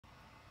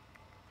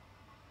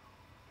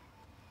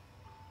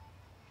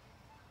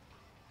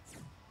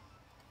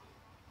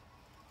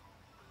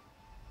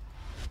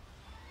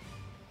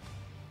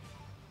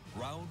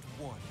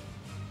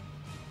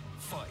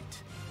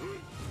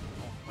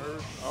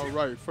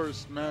right,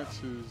 first match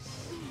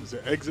is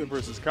it Exit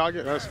versus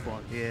Kage? That's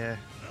fun. Yeah.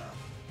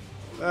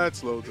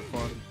 That's loads of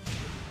fun.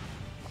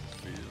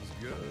 Feels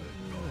good.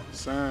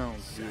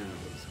 Sounds good.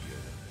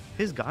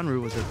 His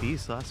Ganru was a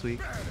beast last week.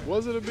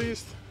 Was it a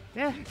beast?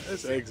 Yeah.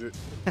 It's Exit.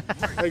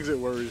 Exit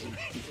worries me.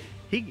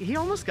 He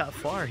almost got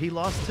far. He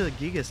lost to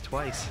Gigas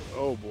twice.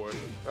 Oh boy,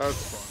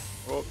 that's fun.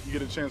 Well, you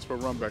get a chance for a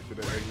run back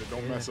today, Exit.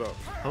 Don't mess up.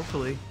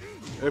 Hopefully.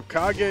 If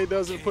Kage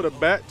doesn't put a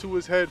bat to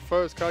his head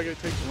first, Kage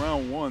takes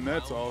round 1.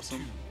 That's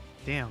awesome.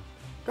 Damn.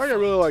 Kage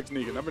really likes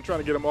Negan. I've been trying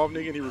to get him off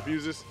Negan. He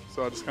refuses,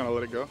 so I just kind of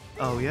let it go.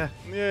 Oh, yeah?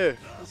 Yeah,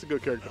 that's a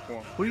good character for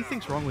him. What do you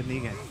think's wrong with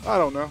Negan? I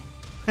don't know.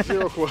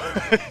 Zero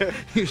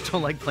You just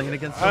don't like playing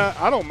against him?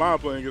 I don't mind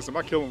playing against him.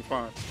 I kill him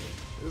fine.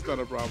 It's not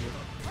a problem.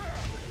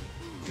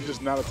 He's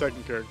just not a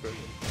Tekken character.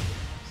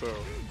 So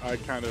I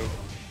kind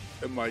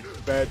of am like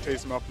bad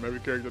taste him out from every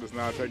character that's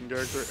not a Tekken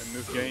character in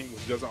this game,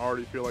 which doesn't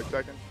already feel like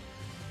Tekken.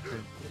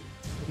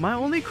 My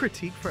only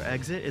critique for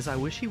Exit is I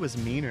wish he was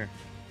meaner.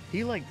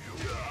 He'll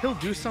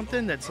do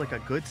something that's like a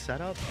good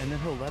setup, and then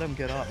he'll let him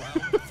get up.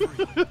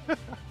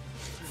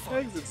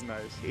 Exit's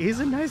nice.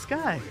 He's a nice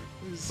guy.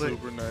 He's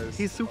super nice.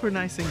 He's super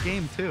nice in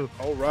game, too.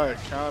 All right,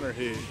 counter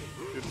hit.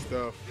 Good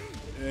stuff.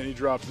 And he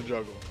drops the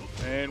juggle.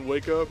 And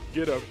wake up,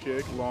 get up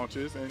kick,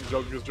 launches, and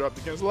juggle gets dropped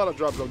again. There's a lot of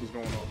drop juggles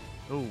going on.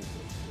 Ooh.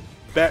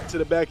 Back to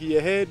the back of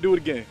your head, do it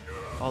again.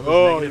 All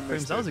those negative he frames.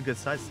 missed That it. was a good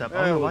sidestep. I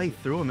don't know why he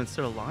threw him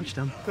instead of launched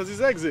him. Because he's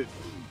Exit.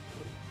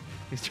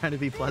 He's trying to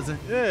be pleasant.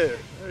 Yeah,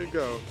 there you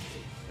go.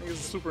 I think he's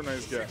a super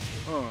nice guy.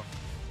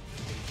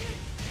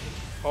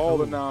 All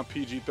the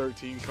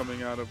non-PG-13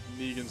 coming out of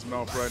Negan's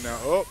mouth right now.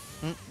 Oh,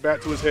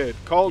 back to his head.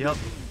 Called Yep. it.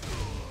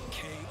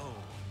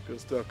 Good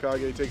stuff.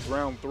 Kage takes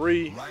round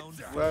 3.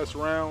 Last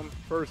round,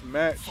 first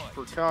match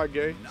for Kage.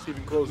 See if he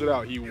can close it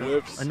out. He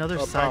whiffs Another a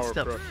power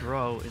sidestep crush.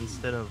 throw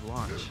instead of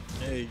launch.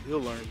 Hey, he'll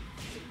learn.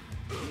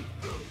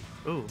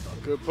 Ooh.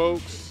 Good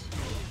pokes.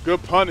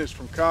 Good punish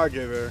from Kage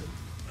there.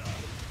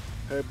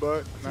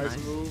 Headbutt. Nice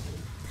move.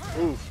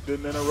 Oof.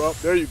 Didn't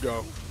interrupt. There you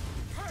go.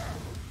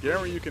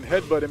 Gary, you can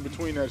headbutt in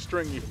between that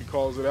string if he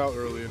calls it out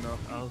early enough.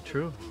 Oh,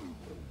 true.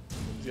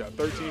 He's got a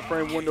 13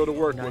 frame window to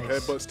work with.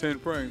 Nice. Headbutts 10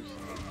 frames.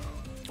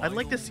 I'd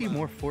like to see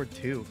more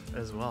 4-2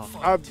 as well.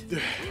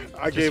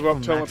 I gave up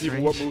from telling max people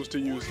range. what moves to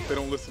use. They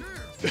don't listen.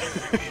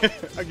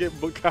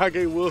 But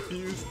Kage will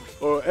use,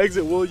 or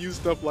Exit will use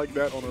stuff like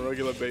that on a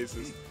regular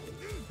basis.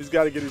 He's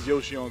got to get his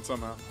Yoshi on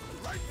somehow.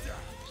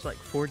 It's like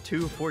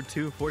 4-2,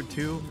 4-2, 4-2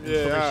 until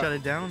Yeah, they shut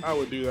it down. I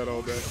would do that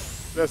all day.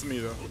 That's me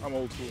though. I'm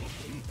old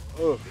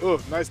school.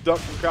 Nice duck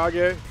from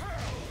Kage.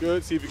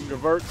 Good. See if he can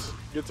convert.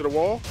 Get to the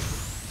wall.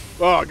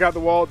 Oh, I got the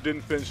wall.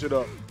 Didn't finish it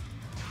up.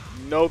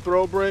 No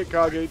throw break.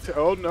 Kage.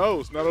 Oh no,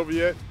 it's not over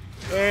yet.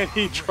 And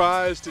he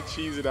tries to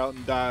cheese it out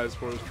and dies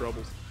for his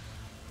troubles.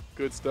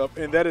 Good stuff.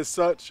 And that is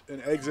such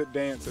an Exit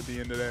dance at the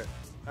end of that.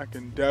 I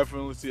can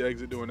definitely see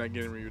Exit doing that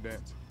Gen Ryu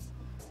dance.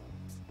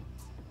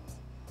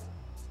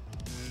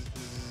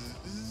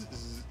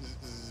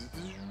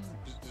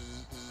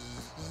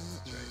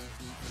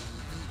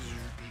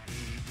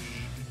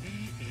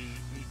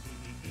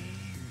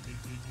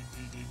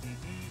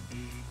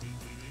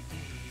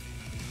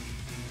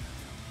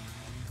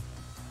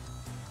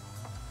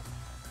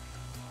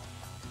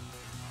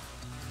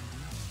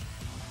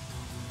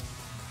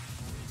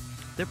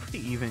 They're pretty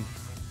even.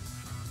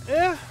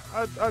 Yeah,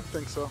 I'd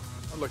think so.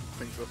 I'd like to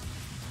think so.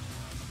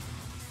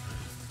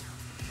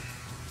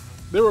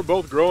 They were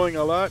both growing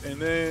a lot,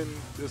 and then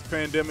this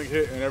pandemic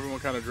hit, and everyone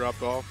kind of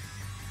dropped off.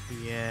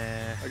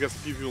 Yeah. I guess a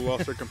few people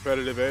lost their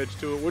competitive edge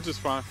to it, which is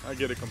fine. I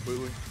get it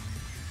completely.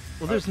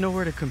 Well, there's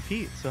nowhere to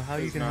compete, so how are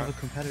you There's going to not. have a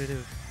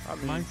competitive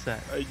mindset?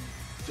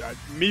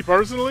 Me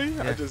personally,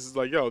 I Yeah. just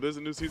like, yo, there's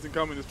a new season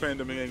coming. This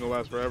pandemic ain't gonna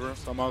last forever,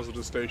 so I might as well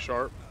just stay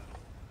sharp.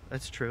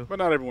 That's true. But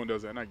not everyone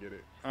does that, and I get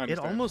it. I It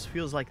understand. almost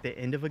feels like the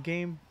end of a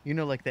game. You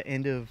know, like the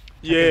end of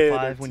Yeah, Tekken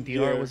 5 that's- when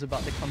DR yeah. was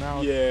about to come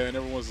out. Yeah, and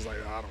everyone's just like,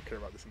 oh, I don't care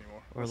about this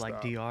anymore. Or Let's like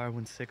stop. DR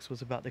when 6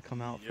 was about to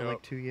come out for like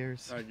Yup. 2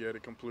 years. I get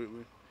it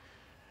completely.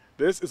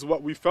 This is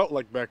what we felt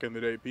like back in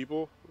the day,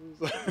 people.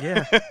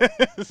 Yeah.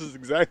 This is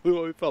exactly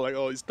what we felt like.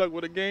 Oh, you stuck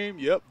with a game?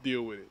 Yep,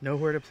 deal with it.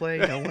 Nowhere to play,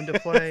 no one to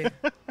play.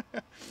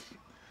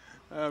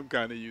 I'm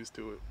kind of used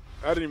to it.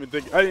 I didn't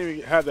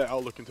even have that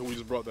outlook until we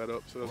just brought that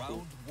up, so that's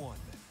cool. Round 1.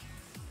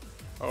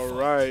 All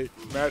right,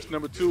 match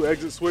number 2.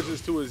 Exit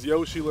switches to his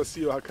Yoshi. Let's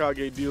see how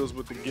Kage deals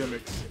with the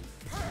gimmicks.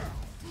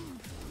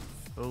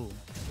 Oh.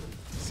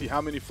 See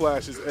how many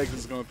flashes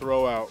Exit's gonna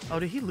throw out. Oh,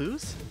 did he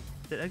lose?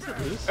 Did Exit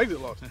lose?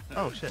 Exit lost.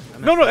 Oh, shit. I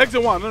No, messed up.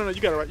 Exit won. No,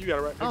 you got it right. You got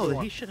it right. Exit Oh,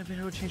 won. he should have been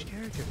able to change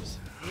characters.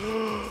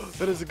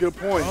 That is a good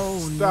point. Oh,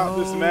 Stop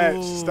this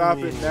match. Stop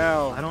it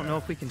now. I don't know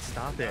if we can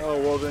stop it. Oh,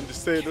 well then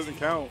just say it doesn't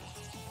count.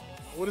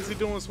 What is he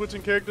doing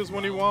switching characters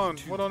when he won?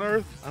 What on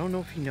earth? I don't know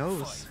if he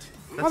knows.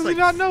 How does he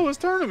not know? It's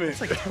tournament.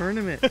 It's like a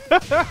tournament.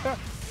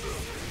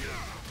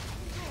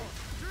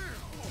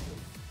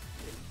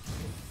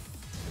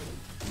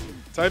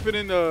 Type it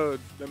in the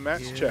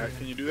match chat.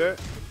 Can you do that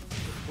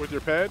with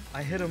your pad?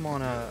 I hit him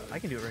on a... I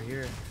can do it right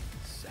here.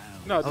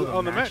 No, it's Oh, the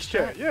on the match match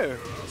chat. Yeah.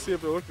 Let's see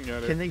if they're looking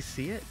at it. Can they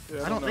see it?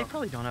 Yeah, I I don't don't. They know.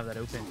 probably don't have that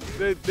open.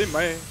 They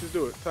may. Just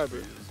do it. Type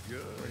it.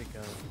 Where'd it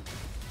go?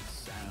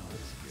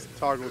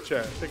 Toggle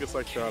chat. I think it's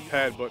like the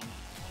pad button.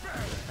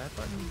 That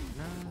button?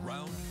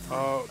 No.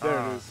 Oh, there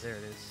it is. There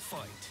it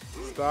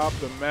is. Stop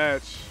the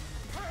match.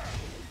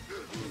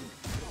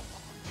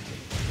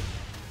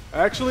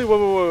 Actually,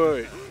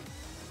 wait.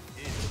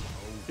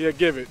 Yeah,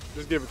 give it.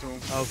 Just give it to him.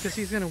 Oh, because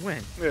he's gonna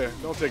win. Yeah,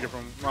 don't take it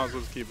from him. Might as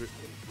well just keep it.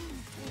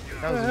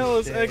 That What was the a hell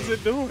is mistake.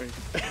 Exit doing?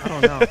 I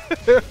don't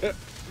know.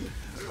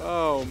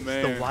 Oh, It's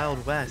man. the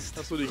Wild West.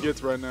 That's what he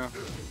gets right now.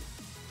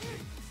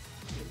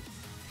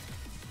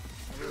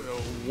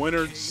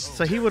 Winner.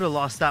 So he would have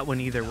lost that one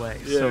either way.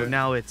 So Yeah.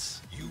 now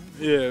it's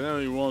Yeah, now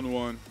he won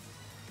one.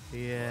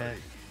 yeah.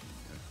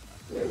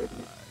 You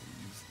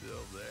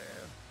still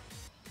there?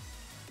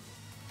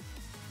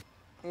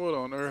 What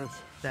on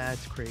earth?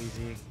 That's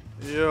crazy.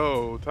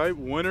 Yo, type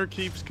winner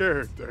keeps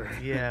character.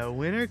 Yeah,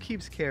 winner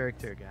keeps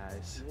character,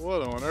 guys.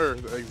 What on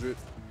earth, Exit?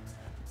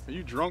 Are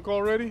you drunk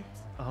already?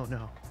 Oh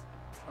no.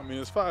 I mean,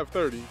 it's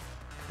 5:30.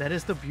 That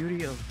is the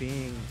beauty of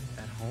being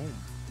at home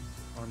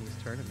on these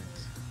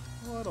tournaments.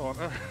 What on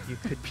earth? You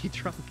could be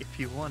drunk if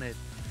you wanted,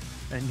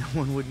 and no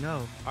one would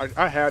know.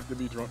 I have to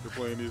be drunk to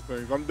play in these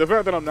things. The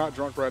fact that I'm not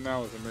drunk right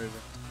now is amazing.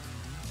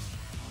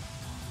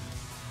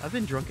 I've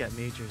been drunk at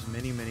majors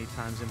many, many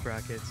times in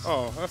brackets.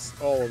 Oh, that's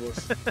all of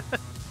us.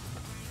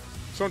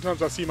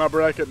 Sometimes I see my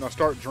bracket and I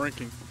start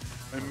drinking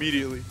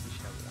immediately.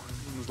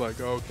 It's like,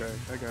 okay,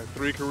 I got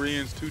 3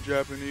 Koreans, 2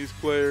 Japanese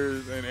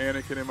players, and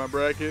Anakin in my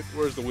bracket.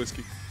 Where's the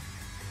whiskey?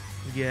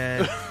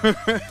 Yeah.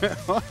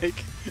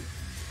 Like,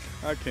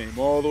 I came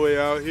all the way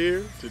out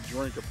here to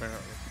drink,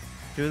 apparently.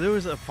 Dude, there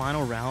was a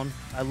final round.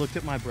 I looked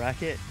at my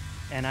bracket,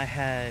 and I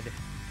had,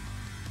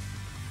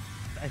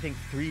 I think,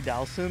 3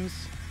 Dalsims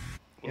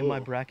in my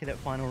Ooh. bracket at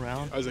final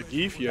round. As a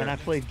geef, yeah. And I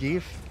played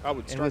Geef. I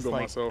would and it was strangle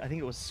like, myself. I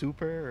think it was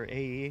Super or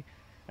AE.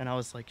 And I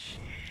was like, shit.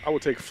 I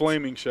would take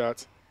flaming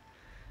shots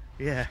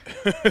Yeah.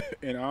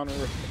 in honor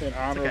It's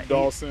of like a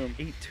Dalsim.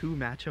 8-2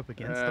 matchup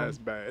against That's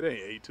them. bad. It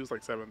ain't 8-2. It's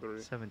like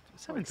 7-3.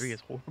 7-3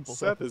 is horrible.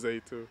 Seth is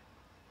 8-2.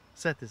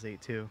 Seth is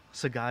 8-2.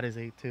 Sagat is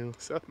 8-2.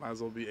 Seth might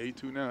as well be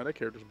 8-2 now. That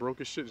character's broke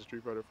as shit in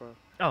Street Fighter 5.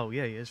 Oh,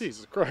 yeah, he is.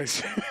 Jesus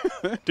Christ.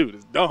 That dude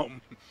is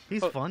dumb.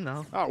 He's fun,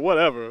 though. Ah,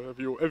 whatever. If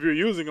you're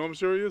using him, I'm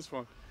sure he is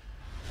fun.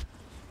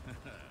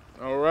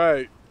 All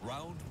right.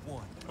 Round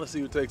 1. Let's see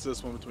who takes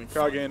this one between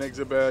Kage and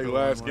Exit Bag.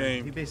 Last He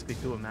game. basically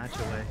threw a match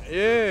away.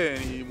 Yeah, and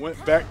he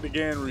went back to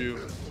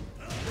Ganryu.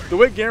 The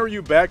way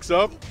Ganryu backs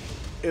up,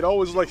 it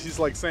always looks like he's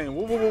like saying,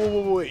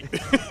 whoa, wait.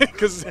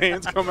 Because his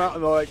hands come out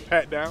and they're like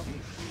pat down.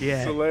 Yeah.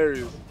 It's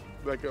hilarious.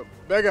 Back up,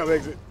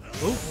 Exit.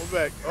 Ooh. Go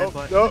back. Oh,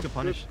 Headbutt. no. Good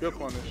punish. Good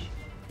punish.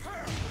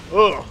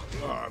 Ugh.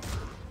 God.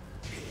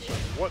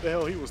 What the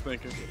hell he was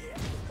thinking?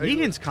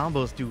 Negan's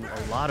combos do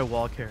a lot of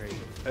wall carry.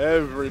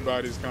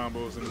 Everybody's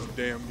combos in this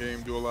damn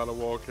game do a lot of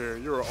wall carry.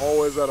 You're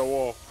always at a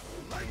wall.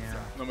 Yeah.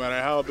 No matter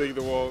how big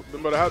the wall, no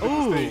matter how big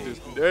the stage is.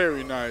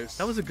 Very nice.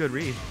 That was a good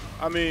read.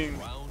 I mean,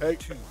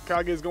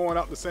 Kage's going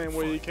out the same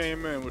way he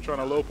came in. We're trying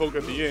to low poke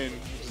at the end,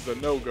 which is a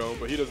no-go,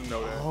 but he doesn't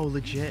know that. Oh,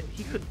 legit.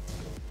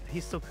 He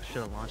still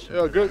should have launched it.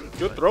 Yeah,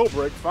 good throw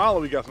break.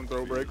 Finally, we got some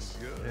throw breaks.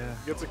 Yeah.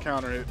 Gets a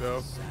counter hit,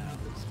 though.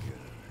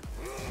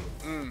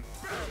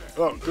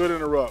 Oh, good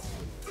interrupt.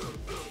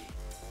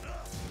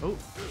 Oh.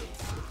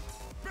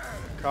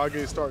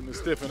 Kage's starting to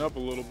stiffen up a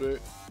little bit.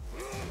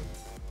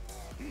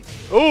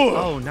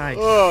 Oh, nice.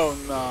 Oh,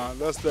 nah.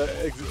 That's the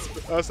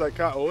exit. That's like,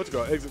 oh, what's it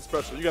called? Exit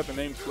special. You got the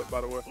name split,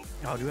 by the way.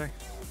 Oh, do I?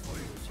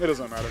 It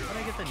doesn't matter. How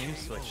did I get the name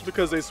switched?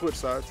 Because they switch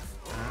sides.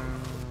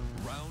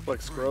 Round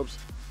Like scrubs.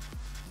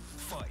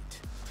 fight.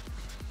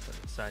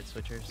 Side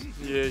switchers.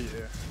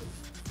 Yeah.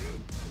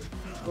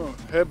 Oh,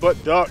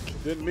 headbutt duck.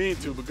 Didn't mean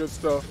to, but good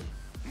stuff.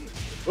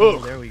 Oh,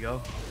 Ugh. there we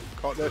go.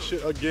 Caught that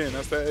shit again.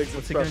 That's that exit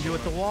What's he special. gonna do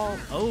with the wall?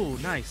 Oh,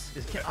 nice.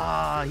 He could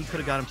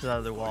have got him to the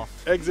other wall.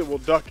 Exit will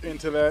duck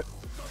into that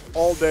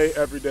all day,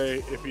 every day,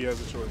 if he has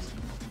a choice.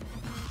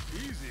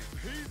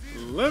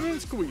 Lemon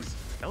squeeze.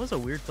 That was a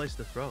weird place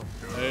to throw.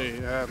 Hey,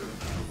 it happened.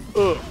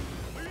 Ugh.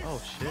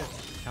 Oh shit.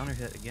 Counter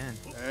hit again.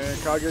 And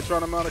Kage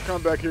trying to mount a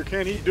comeback here.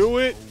 Can he do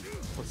it?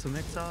 What's the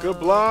mix up? Good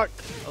block.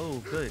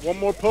 Oh, good. One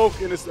more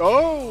poke and it's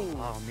oh.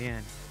 Oh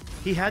man.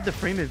 He had the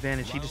frame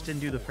advantage. He just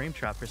didn't do the frame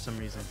trap for some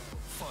reason.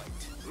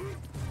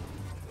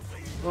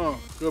 Oh,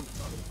 good.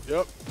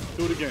 Yep.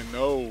 Do it again.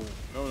 No.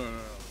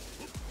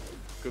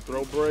 Good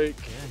throw break.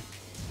 Yeah.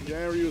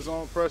 Ganryu's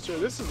on pressure.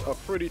 This is a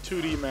pretty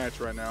 2D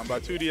match right now. And by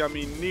 2D, I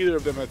mean neither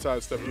of them had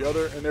sidestepped the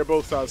other, and they're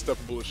both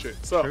sidesteppable as shit.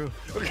 So, True.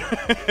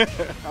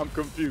 I'm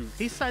confused.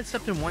 He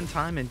sidestepped him one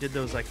time and did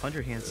those like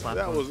underhand slaps.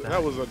 on his back.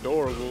 That was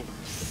adorable.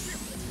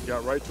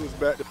 Got right to his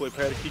back to play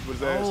patty keep with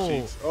his ass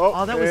cheeks.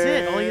 Oh, that was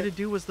it. All he had and to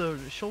do was the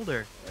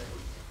shoulder.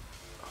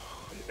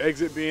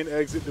 Exit being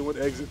exit, doing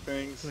exit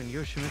things. Doing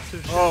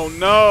Yoshimitsu shit. Oh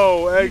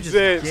no, You just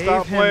exit. gave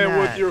Stop him playing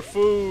with that. your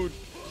food.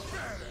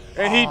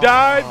 And he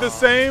died the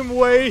same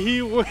way he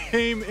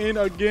came in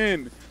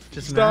again.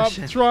 Just Stop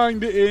mashing.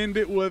 trying to end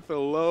it with a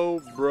low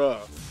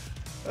bruh.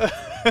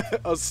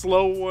 A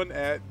slow one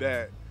at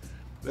that.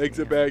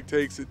 Exit bag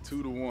takes it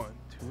 2-1.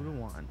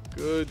 2-1.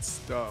 Good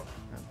stuff.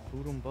 And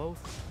boot them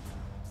both.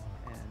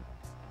 And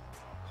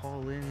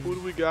call in. Who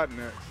do we got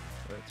next?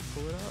 Let's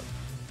pull it up.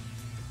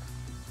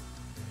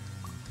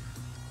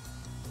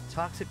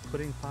 Toxic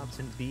Pudding Pops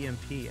and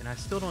BMP, and I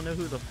still don't know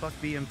who the fuck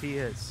BMP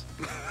is.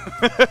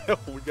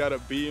 We got a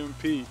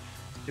BMP.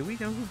 Do we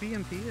know who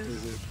BMP is?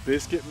 Is it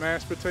biscuit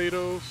mashed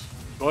potatoes?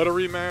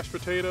 Buttery mashed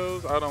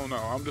potatoes? I don't know.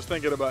 I'm just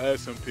thinking about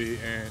SMP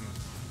and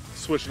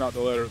switching out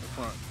the letter at the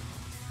front.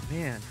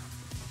 Man.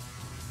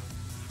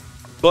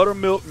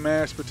 Buttermilk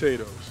mashed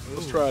potatoes.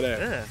 Let's try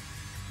that. Yeah.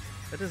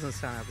 That doesn't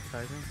sound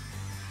appetizing.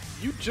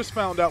 You just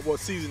found out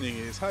what seasoning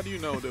is. How do you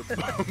know that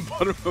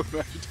buttermilk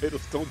mashed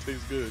potatoes don't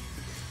taste good?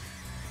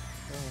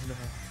 Oh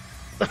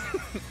no.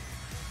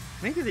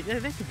 Maybe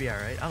they could be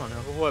alright. I don't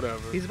know.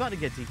 Whatever. He's about to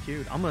get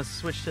DQ'd. I'm gonna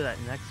switch to that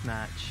next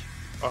match.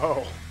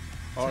 Oh,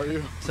 are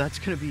you? So that's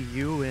gonna be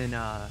you and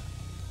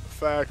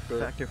Factor.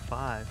 Factor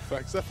 5.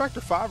 Is that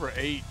Factor 5 or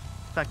 8?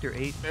 Factor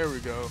 8. There we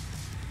go.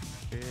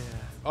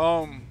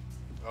 Yeah.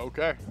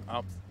 Okay.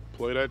 I'll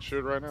play that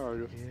shit right now, I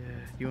guess. Yeah.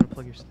 You wanna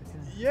plug your stick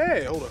in?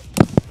 Yeah, hold up.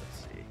 Let's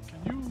see.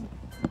 Can you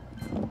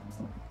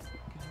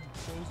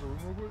close the room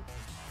real quick?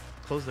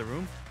 Close the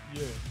room?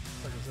 Yeah.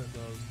 Like I said,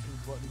 those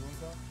 2 buttons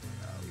on top.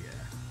 Oh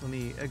yeah. Let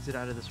me exit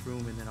out of this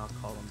room and then I'll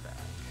call them back.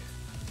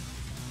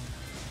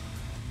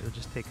 It'll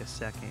just take a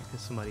second because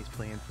somebody's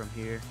playing from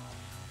here.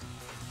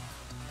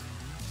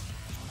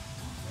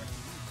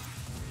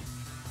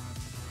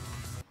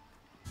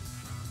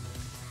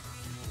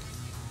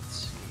 Let's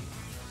see.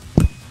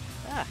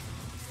 Ah!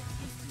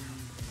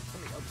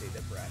 Let me update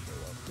that bracket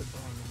real quick.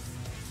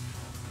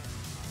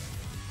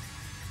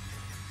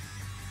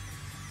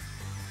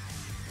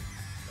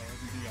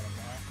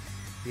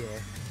 Yeah.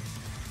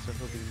 So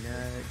he'll be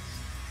next.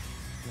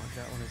 Mark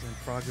that one is in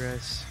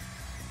progress.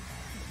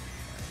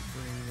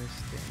 Bring this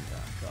thing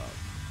back up.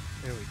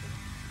 There we go.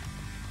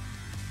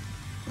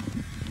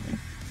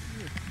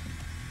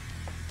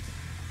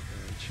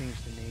 Change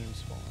the names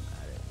while I'm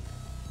at it.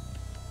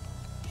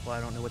 Well, I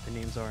don't know what the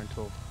names are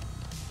until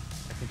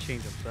I can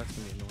change them, so that's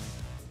gonna be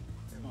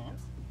annoying.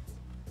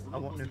 I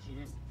won't know.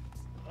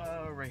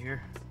 Right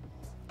here.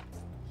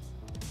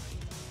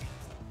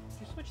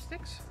 Did you switch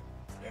sticks?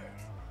 Yeah.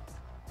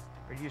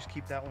 Or do you just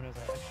keep that one as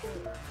an extra?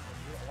 Or?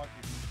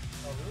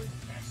 Oh, really?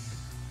 Yes.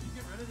 Did you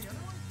get rid of the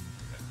other one?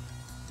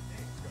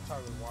 Dang, got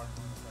tired of the water.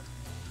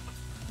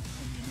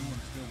 And the new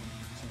one still wouldn't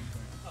do the same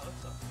thing. Oh,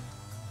 that's up.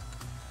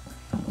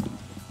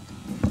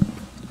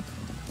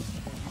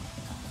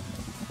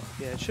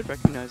 Yeah, it should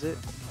recognize it.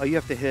 Oh, you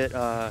have to hit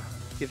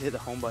the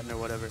home button or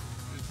whatever.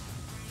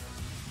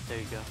 There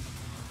you go.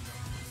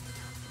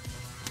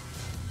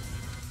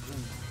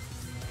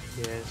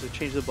 Yeah, so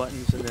change the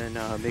buttons and then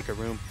make a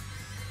room.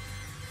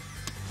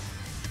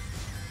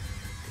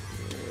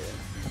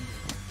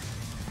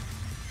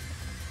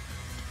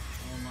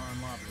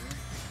 Online lobby, right?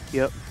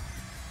 Yep.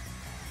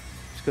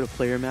 Just go to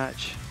player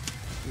match.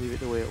 Leave it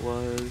the way it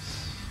was.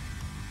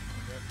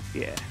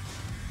 Okay. Yeah.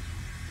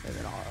 And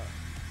then I'll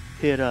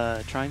hit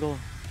triangle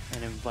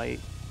and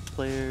invite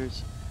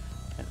players.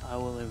 And I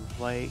will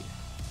invite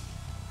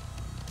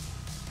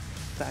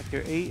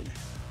Factor 8.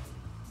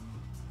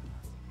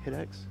 Hit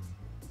X.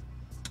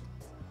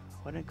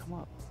 Why didn't it come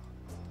up?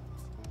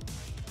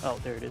 Oh,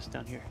 there it is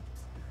down here.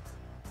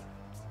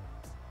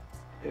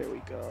 There we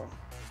go.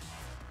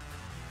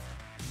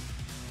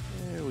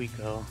 There we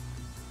go.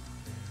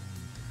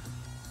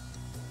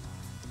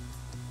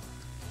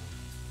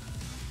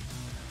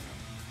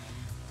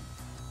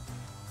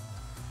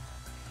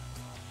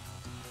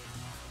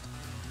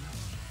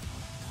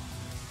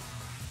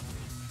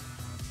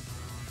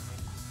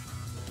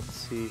 Let's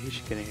see, he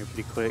should get in here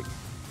pretty quick.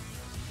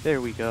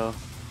 There we go.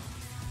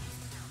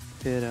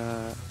 Hit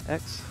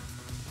X.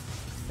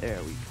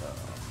 There we go.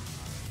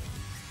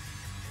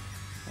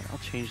 And I'll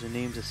change the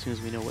names as soon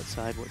as we know what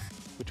side,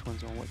 which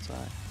one's on what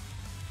side.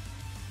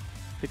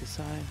 Pick a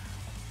side.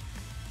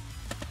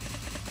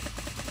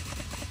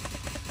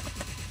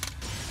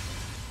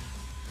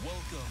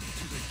 Welcome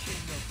to the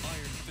King of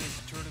Iron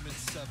Fist Tournament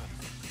 7.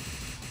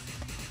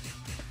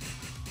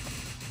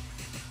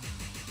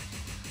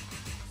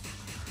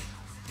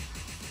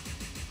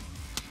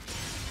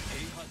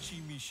 Heihachi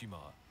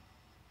Mishima.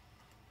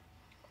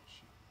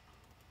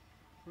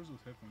 Where's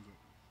those headphones at?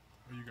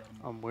 Oh, you got them.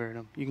 I'm wearing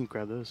them. You can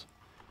grab those.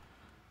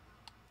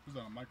 Who's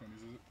not a mic on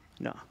these, is it?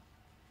 No.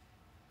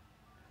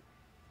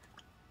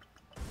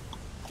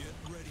 Get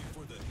ready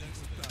for the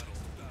next battle.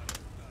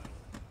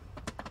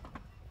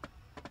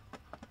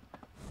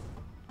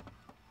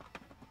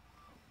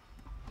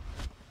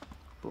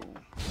 Boom.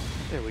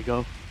 There we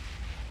go. God,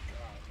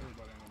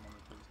 everybody in the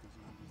moment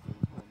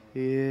plays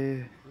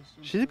Yeah.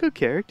 She's a good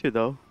character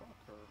though.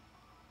 Fuck her.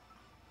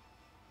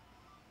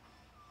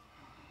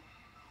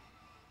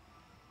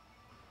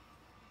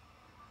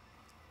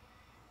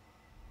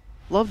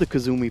 Love the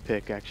Kazumi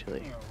pick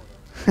actually. Yeah,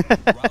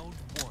 whatever. Round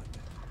 1.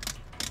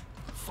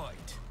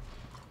 Fight.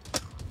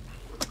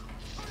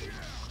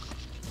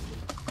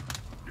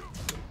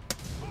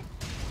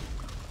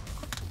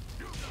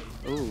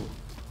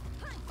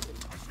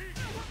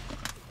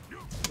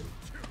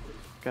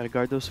 Gotta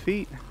guard those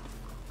feet.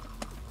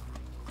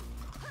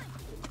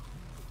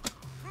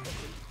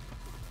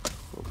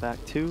 Go back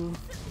 2.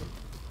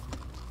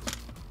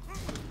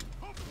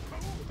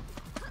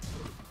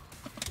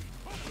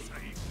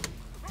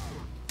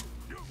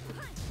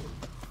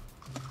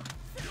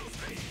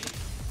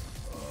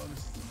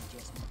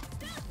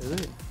 Is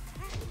it?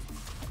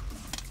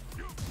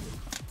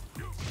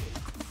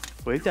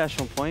 Wave dash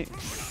on point.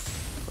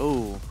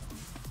 Oh.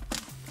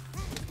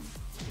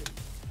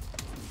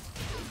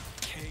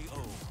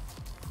 KO.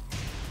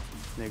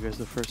 There goes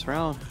the first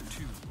round.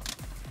 2.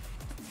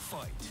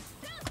 Fight.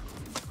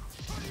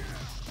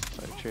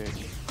 Fight trick.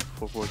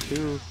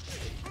 4-4-2.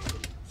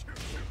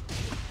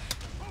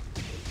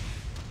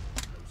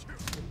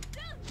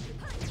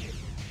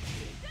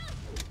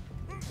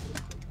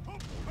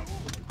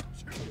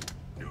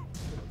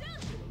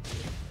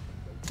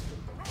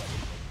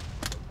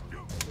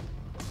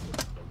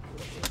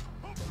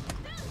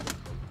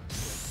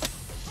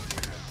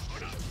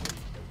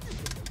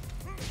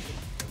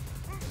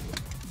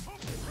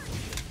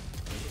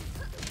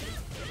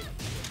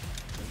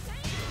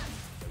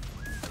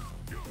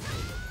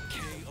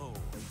 KO.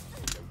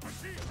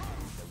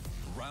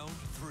 Round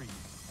 3.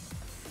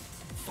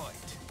 Fight.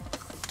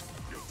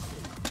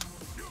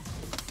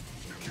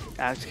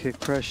 Axe kick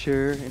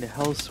pressure into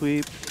hell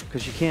sweep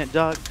because you can't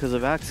duck because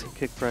of axe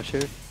kick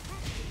pressure.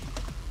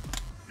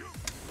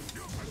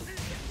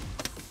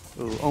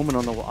 Ooh, omen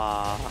on the wall.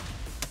 Ah.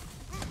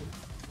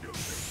 I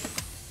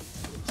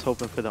was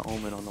hoping for the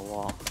omen on the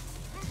wall.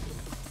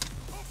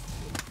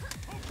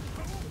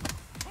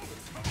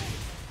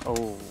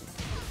 Oh.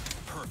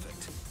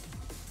 Perfect.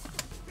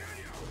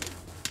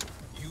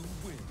 You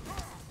win.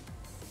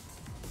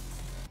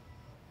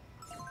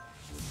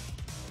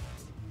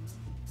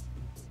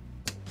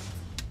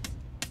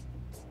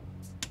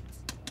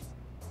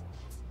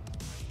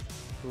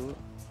 Ooh.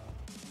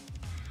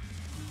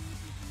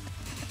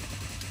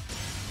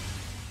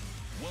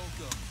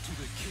 Welcome to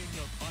the King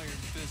of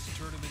Iron Fist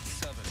Tournament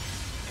 7,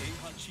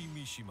 Heihachi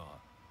Mishima.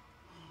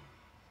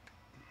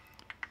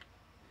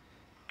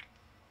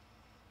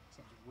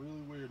 Sounds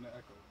really weird in the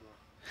echo, bro.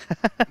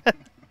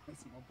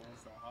 That's my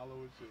bones sound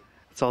hollow as shit.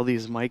 It's all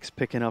these mics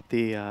picking up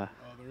the. Oh,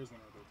 there is one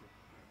right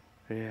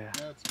there too. Yeah.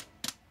 That's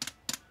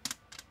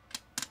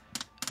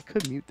I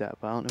could mute that,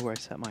 but I don't know where I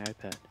set my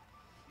iPad.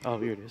 Oh,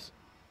 here it is.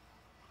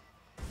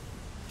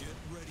 Get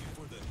ready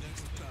for the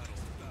next battle.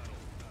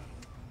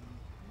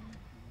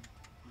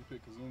 you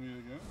pick Kazumi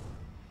again.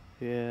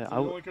 Yeah, Is that the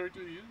only character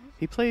he uses?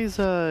 he plays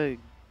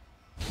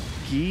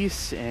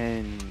Geese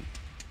and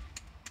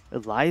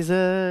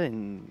Eliza,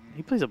 and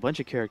he plays a bunch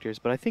of characters,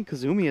 but I think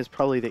Kazumi is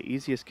probably the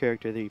easiest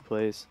character that he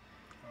plays.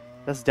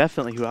 That's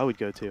definitely who I would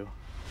go to.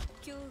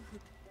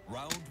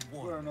 Round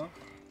Fair 1. enough.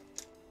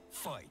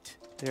 Fight.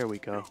 There we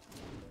go.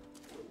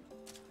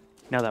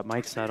 Now that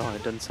mic's not on,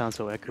 it doesn't sound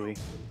so echoey.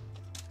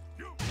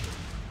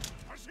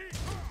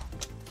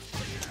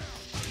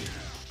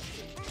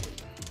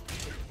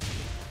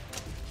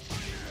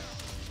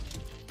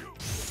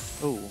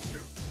 Oh.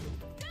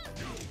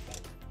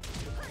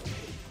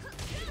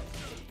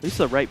 At least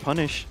the right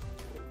punish.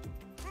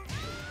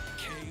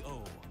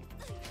 KO.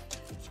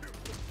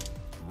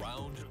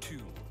 Round 2.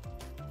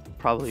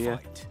 Probably, yeah.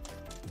 Fight.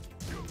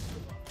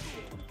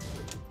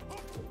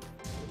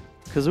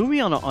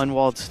 Kazumi on an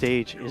unwalled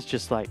stage is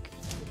just like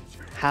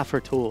half her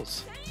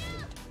tools.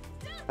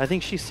 I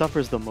think she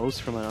suffers the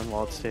most from an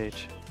unwalled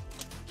stage.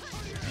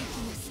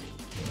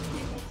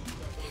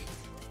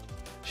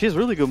 She has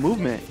really good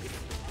movement.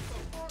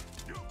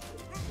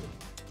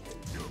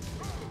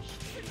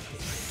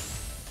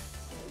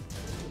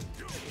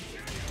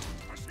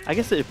 I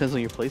guess it depends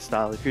on your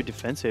playstyle. If you're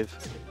defensive,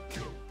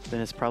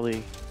 then it's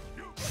probably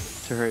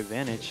to her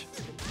advantage.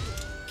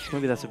 So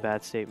maybe that's a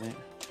bad statement.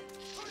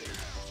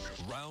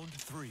 Round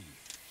 3.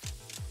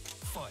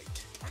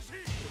 Fight.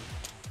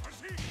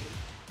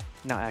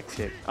 Not axe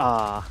kick.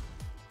 Ah.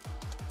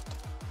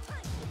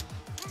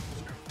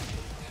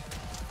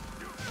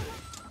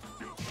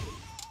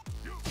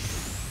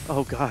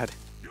 Oh god.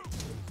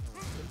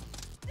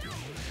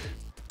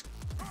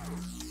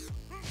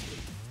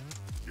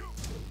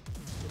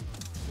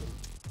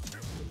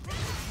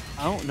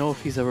 I don't know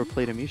if he's ever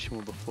played a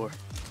Mishima before.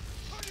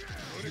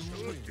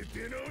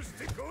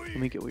 Let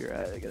me get where you're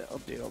at. I gotta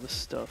update all this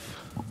stuff.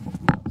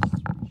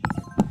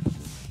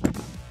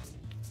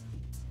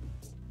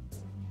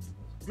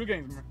 Good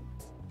games, man.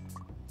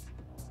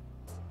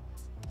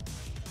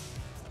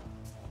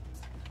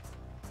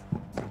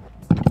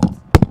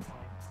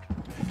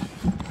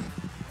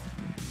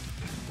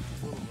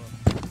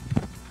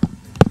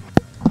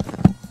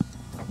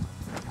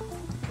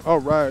 All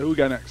right, who we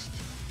got next?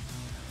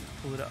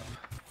 Pull it up.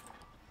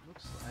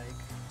 Looks like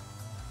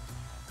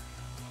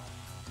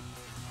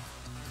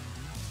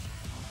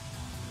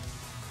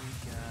we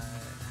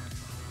got.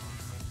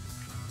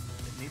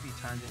 It may be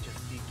time to just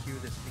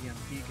DQ this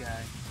BMP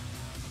guy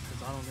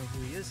because I don't know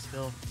who he is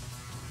still.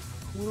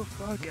 Who the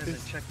fuck He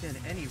hasn't checked in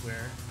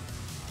anywhere.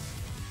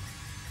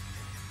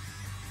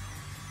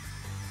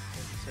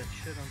 Hasn't said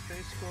shit on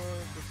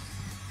Facebook.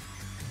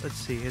 Let's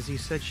see, has he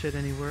said shit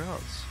anywhere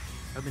else?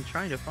 I've been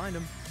trying to find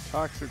him.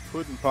 Toxic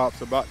Pudding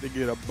Pop's about to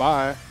get a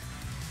bye.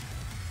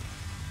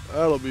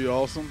 That'll be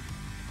awesome.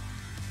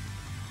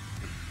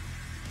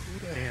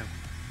 Damn.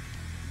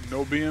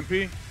 No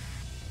BMP?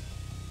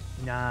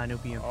 Nah, no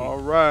BMP. All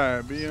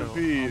right, BMP So,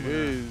 I'm gonna-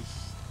 is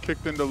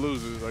kicked into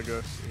losers, I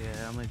guess.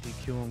 Yeah, I'm gonna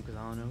DQ him because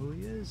I don't know who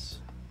he is.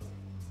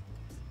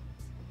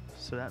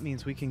 So that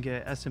means we can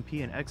get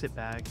SMP and exit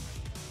bag,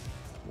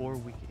 or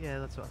we yeah,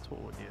 that's what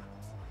we'll do.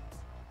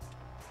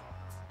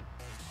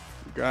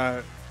 We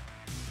got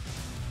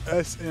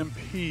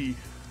SMP,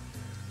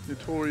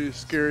 Notorious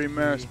Scary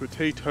Mashed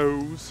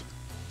Potatoes,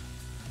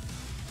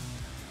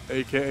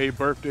 aka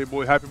Birthday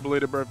Boy. Happy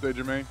belated birthday,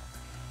 Jermaine.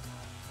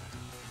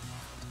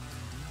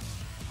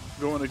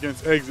 Going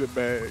against Exit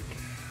Bag.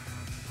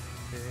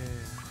 Yeah.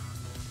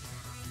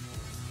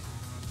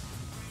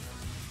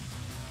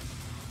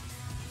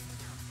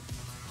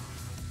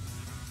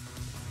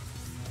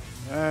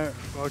 That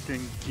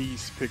fucking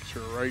geese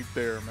picture right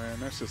there, man.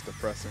 That's just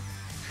depressing.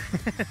 I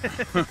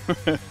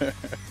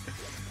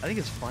think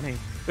it's funny.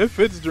 It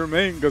fits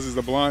Jermaine because he's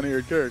a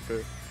blonde-haired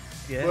character.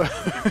 Yeah.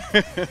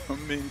 I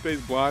mean, he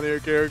plays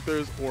blonde-haired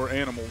characters or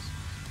animals,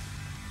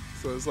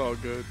 so it's all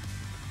good.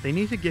 They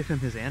need to give him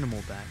his animal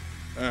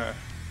back.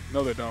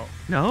 No, they don't.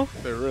 No?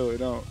 They really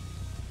don't.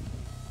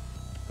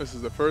 This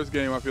is the first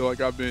game I feel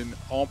like I've been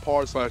on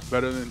par /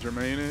 better than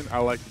Jermaine in. I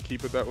like to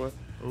keep it that way.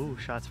 Ooh,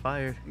 shots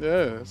fired.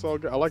 Yeah, it's all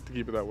good. I like to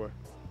keep it that way.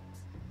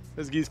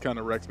 This geese kind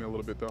of wrecks me a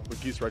little bit though, but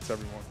geese wrecks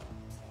everyone.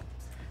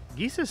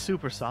 Geese is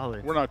super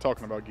solid. We're not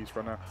talking about geese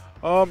right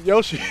now.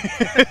 Yoshi.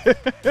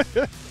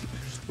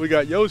 We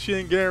got Yoshi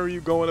and Gary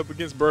going up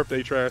against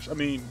Birthday Trash. I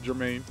mean,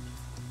 Jermaine.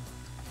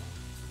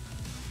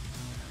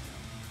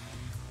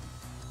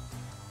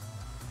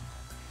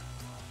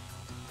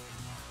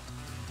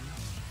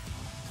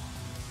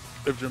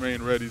 If Jermaine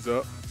readies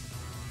up.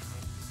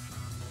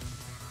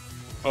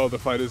 Oh, the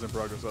fight is in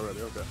progress already.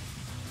 Okay.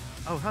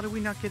 Oh, how did we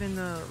not get in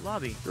the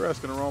lobby? You're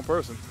asking the wrong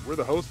person. We're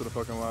the host of the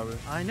fucking lobby.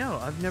 I know.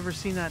 I've never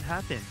seen that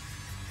happen.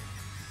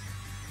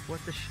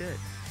 What the shit?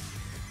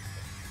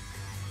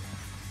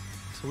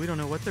 So we don't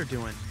know what they're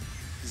doing.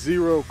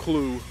 Zero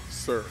clue,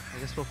 sir. I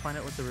guess we'll find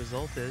out what the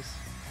result is.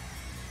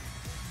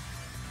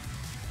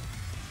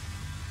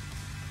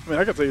 I mean,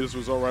 I can tell you this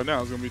result right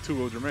now. It's going to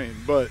be 2-0 Jermaine,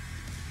 but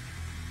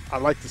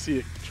I'd like to see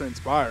it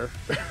transpire.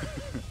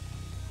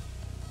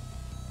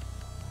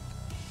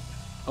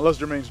 Unless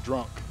Jermaine's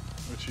drunk,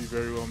 which he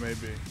very well may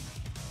be.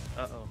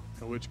 Uh-oh.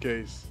 In which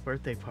case.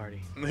 Birthday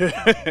party.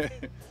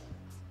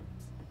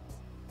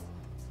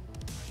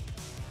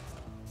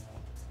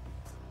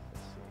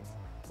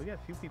 We got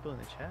a few people in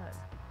the chat.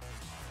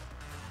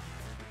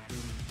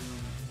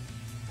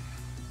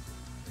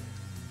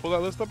 Pull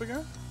that list up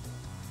again?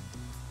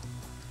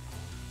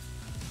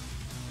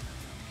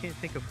 Can't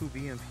think of who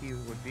BMP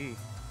would be.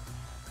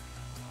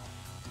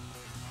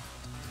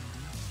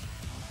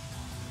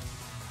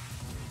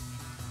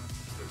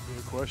 That's a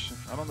good question.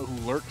 I don't know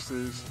who Lurks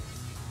is.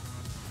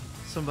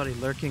 Somebody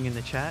lurking in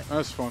the chat.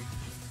 That's fun.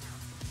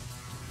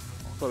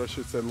 I thought that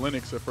shit said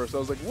Linux at first. I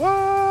was like,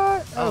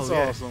 what? That's Oh,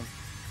 yeah. awesome.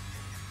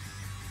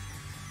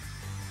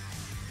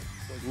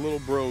 Like little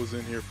bros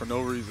in here for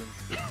no reason.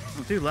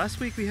 Dude, last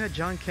week we had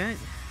John Kent.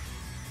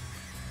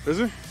 Is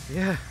it?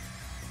 Yeah.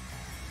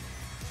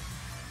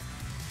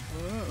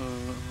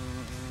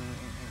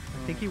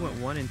 I think he went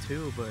 1 and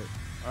 2, but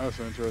That's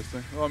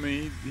interesting. Well, I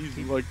mean, he's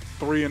like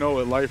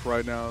 3-0 at life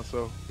right now,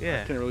 so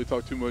yeah, I can't really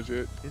talk too much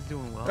yet. he's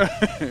doing well.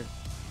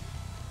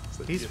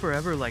 So, He's yeah.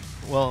 forever like,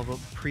 well,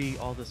 pre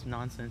all this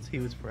nonsense, he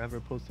was forever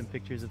posting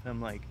pictures of him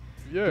like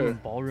Yeah. doing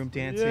ballroom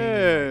dancing.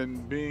 Yeah,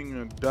 and being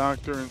a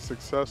doctor and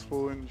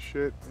successful and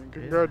shit. And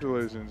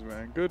congratulations,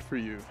 man. Good for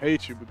you.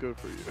 Hate you, but good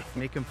for you.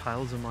 Making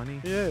piles of money.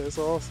 Yeah, it's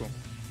awesome.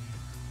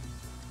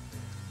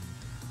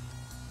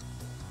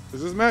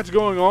 Is this match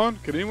going on?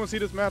 Can anyone see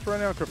this match right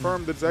now?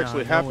 Confirm that it's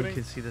actually no happening? one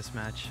can see this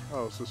match.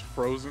 Oh, it's just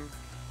frozen?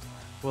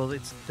 Well,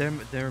 it's they're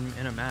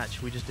in a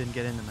match. We just didn't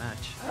get in the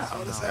match.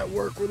 How does somehow. that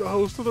work with the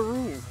host of the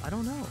room? I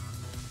don't know.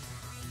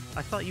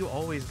 I thought you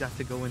always got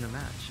to go in the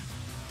match.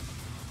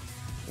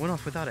 Went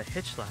off without a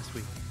hitch last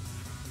week.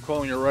 I'm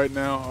calling it right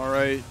now. All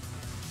right.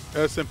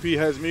 SMP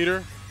has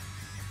meter.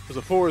 There's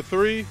a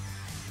 4-3.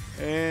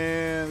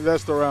 And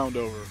that's the round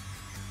over.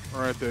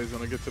 All right there. He's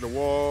going to get to the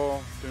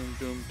wall. Doom,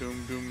 doom,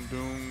 doom, doom,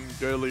 doom.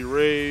 Deadly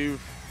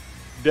rave.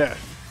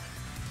 Death.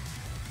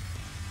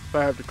 If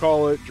I have to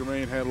call it,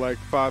 Jermaine had like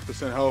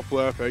 5% health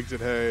left.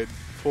 Exit had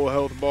full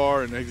health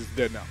bar, and Exit's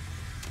dead now.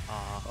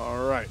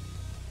 All right.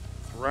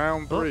 It's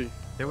round 3.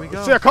 There we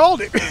go. See, I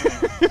called it.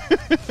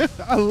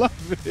 I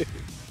love it.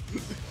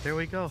 There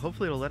we go.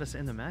 Hopefully it'll let us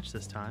end the match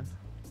this time.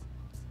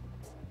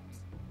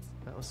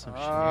 That was some I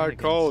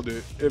shenanigans. called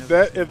it. If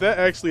Never that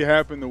actually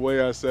happened the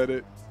way I said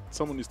it,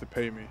 someone needs to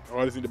pay me, or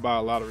I just need to buy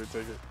a lottery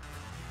ticket.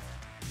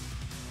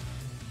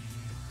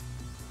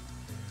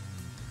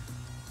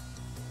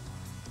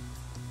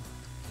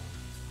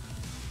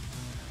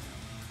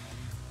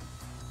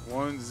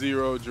 One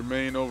zero,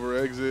 Jermaine over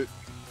Exit.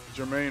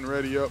 Jermaine,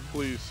 ready up,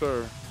 please,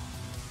 sir.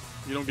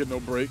 You don't get no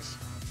breaks.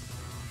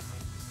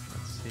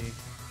 ready.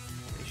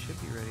 They should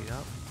be ready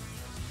up.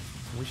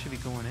 We should be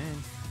going in.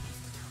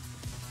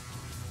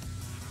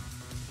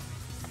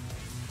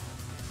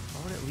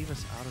 Why would it leave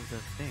us out of the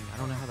thing? I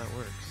don't know how that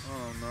works.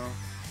 Oh no.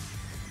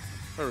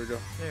 There we go.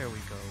 There we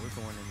go. We're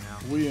going in now.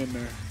 We in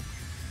there.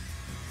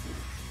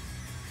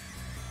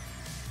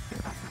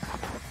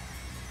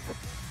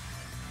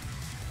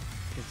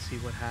 Let's see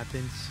what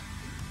happens.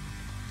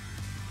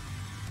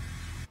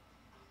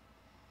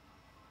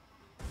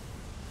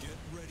 Get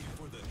ready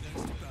for the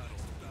next battle.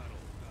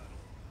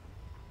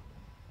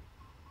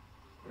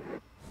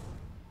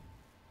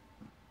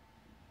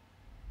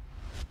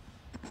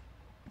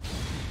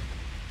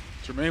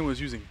 Jermaine was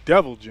using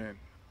Devil Gen.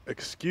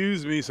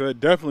 Excuse me, so that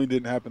definitely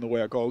didn't happen the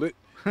way I called it.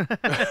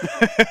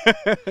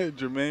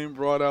 Jermaine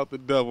brought out the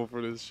devil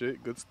for this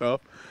shit. Good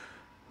stuff.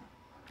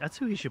 That's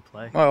who he should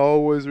play. I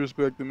always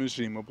respect the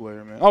Mishima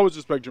player, man. I always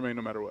respect Jermaine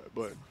no matter what,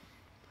 but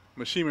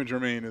Mishima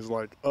Jermaine is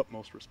like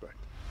utmost respect.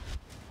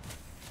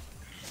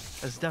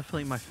 That's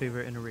definitely my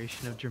favorite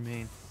iteration of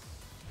Jermaine.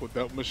 With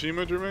that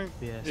Mishima Jermaine?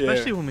 Yeah,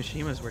 especially when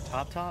Mishimas were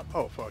top.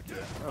 Oh, fuck yeah.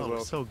 Oh, it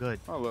was so good.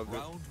 I love it.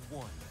 Round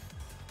 1.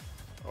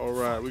 All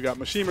right, we got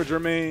Mishima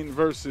Jermaine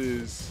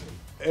versus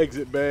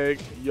Exit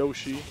Bag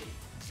Yoshi.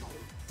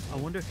 I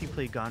wonder if he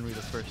played Ganri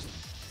the first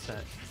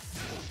set.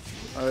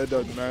 It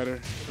doesn't matter.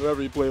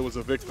 Whoever he played was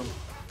a victim.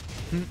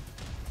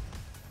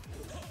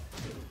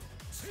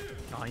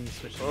 Oh, he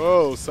switched.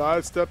 Oh,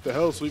 sidestep the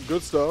hell sweep.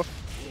 Good stuff.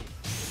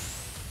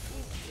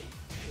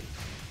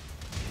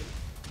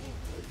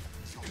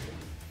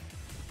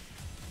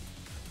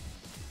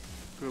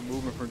 Good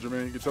movement from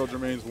Jermaine. You can tell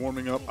Jermaine's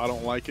warming up. I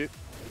don't like it.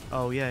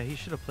 Oh, yeah, he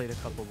should have played a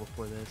couple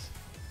before this.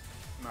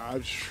 Nah,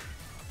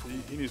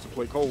 he needs to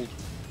play cold.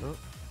 Oh.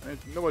 Ain't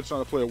nobody's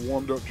trying to play a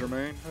warmed up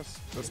Jermaine.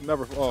 That's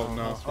never. Oh,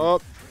 no. that's Oh,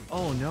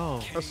 Oh,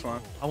 no. that's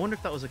fine. I wonder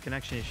if that was a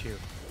connection issue.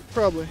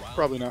 Probably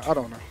not. I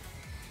don't know.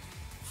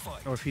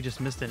 Or if he just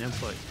missed an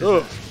input.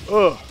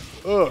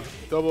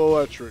 Double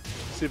electric.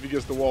 See if he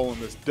gets the wall in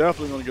this.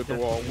 Definitely going to get the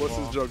wall. Definitely What's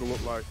wall. his juggle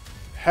look like?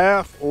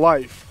 Half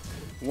life.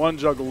 One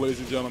juggle, ladies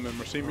and gentlemen.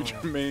 Mishima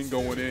Jermaine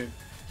going in.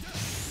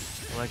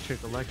 Electric.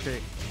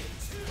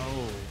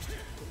 Oh.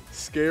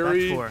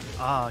 Scary. Back four.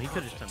 Ah, he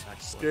could have just done back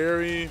four.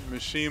 Scary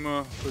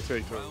Mishima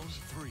potatoes. Round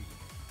 3.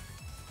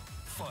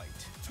 Fight.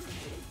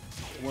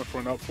 Went for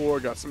an up four.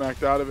 Got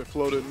smacked out of it.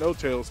 Floated. No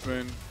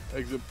tailspin.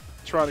 Exit.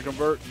 Trying to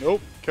convert. Nope.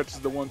 Catches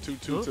the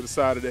 1-2-2 to the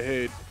side of the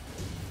head.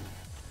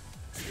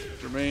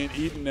 Jermaine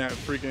eating that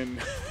freaking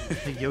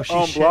Yoshi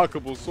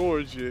unblockable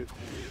sword shit.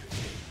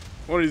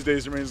 One of these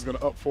days, Jermaine's going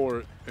to up for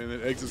it, and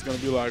then Exit's going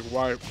to be like,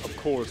 why, of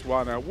course,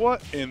 why not?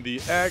 What in the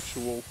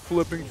actual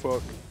flipping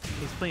fuck?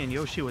 He's playing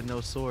Yoshi with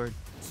no sword.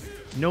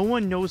 No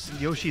one knows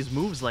Yoshi's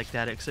moves like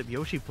that except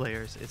Yoshi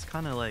players. It's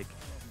kind of like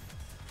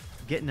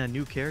getting a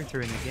new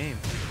character in the game.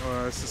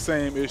 It's the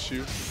same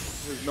issue.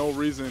 There's no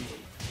reason.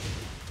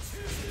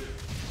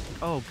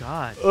 Oh,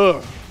 God.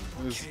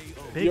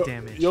 Big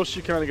damage.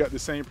 Yoshi kind of got the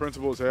same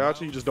principle as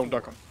Heihachi. You just don't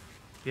duck him.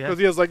 Yeah. Because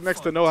he has like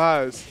next to no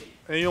highs.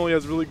 And he only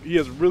has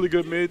really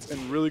good mids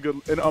and really good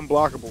and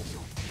unblockables.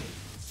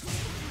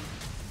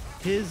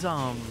 His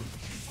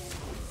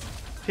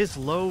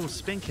low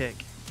spin kick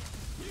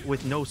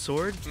with no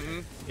sword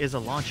is a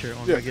launcher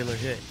on regular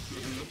hit.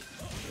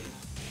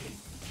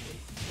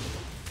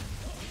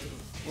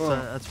 Well, So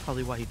that's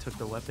probably why he took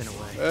the weapon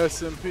away.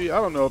 SMP,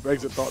 I don't know if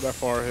Exit thought that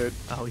far ahead.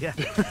 Oh, yeah.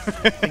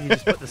 I think he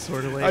just put the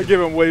sword away. I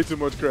give him way too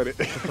much credit.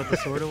 to put the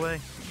sword away.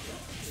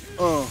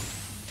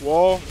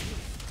 Wall.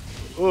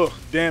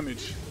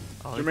 Damage.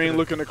 Oh, Jermaine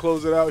looking to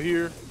close it out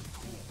here.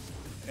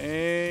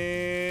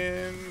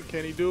 And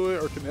can he do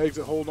it, or can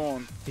Exit hold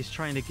on? He's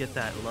trying to get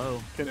that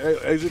low. Can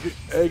Exit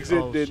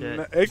Oh, did shit.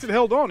 not, Exit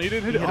held on. He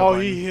didn't hit it. hit a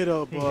button. He hit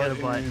a button. He hit a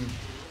button.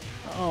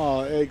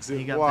 Oh, Exit.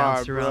 He got Why,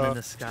 bounced around bruh? in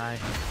the sky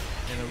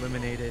and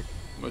eliminated.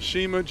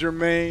 Mishima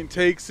Jermaine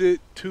takes it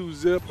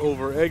 2-zip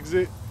over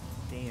Exit.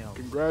 Damn.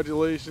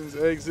 Congratulations,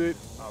 Exit.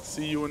 I'll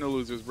see you in the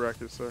losers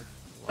bracket, sir.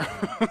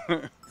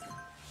 Damn.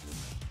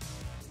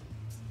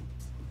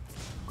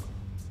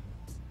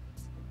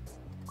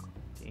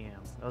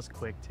 That was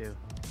quick, too.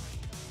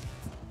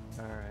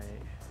 All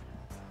right.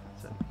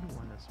 So who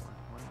won this one?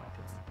 What am I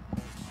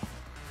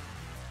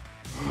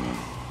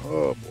doing?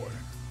 Oh, boy.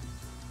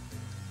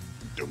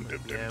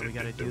 Yeah, we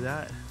got to do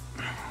that.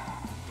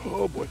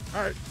 Oh, boy.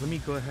 All right. Let me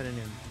go ahead and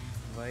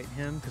invite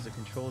him because the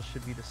controls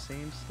should be the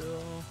same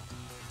still.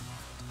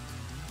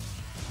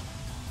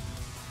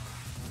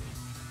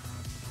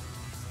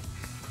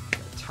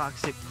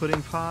 Toxic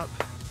Pudding Pop.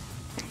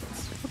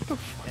 What the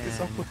fuck is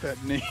up And with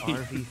that name?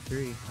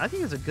 RV3. I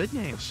think it's a good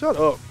name. Shut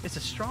up. It's a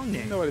strong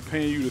name. Nobody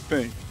paying you to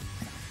think.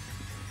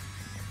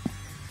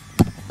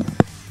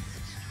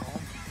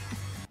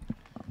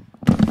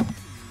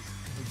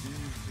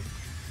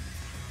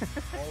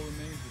 All the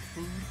names of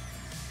food.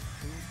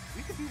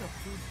 We could do the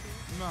food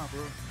too. Nah,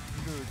 bro.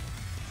 I'm good.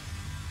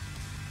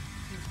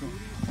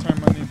 Turn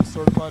my name to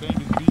Certified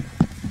Angus Beef.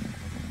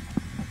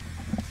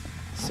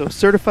 So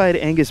Certified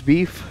Angus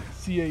Beef.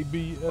 CAB,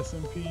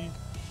 SMP, and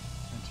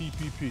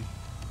TPP.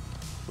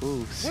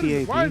 Ooh,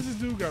 Why CAB. does this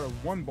dude got a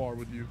 1 bar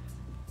with you?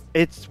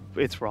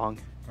 It's wrong.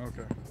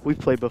 Okay. We've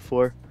played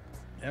before.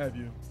 Have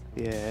you?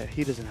 Yeah,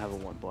 he doesn't have a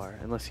 1 bar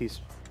unless he's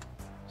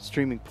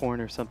streaming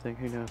porn or something.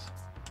 Who knows?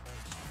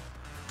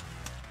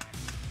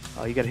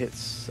 Oh, you gotta hit.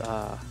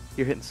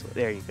 You're hitting.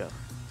 There you go.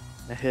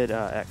 Now hit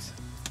X.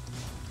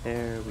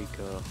 There we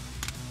go. Let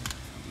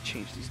me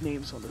change these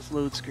names on this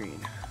load screen.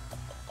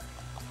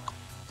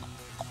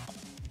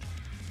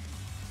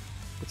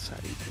 What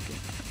side are you picking?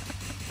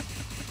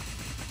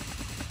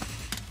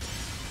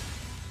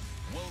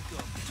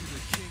 Welcome to the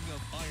King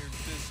of Iron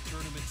Fist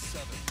Tournament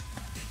 7.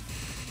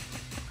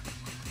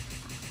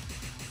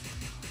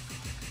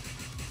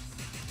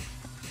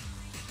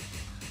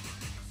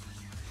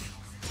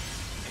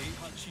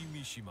 Heihachi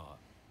Mishima.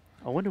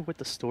 I wonder what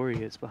the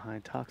story is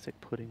behind Toxic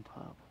Pudding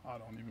Pop. I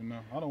don't even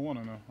know. I don't want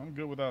to know. I'm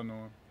good without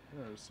knowing.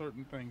 There are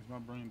certain things my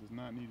brain does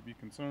not need to be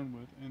concerned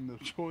with, and the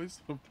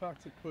choice of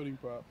Toxic Pudding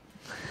Pop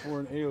or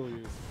an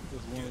alias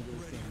is one of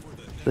those things.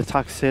 The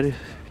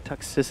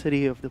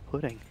toxicity of the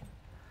pudding.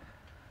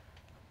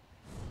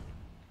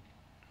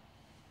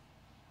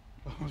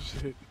 Oh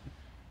shit!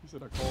 You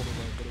said I called it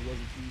right, but it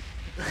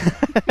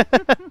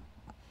wasn't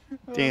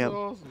you. Damn. That's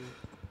awesome.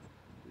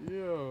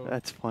 Yo.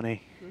 That's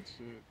funny. Good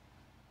shit.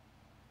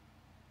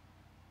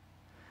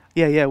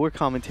 Yeah, we're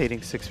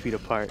commentating 6 feet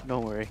apart.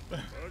 Don't worry.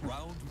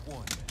 Round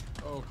 1.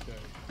 Okay.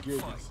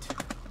 Gigas.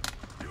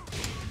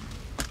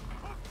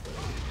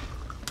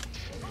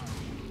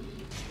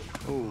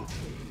 Oh.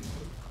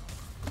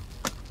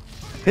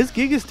 His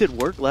Gigas did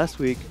work last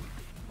week.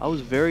 I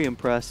was very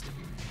impressed.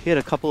 He had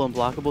a couple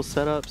unblockable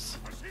setups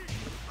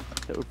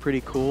that were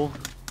pretty cool.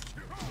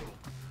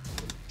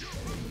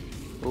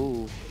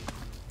 Oh.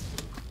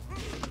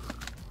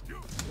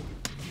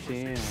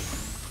 Damn.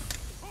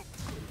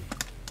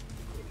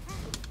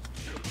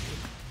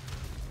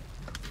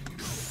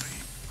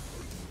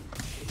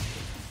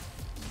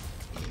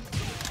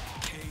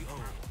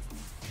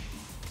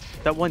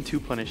 That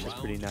 1-2 punish is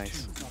pretty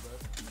nice.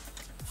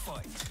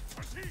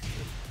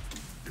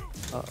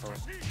 Uh-oh.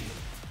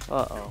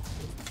 Uh-oh.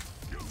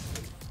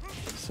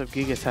 So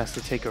Gigas has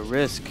to take a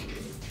risk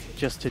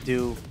just to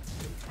do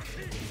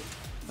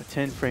a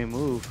 10-frame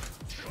move.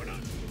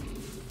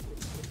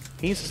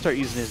 He needs to start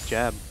using his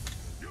jab.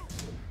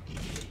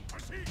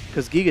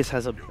 Because Gigas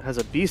has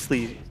a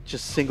beastly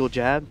just single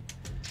jab.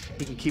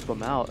 He can keep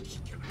him out.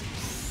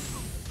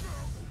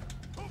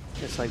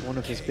 It's like one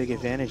of his big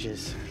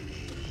advantages.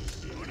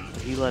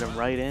 He let him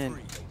right in.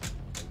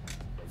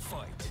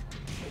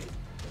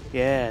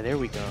 Yeah, there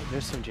we go.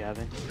 There's some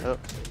jabbing. Oh,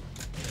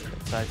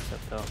 sidestep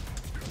though.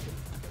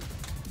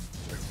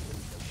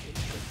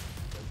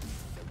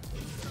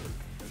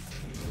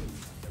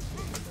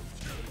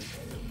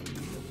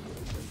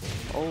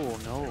 Oh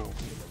no.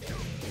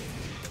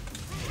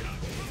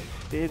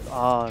 Big,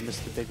 I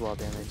missed the big wall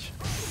damage.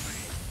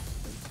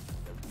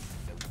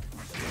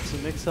 It's a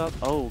mix up.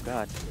 Oh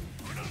god.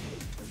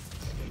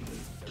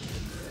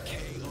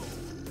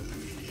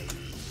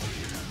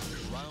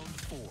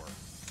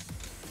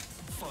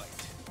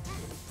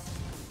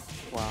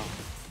 Wow.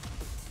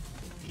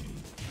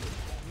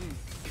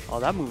 Oh,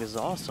 that move is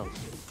awesome.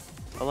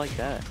 I like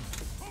that.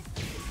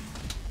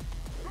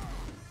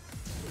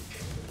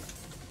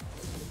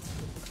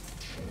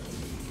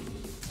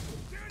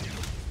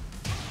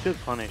 Good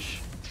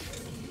punish.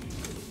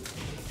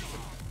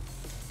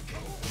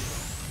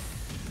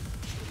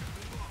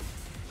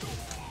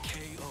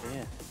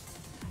 Yeah.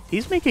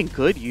 He's making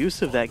good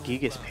use of that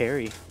Gigas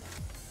parry.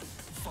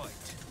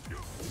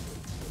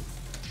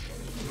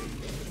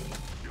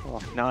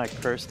 Oh, now I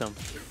cursed him.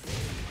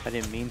 I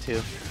didn't mean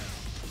to.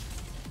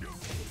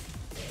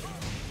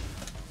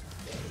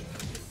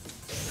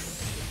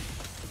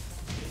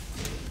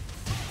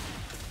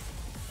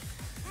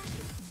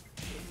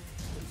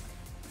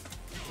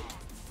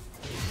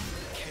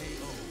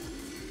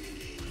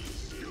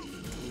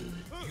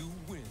 You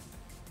win.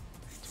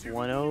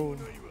 1-0.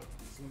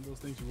 Some of those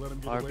things you let him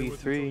get away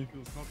with until he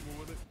feels comfortable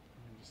with it,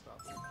 and just stop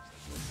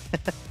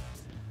it.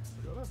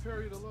 Yo, that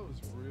parry the low is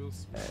real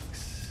smooth.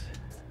 X.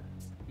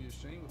 Be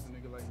ashamed if a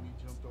nigga like me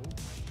jumped over.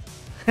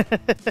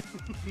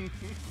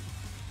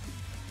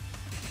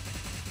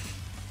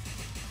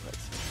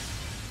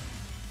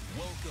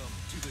 Welcome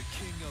to the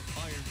King of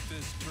Iron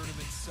Fist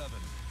Tournament 7.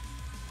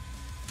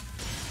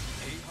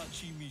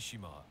 Heihachi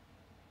Mishima.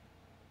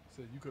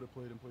 Said you could have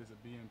played in place of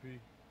BMP.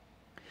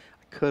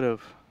 I could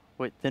have.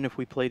 Wait, then if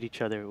we played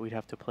each other, we'd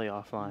have to play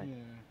offline. Yeah.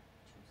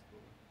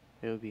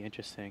 It would be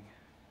interesting.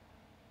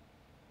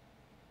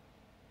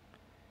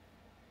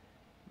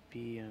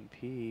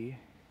 BMP.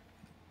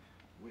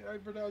 We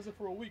advertised it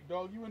for a week,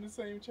 dog. You in the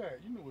same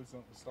chat. You knew it was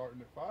something starting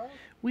at 5.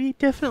 We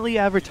definitely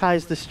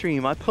advertised the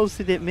stream. I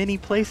posted it many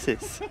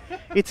places.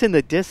 It's in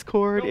the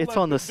Discord. It's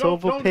on the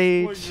Sova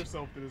page. Don't explain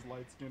yourself to this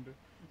light-skinned.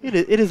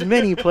 It is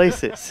many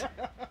places.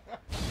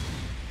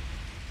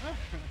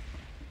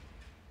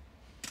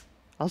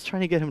 I was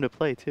trying to get him to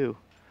play too.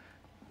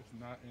 It's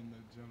not in the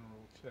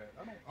general chat.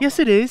 Yes,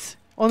 it is.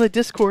 On the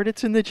Discord,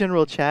 it's in the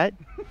general chat.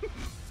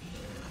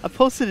 I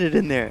posted it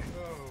in there.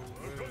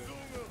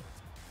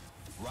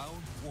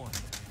 Round 1.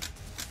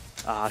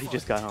 Ah, he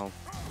just got home.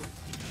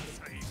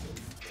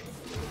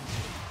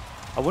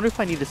 I wonder if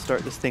I need to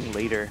start this thing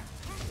later.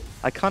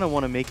 I kind of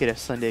want to make it a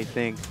Sunday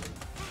thing.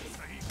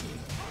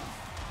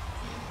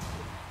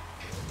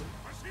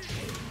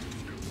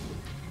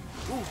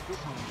 Ooh, good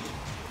one.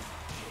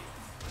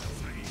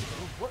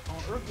 What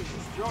on earth is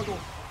this juggle?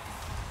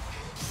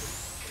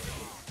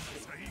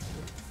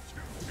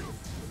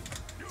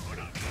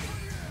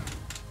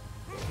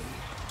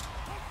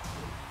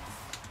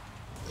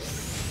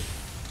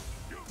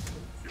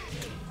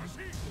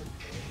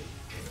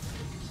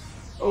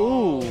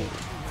 Oh.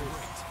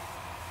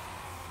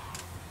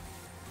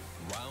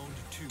 Round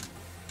 2.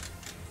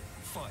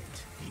 Fight.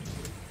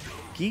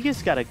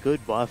 Giga's got a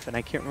good buff, and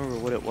I can't remember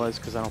what it was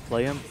because I don't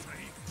play him.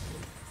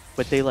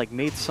 But they like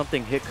made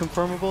something hit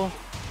confirmable.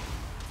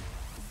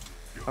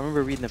 I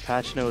remember reading the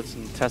patch notes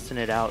and testing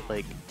it out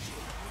like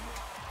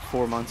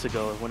 4 months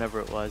ago or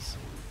whenever it was.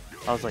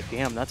 I was like,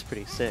 damn, that's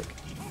pretty sick.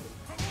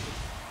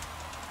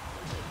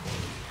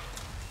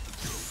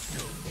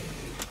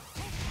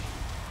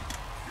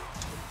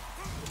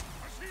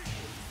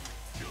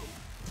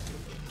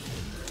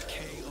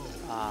 KO.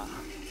 Ah.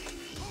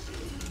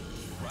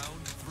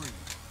 Round 3.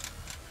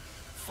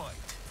 Fight.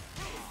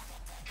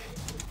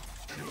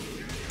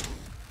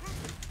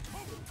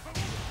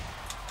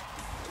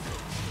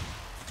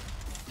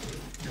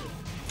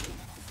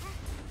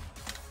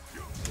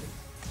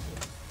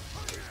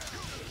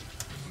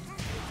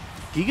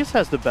 Gigas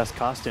has the best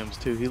costumes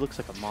too. He looks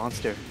like a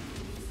monster.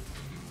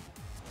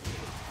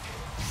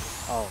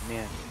 Oh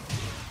man.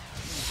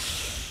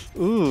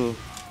 Ooh. KO.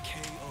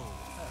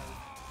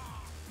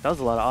 That was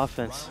a lot of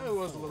offense. It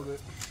was a little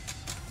bit.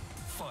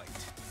 Fight.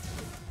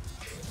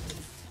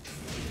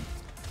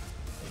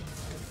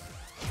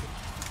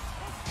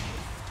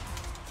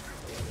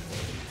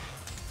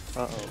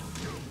 Uh-oh.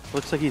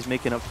 Looks like he's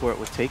making up for it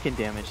with taking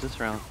damage this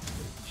round.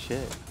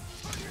 Shit.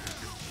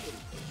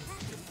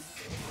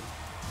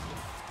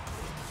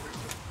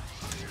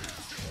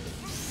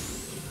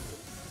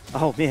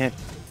 Oh man.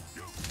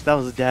 That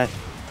was a death.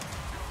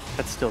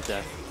 That's still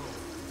death.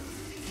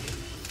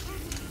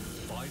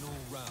 Final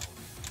round.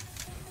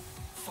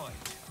 Fight.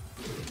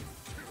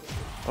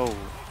 Oh.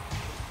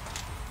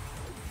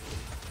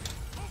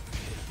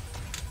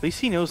 At least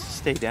he knows to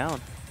stay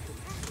down.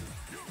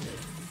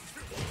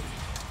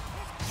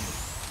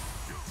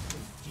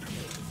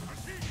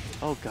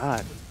 Oh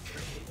god.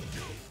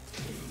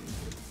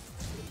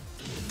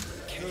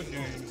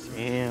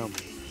 Damn.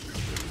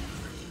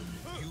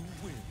 You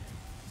win.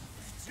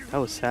 That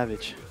was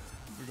savage.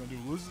 We're gonna do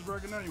losers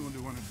bracket now. You wanna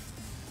do one?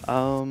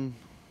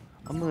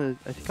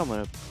 I think I'm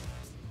gonna,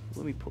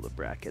 let me pull the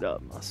bracket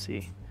up and I'll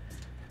see.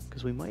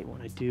 Because we might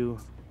want to do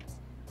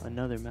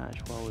another match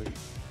while we're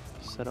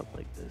set up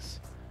like this.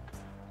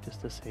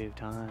 Just to save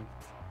time.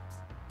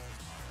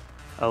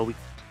 Oh,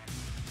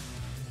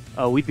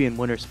 we'd be in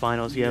winners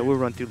finals. Yeah, we'll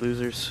run through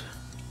losers.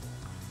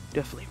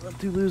 Definitely run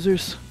through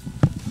losers.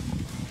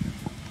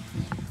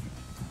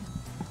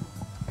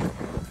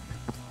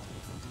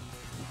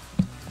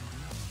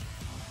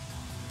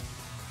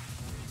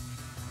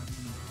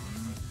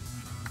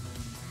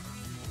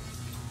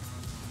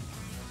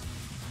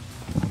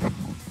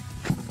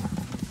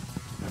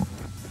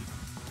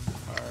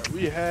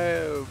 We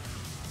have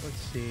Let's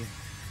see.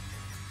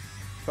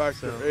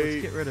 factor So 8.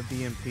 let's get rid of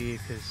BMP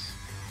because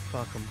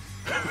fuck them.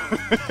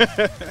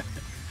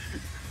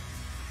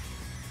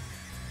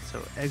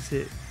 So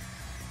exit.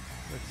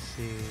 Let's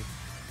see.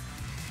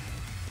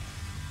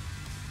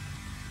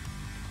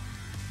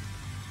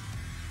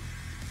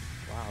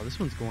 Wow, this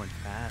one's going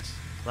fast.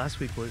 Last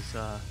week was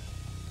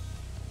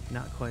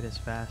not quite as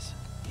fast.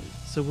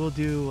 So we'll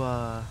do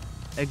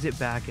exit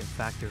back at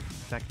factor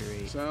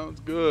 8.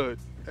 Sounds good.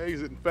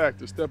 Exit and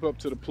factor. Step up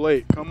to the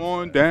plate. Come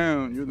on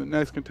down. You're the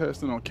next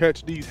contestant on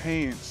Catch These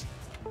Hands.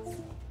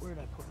 Where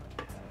did I put my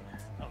pad?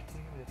 Oh, give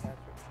me the pad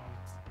for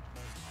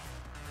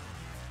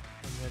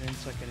Plug that in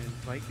so I can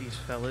invite these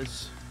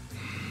fellas.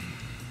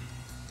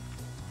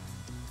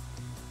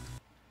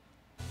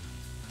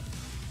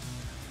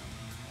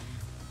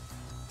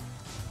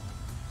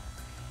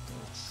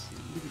 Let's see.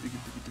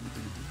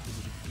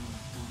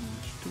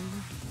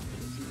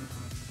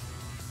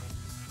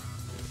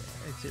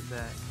 Exit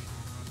back.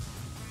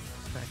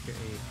 Factor 8.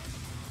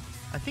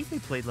 I think they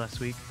played last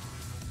week.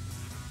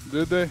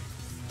 Did they?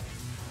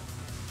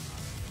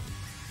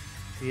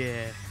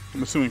 Yeah.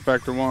 I'm assuming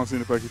Factor 1, seeing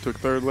the fact he took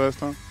third last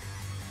time.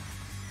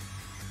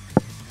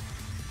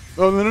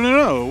 Oh,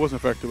 no. It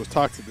wasn't Factor. It was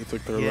Toxic that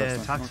took third Yeah,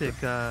 last time.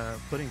 Toxic Okay.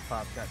 Pudding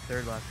Pop got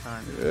third last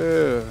time.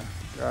 Yeah.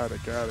 Got it.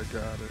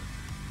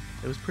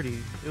 It was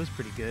pretty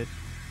good.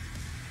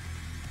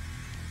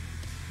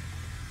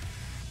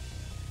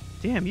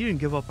 Damn, you didn't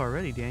give up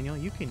already, Daniel.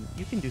 You can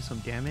do some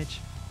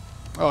damage.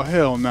 Oh,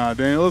 hell nah,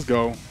 Daniel. Let's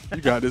go.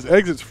 You got this.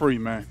 Exit's free,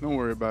 man. Don't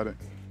worry about it.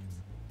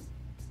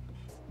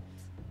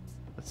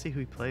 Let's see who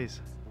he plays.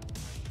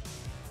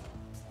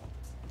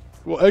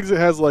 Well, Exit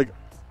has, like,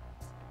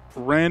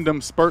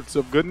 random spurts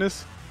of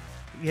goodness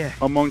Yeah.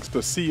 amongst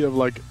a sea of,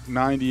 like,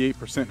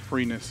 98%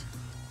 freeness.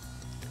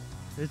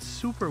 It's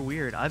super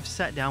weird. I've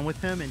sat down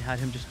with him and had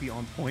him just be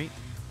on point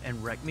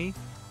and wreck me.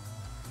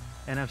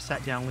 And I've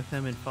sat down with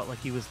him and felt like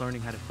he was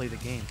learning how to play the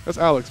game. That's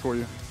Alex for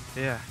you.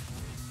 Yeah.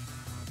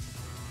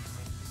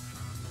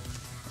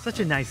 Such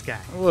a nice guy.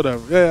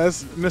 Whatever. Yeah,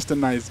 that's Mr.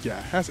 Nice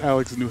Guy. That's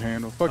Alex's new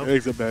handle. Fuck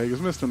Exit Bag.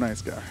 It's Mr.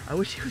 Nice Guy. I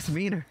wish he was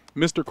meaner.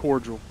 Mr.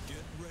 Cordial.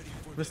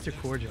 Mr.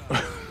 Cordial.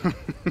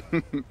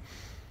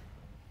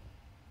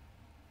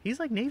 He's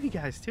like Navy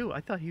guys too. I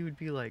thought he would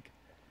be like...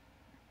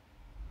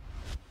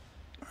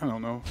 I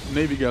don't know.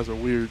 Navy guys are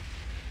weird.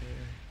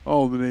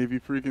 All the Navy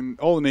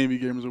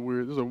gamers are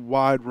weird. There's a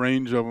wide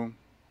range of them.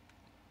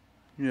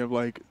 You have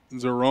like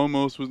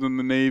Zeromos was in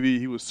the Navy.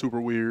 He was super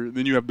weird.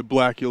 Then you have the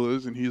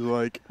Blackulas, and he's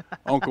like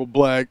Uncle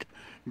Black.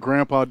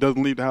 Grandpa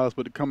doesn't leave the house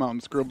but to come out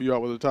and scribble you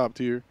out with a top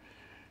tier.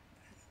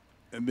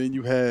 And then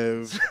you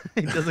have...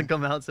 He doesn't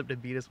come out except to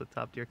beat us with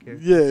top tier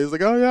characters. Yeah, he's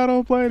like, oh yeah, I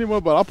don't play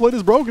anymore, but I'll play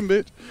this broken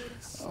bitch.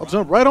 I'll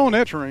jump right on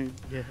that train.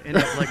 Yeah, end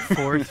up like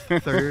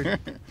 4th, 3rd.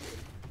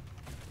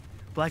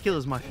 Blackula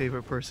is my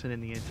favorite person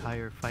in the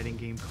entire fighting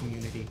game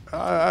community.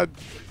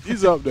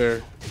 He's up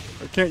there.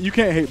 You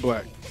can't hate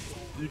Black.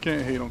 You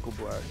can't hate Uncle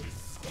Black.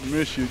 I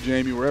miss you,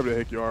 Jamie, wherever the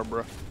heck you are,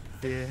 bro.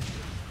 Yeah.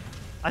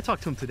 I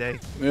talked to him today.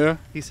 Yeah?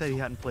 He said he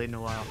hadn't played in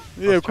a while.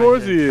 Yeah, of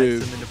course he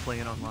is. Him into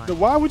playing online. So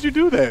why would you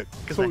do that?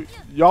 So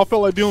y'all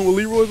felt like dealing with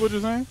Leroy is what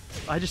you're saying?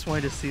 I just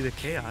wanted to see the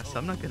chaos.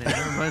 I'm not going to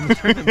ever run the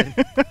tournament.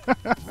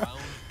 Round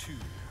 2.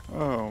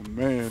 Oh,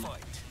 man.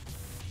 Fight.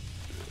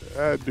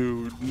 That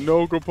dude,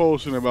 no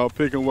compulsion about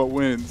picking what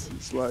wins.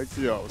 It's like,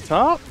 yo,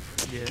 top?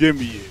 Yeah. Give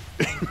me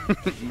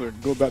it. Look,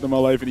 go back to my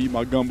life and eat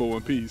my gumbo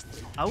in peace.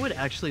 I would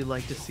actually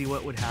like to see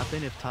what would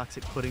happen if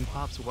Toxic Pudding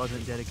Pops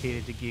wasn't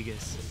dedicated to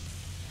Gigas.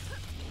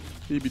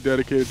 He'd be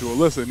dedicated to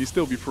Alyssa and he'd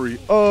still be free.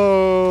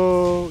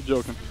 Oh,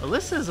 joking.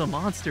 Alyssa is a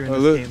monster in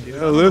this game, dude. I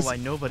don't know why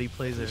nobody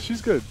plays her.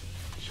 She's good.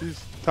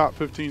 She's top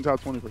 15,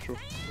 top 20 for sure.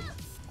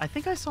 I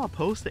think I saw a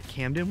post that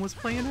Camden was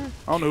playing her.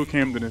 I don't know who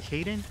Camden is.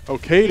 Caden? Oh,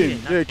 Caden.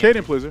 Caden, Yeah,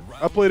 Caden plays her.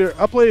 I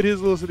played his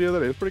Alyssa the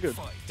other day. It's pretty good.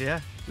 Yeah.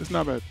 It's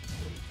not bad.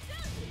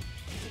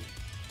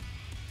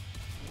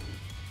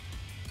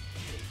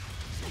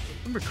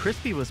 Remember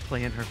Crispy was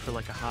playing her for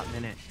like a hot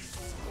minute.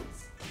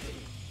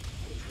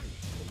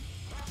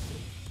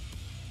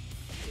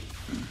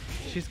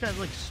 She's got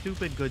like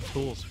stupid good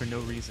tools for no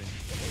reason.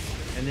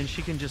 And then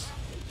she can just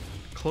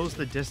close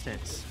the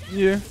distance.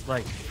 Yeah.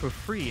 Like for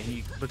free,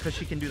 and because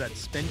she can do that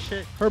spin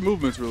shit. Her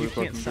movement's really you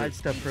fucking can't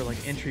sidestep her like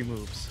entry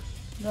moves.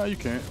 No, you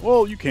can't.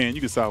 Well, you can.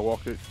 You can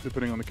sidewalk it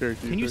depending on the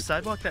character. Can you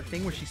sidewalk that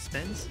thing where she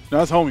spins? No,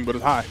 that's homing, but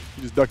it's high.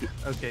 You just duck it.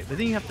 Okay, but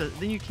then you have to.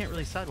 Then you can't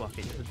really sidewalk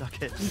it. You have to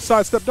duck it. You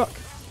sidestep duck.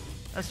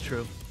 That's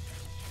true.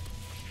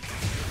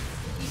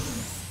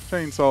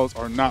 Chainsaws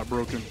are not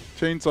broken.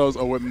 Chainsaws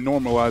are what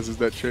normalizes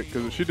that chick.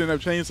 Because if she didn't have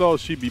chainsaws,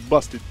 she'd be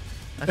busted.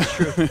 That's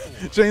true.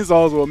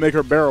 Chainsaws will make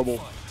her bearable.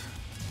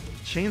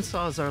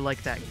 Chainsaws are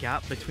like that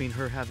gap between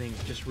her having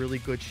just really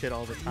good shit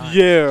all the time.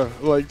 Yeah,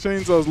 like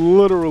chainsaws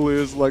literally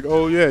is like,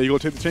 oh yeah, you gonna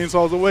take the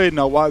chainsaws away?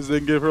 Now why does they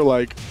give her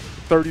like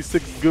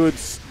 36 good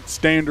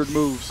standard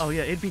moves? Oh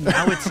yeah, it'd be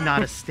now it's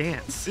not a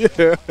stance.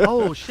 Yeah.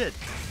 Oh shit,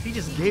 he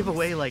just gave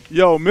away like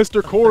yo,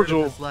 Mr.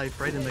 Cordial, his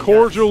life right in the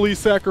cordially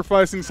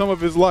sacrificing some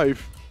of his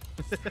life.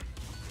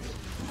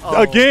 Oh,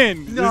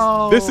 again,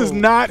 no. this is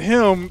not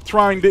him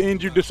trying to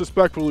end you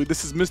disrespectfully.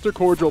 This is Mr.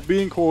 Cordial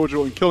being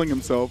cordial and killing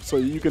himself so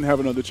you can have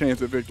another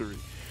chance at victory.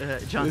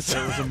 John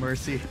said it was a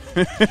mercy.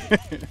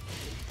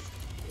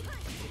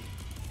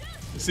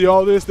 See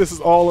all this? This is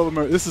all of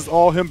America. This is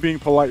all him being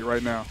polite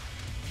right now.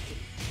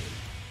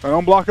 An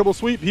unblockable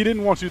sweep, he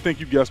didn't want you to think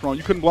you guessed wrong.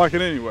 You couldn't block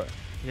it anyway.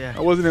 Yeah.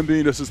 That wasn't him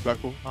being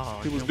disrespectful. Oh,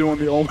 he was doing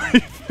the only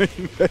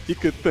thing that he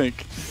could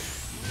think.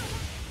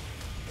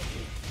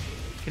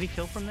 Can he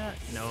kill from that?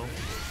 No.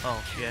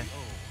 Oh, yeah.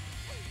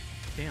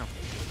 Damn.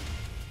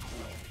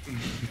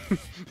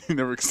 He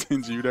never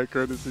extends you that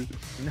courtesy.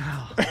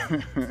 No.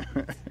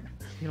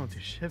 You don't do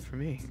shit for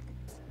me.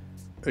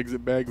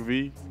 Exit Bag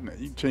V? Nah,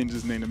 you changed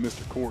his name to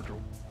Mr.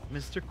 Cordial.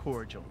 Mr.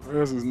 Cordial.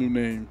 That's his new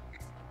name.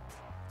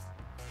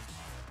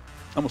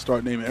 I'm going to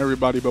start naming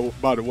everybody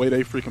by the way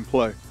they freaking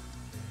play.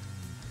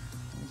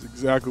 That's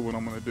exactly what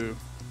I'm going to do.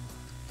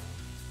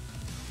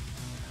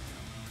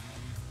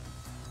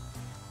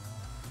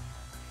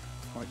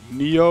 Like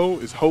Neo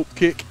is Hope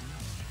Kick.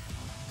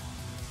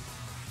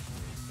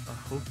 A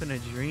hope and a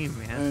dream,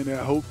 man. And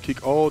that Hope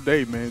Kick all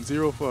day, man.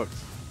 Zero fucks.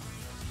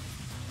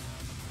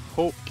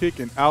 Hope Kick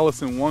and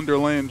Alice in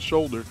Wonderland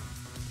shoulder.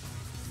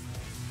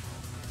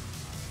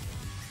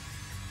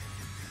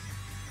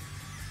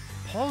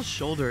 Paul's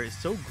shoulder is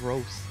so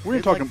gross. We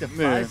ain't it talking, like defies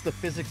man. the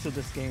physics of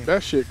this game.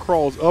 That shit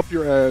crawls up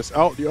your ass,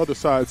 out the other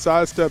side,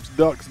 sidesteps,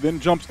 ducks, then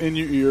jumps in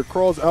your ear,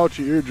 crawls out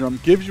your eardrum,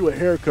 gives you a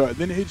haircut,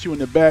 then hits you in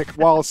the back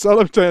while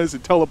simultaneously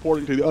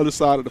teleporting to the other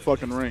side of the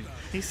fucking ring.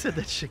 He said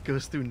that shit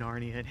goes through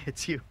Narnia and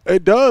hits you.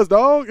 It does,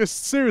 dog. It's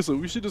seriously.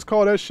 We should just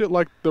call that shit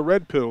like the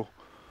red pill.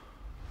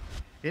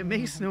 It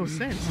makes no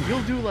sense.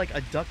 You'll do like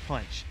a duck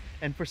punch,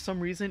 and for some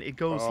reason it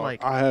goes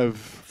like I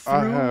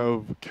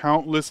have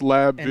countless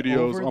lab and videos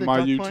over on the my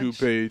duck YouTube punch.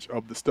 page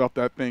of the stuff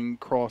that thing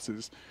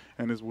crosses,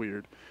 and it's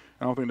weird.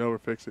 I don't think they'll ever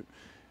fix it.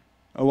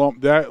 Along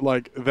that,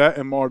 like that,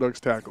 and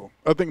Marduk's tackle.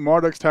 I think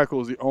Marduk's tackle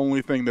is the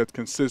only thing that's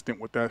consistent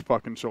with that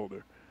fucking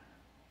shoulder,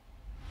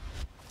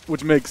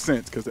 which makes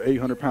sense because the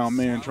 800-pound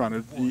man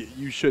trying to,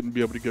 you shouldn't be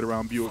able to get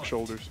around Buick's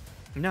shoulders.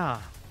 Nah.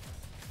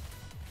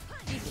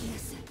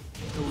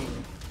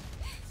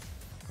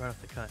 Right off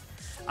the cut.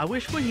 I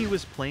wish when he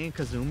was playing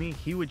Kazumi,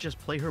 he would just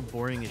play her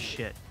boring as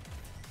shit.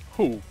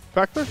 Who?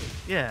 Factor?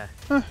 Yeah.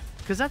 Huh.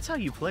 Because that's how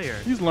you play her.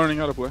 He's learning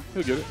how to play.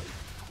 He'll get it.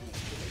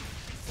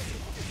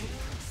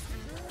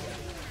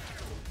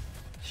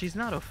 She's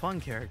not a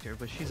fun character,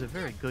 but she's a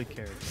very good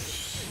character.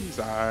 She's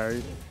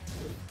alright.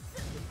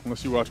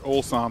 Unless you watch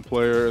Ulsan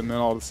Player, and then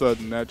all of a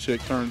sudden that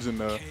chick turns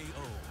into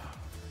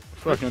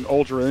fucking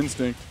Ultra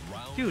Instinct.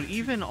 Dude,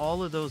 even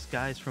all of those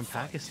guys from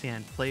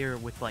Pakistan play her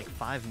with like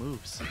 5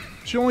 moves.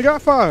 She only got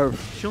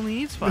 5. She only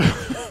needs 5.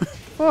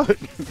 Fuck.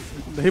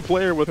 They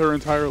play her with her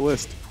entire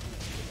list.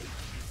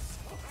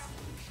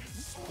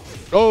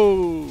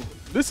 Oh,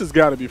 this has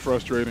got to be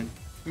frustrating.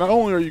 Not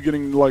only are you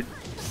getting like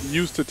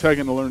used to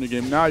Tekken to learn the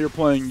game, now you're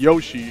playing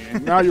Yoshi,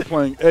 and now you're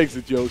playing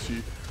Exit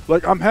Yoshi.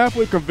 Like, I'm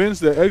halfway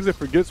convinced that Exit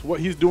forgets what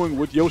he's doing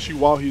with Yoshi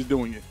while he's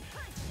doing it.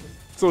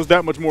 So it's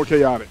that much more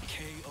chaotic.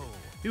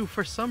 Dude,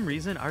 for some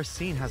reason, our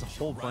scene has a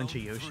whole bunch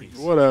of Yoshis.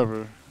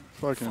 Whatever.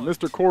 Fucking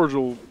Mr.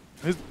 Cordial,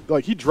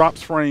 he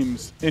drops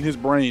frames in his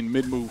brain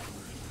mid-move.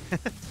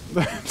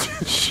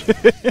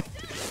 Shit.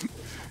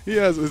 He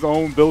has his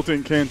own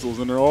built-in cancels,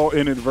 and they're all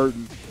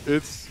inadvertent.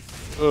 It's,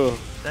 ugh.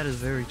 That is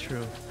very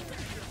true.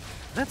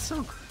 That's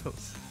so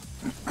gross.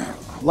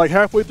 Like,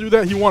 halfway through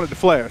that, he wanted to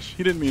flash.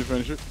 He didn't mean to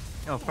finish it.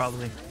 Oh,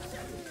 probably.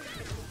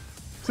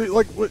 See,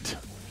 like, what?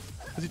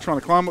 Is he trying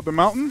to climb up the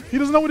mountain? He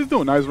doesn't know what he's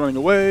doing. Now he's running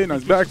away. Now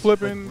he's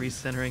backflipping. Like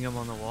recentering him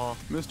on the wall.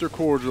 Mr.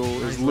 Cordial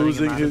is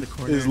letting him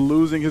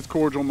losing his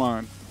cordial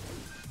mind.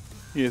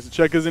 He has to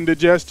check his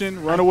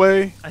indigestion, run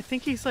away. I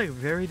think he's like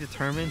very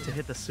determined to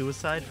hit the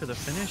suicide for the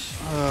finish.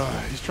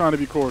 He's trying to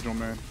be cordial,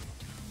 man.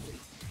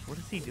 What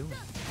is he doing?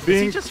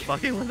 Is he just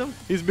fucking with him?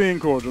 He's being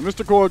cordial.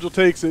 Mr. Cordial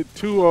takes it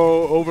 2-0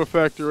 over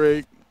Factor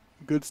 8.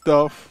 Good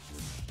stuff.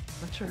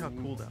 Not sure how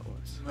cool that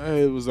was.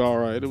 It was all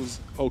right. It was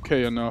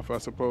okay enough, I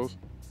suppose.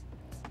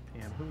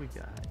 Damn, who we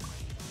got?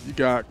 You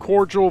got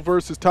Cordial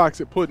versus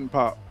Toxic Pudding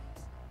Pop.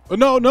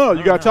 No,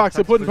 you got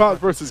Toxic Pudding Pop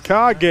versus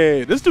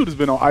Kage. This dude has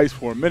been on ice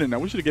for a minute now.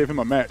 We should have gave him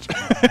a match.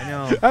 I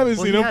know. I haven't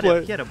seen him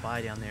play. He had a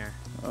bye down there.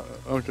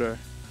 Okay.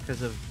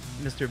 Because of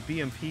Mr.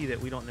 BMP that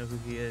we don't know who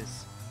he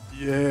is.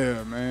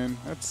 Yeah, man.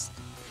 That's...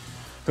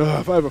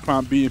 if I ever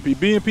find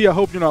BMP, I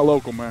hope you're not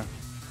local, man.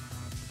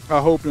 I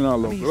hope you're not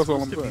local. That's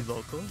all I'm saying.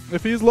 Local.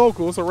 If he's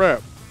local, it's a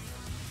wrap.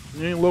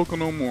 You ain't local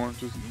no more.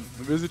 Just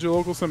visit your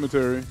local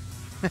cemetery.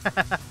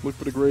 Look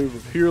for the grave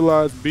of Here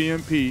Lies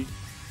BMP.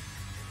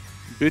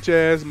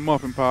 Bitch-ass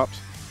Muffin Pops.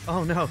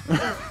 Oh, no.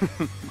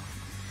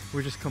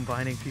 We're just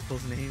combining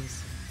people's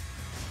names.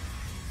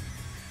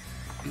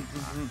 Pudding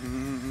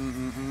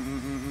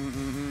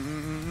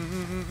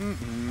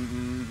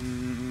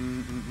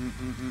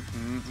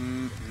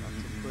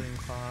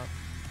Pop.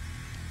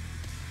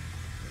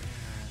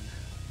 And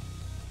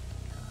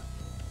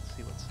let's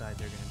see what side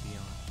they're going to be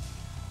on.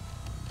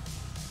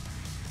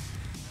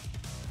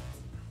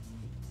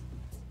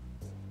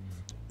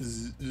 I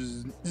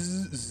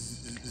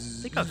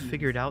think I've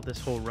figured out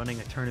this whole running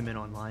a tournament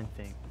online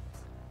thing.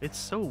 It's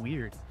so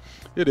weird.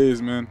 It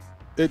is, man.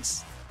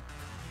 Let's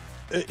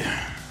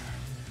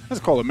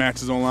call it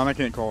matches online. I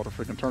can't call it a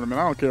freaking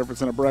tournament. I don't care if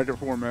it's in a bracket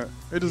format.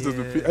 It just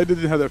doesn't. It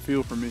didn't have that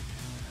feel for me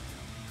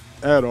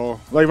at all.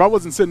 Like, if I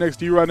wasn't sitting next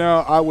to you right now,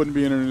 I wouldn't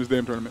be entering this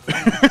damn tournament.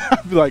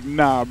 I'd be like,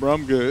 nah, bro,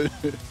 I'm good.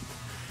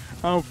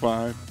 I'm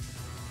fine.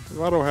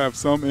 If I don't have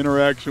some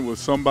interaction with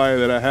somebody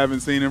that I haven't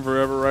seen in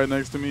forever right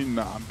next to me,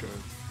 nah, I'm good.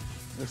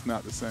 It's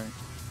not the same.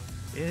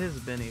 It has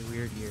been a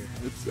weird year.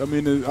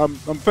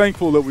 I'm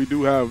thankful that we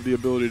do have the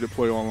ability to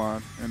play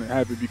online and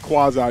have it be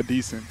quasi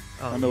decent.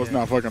 I know it's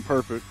not fucking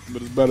perfect,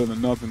 but it's better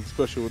than nothing,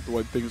 especially with the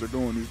way things are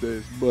going these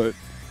days. But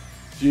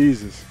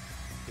Jesus.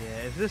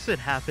 Yeah, if this had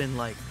happened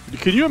like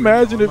Can you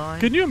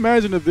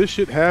imagine if this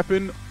shit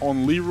happened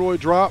on Leroy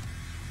Drop?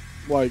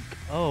 Like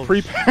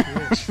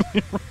pre-patch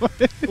Leroy?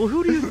 Well,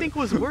 who do you think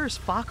was worse,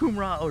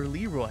 Fakumra or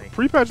Leroy?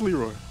 Pre-patch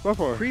Leroy, by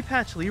far.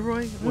 Pre-patch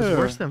Leroy was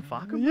worse than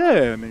Fakumra?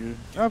 Yeah, nigga.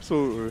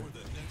 Absolutely.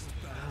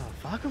 Oh,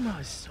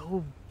 Fakumra is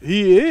so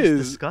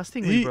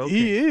disgustingly broken.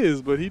 He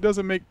is, but he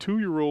doesn't make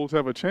 2-year-olds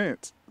have a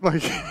chance.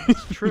 Like,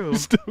 it's true. You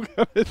still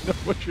gotta know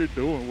what you're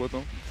doing with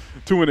them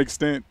to an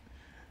extent.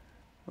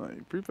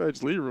 Like,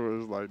 pre-patch Leroy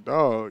is like,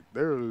 dog,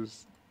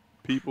 there's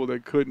people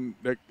that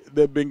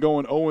been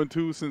going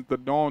 0-2 since the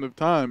dawn of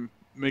time,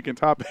 making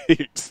top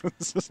 8s.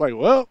 It's just like,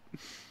 well.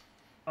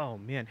 Oh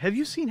man, have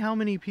you seen how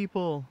many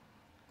people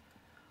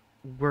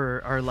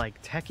are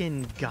like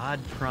Tekken God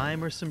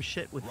Prime or some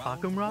shit with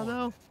Fakumra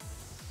though?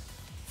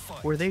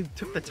 Where they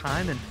took the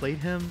time and played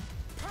him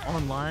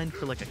online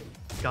for like a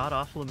god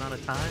awful amount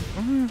of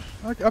time.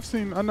 I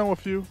know a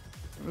few.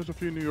 There's a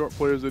few New York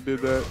players that did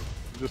that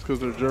just because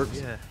they're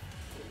jerks. Yeah.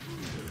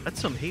 That's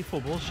some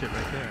hateful bullshit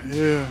right there.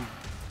 Yeah.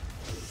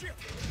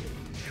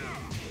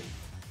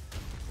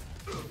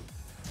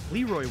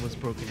 Leroy was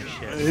broken as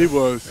shit. He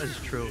was.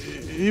 That's true.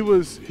 He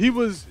was.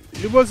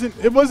 It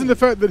wasn't the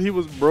fact that he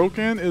was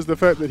broken. It's the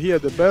fact that he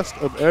had the best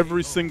of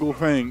every single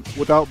thing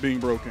without being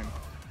broken.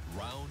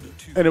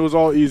 And it was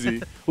all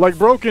easy. Like,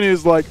 broken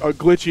is like a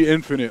glitchy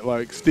infinite,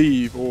 like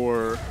Steve,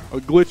 or a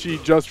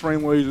glitchy just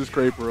frame laser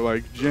scraper,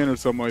 like Jin or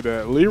something like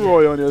that.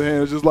 Leroy, on the other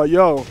hand, is just like,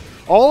 yo,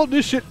 all of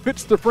this shit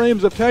fits the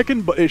frames of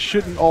Tekken, but it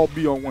shouldn't all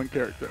be on one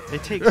character.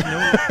 It takes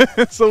no.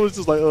 So it's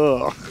just like,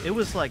 ugh. It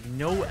was like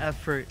no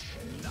effort.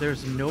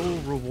 There's no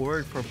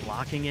reward for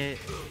blocking it.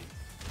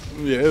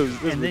 Yeah, it was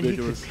And then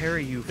ridiculous. he could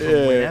parry you from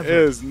Yeah, whenever. it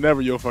is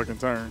never your fucking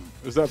turn.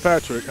 Is that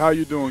Patrick? How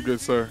you doing, good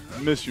sir? I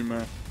miss you,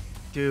 man.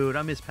 Dude,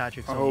 I miss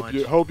Patrick so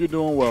much. Hope you're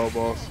doing well,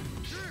 boss.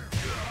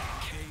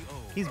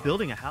 He's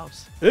building a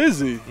house. Is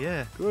he?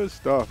 Yeah. Good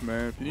stuff,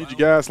 man. If you need your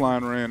gas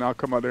line ran, I'll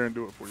come out there and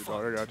do it for you,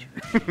 dog. I got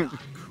you.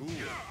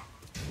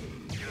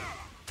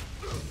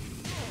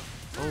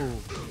 Oh.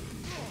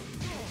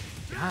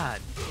 God.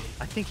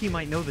 I think he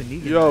might know the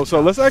Negan. Yo, so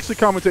let's actually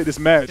commentate this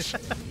match.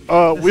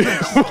 Oh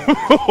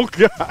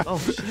god. Oh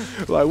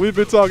shit. Like, we've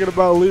been talking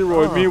about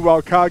Leroy. Oh.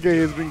 Meanwhile, Kage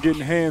has been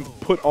getting hands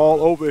put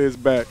all over his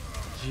back.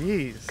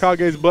 Jeez.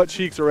 Kage's butt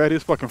cheeks are at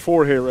his fucking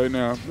forehead right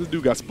now. This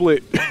dude got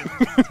split.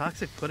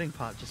 Toxic pudding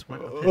pop just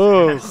went up his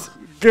Oh ass.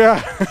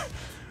 god.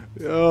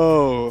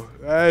 Yo,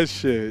 that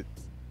shit.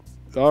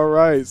 All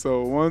right,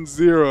 so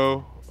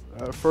 1-0.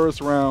 That first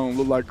round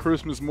looked like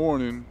Christmas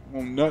morning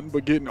on nothing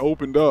but getting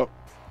opened up.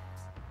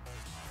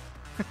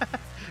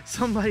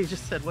 Somebody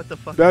just said, "What the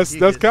fuck?" That's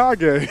is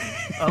Kage.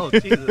 Oh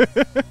Jesus.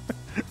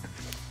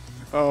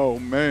 Oh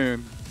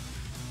man,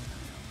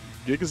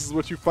 Gigas is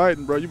what you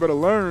fighting, bro. You better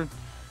learn.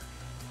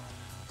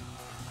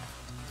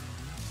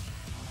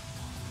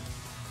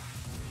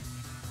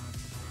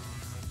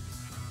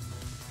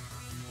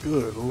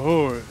 Good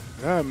lord,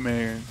 that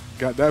man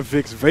got that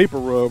Vicks vapor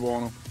rub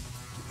on him.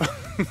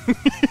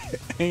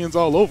 Hands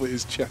all over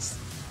his chest.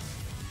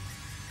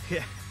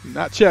 Yeah.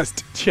 Not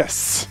chest,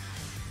 chest.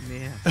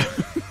 Man.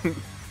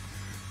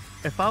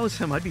 If I was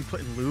him, I'd be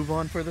putting lube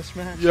on for this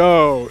match.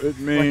 Yo, it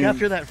means Like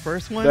after that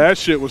first one. that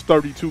shit was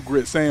 32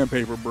 grit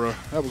sandpaper, bro.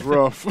 That was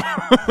rough.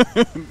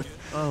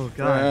 Oh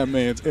god. That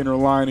man's inner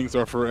linings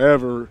are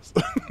forever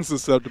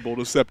susceptible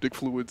to septic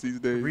fluids these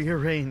days.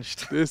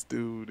 Rearranged. This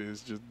dude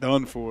is just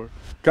done for.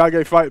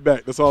 Kage, fight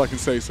back. That's all I can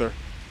say, sir.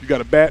 You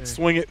got a bat, Okay.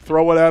 swing it,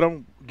 throw it at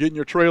him, get in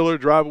your trailer,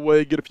 drive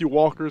away, get a few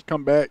walkers,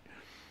 come back.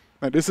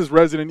 Like, this is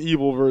Resident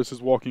Evil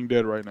versus Walking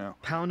Dead right now.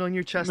 Pound on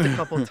your chest a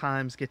couple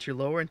times, get your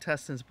lower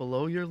intestines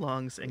below your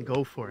lungs, and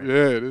go for it.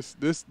 Yeah,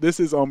 this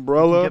is You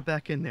Umbrella. get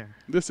back in there.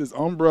 This is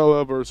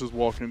Umbrella versus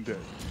Walking Dead.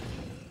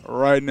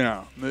 Right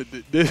now.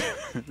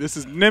 This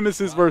is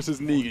Nemesis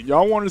versus Negan.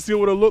 Y'all want to see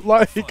what it looked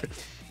like?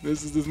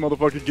 This is this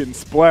motherfucker getting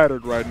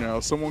splattered right now.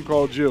 Someone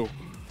call Jill.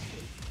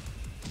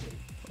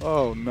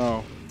 Oh,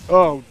 no.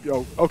 Oh,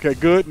 yo, okay,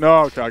 good.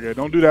 No, Kage,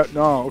 don't do that.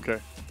 No, okay.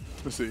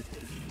 Let's see.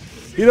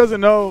 He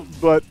doesn't know,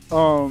 but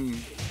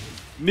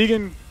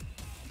Negan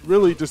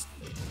really just...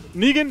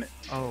 Negan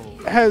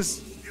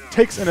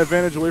takes an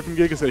advantage away from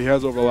Gigas that he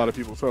has over a lot of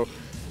people. So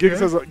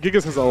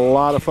Gigas has a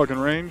lot of fucking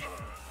range.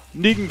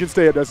 Negan can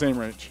stay at that same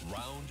range.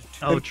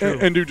 Oh, true.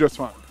 And do just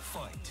fine.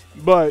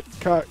 But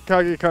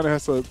Kage kind of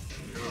has to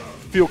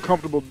feel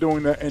comfortable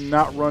doing that and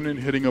not running,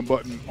 hitting a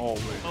button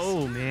always.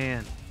 Oh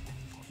man.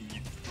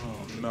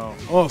 Oh, no.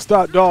 Oh,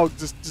 stop, dog.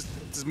 Just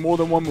more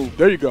than one move.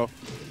 There you go.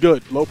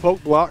 Good. Low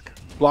poke, block.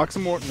 Block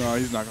some more. No,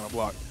 he's not going to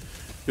block.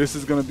 This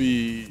is going to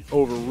be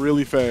over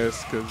really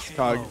fast because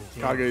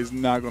Kage is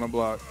not going to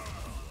block.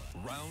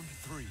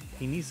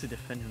 He needs to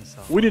defend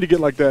himself. We need to get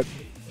like that.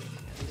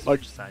 Like,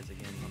 Switch sides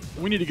again.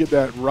 we need to get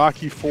that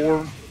Rocky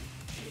 4,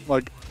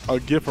 like a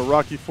gif of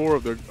Rocky 4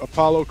 of the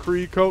Apollo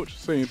Creed coach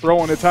saying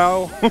throw in the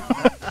towel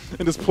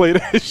and just play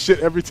that shit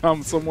every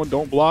time someone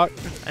don't block.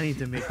 I need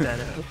to make that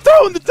a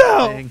Throw in the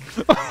towel!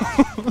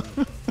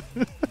 thing.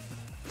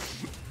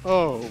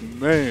 Oh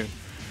man.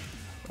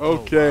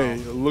 Okay,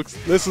 wow.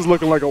 This is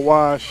looking like a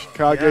wash.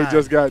 Kage God.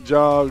 just got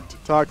jogged.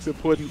 Toxic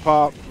pudding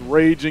pop,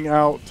 raging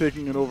out,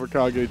 taking it over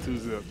Kage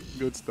 2-zip.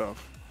 Good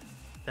stuff.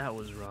 That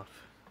was rough.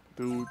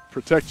 Dude,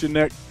 protect your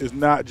neck is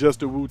not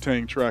just a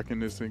Wu-Tang track in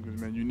this sequence,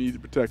 man. You need to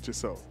protect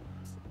yourself.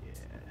 Yeah.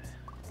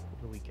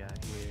 What do we got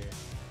here?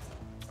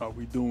 Are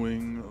we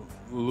doing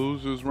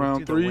losers We'll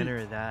round do 3? the winner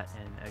of that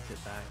and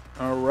exit back.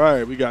 All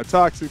right, we got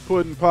Toxic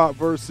Pudding Pop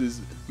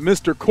versus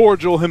Mr.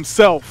 Cordial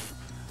himself.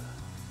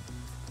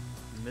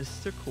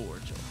 Mr.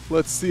 Cordial.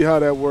 Let's see how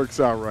that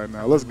works out right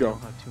now. Let's We go.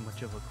 don't have too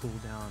much of a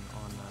cooldown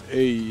on.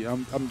 Hey,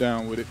 I'm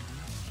down with it.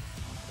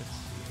 Let's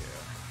see here.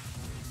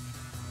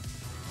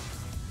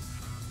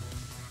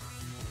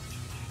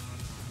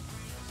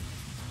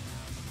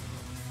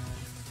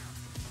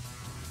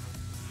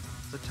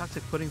 So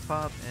toxic pudding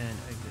pop and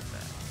exit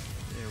back.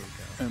 There we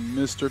go. And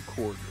Mr.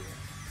 Cordial.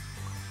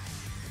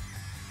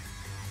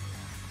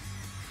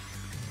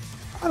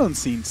 I done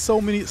seen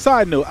so many.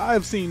 Side note, I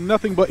have seen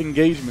nothing but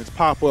engagements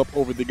pop up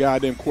over the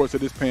goddamn course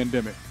of this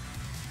pandemic.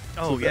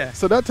 Oh, yeah.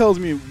 So that tells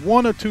me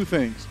one or two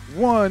things.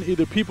 One,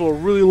 either people are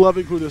really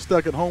loving who they're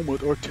stuck at home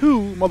with, or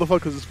two,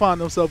 motherfuckers is finding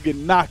themselves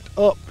getting knocked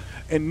up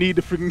and need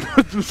to freaking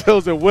put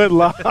themselves in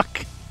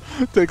wedlock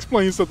to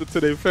explain something to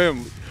their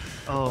family.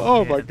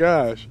 Oh my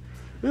gosh.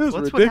 This is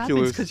What happens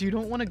ridiculous. because you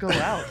don't want to go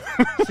out.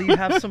 So you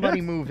have somebody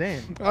move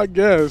in. I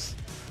guess.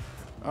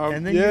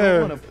 And then yeah, you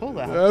don't want to pull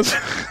out.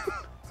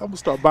 I'm gonna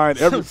start buying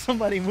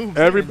Somebody move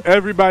in.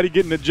 everybody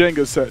getting a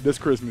Jenga set this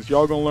Christmas.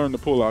 Y'all gonna learn the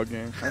pull-out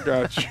game. I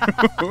got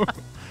you.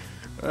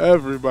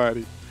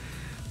 Everybody.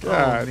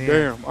 God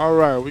damn. All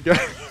right, we got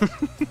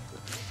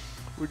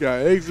we got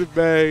Exit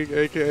Bag,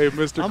 aka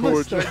Mr.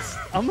 Cordial.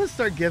 I'm gonna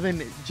start giving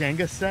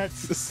Jenga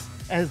sets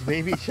as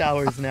baby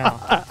showers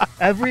now.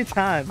 Every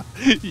time.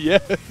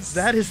 Yes.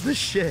 That is the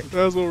shit.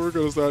 That's what we're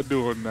gonna start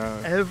doing now.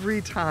 Every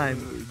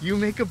time you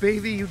make a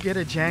baby, you get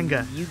a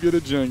Jenga. You get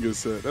a Jenga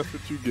set. That's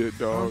what you get,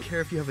 dog. I don't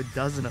care if you have a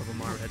dozen of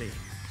them already.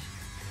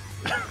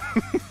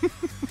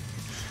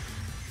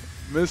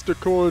 Mr.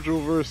 Cordial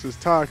versus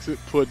Toxic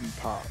Pudding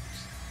Pops.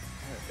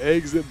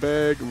 Exit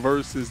Bag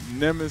versus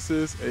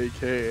Nemesis,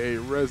 aka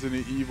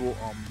Resident Evil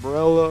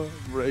Umbrella,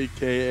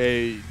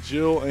 aka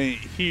Jill Ain't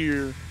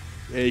Here,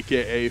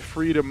 aka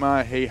Frida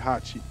Mai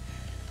Heihachi.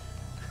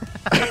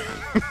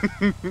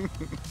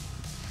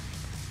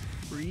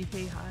 Free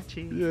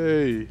Heihachi.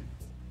 Yay.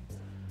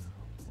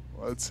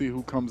 Let's see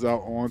who comes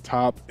out on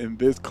top in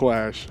this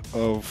clash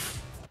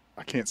of,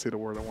 I can't say the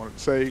word I wanted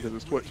to say because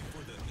it's Twitch.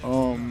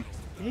 Yeah,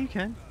 you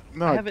can.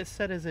 No, I have it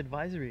set as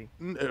advisory.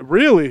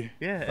 Really?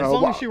 Yeah, as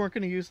long as you weren't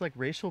going to use like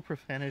racial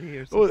profanity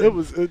or Oh, something. it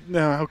was.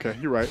 No, okay,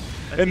 you're right.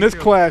 I In think this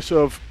you're- clash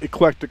of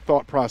eclectic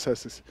thought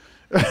processes,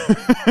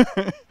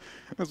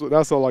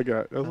 that's all I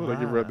got. That's what I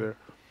give right there.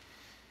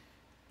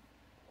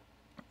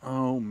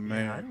 Oh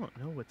man, Yeah, I don't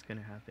know what's going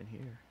to happen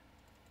here.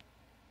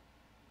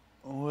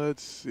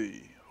 let's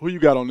see. Who you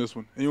got on this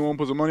one? Anyone want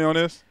to put some money on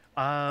this?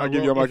 I'll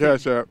give you well, my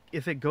cash app.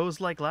 If it goes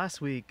like last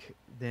week,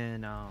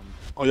 then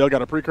Oh, y'all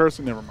got a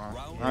precursor? Never mind.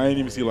 I ain't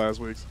even see last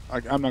week's.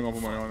 I'm not gonna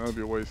put money on it. That'll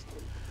be a waste.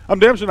 I'm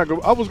damn sure not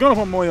gonna. I was gonna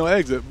put money on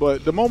Exit,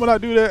 but the moment I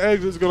do that,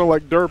 Exit's gonna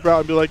like derp out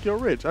and be like, "Yo,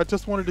 Rich, I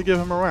just wanted to give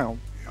him a round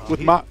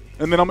with my,"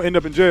 and then I'm gonna end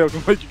up in jail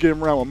because let you give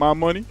him around with my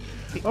money.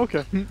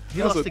 Okay.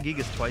 he lost to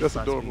Gigas twice That's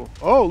last adorable. week.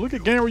 Oh, look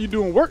at Gamer, you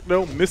doing work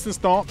though. Missing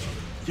stomp.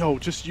 Yo,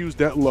 just use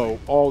that low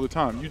all the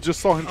time. You just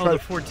saw him Oh, try. the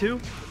 4-2?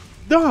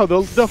 No,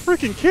 the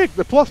freaking kick,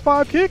 the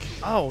 +5 kick.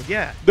 Oh,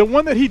 yeah. The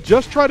one that he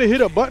just tried to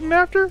hit a button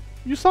after?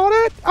 You saw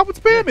that? I would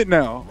spam it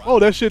now. Oh,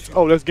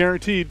 that's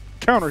guaranteed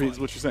counter hit is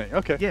what you're saying.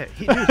 Okay. Yeah,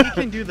 dude, he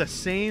can do the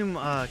same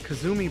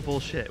Kazumi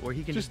bullshit where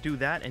he can just do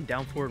that and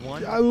down forward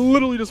 1. I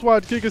literally just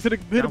watched Gigas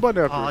hit a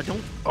button after.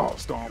 Don't.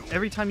 Stomp.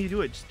 Every time you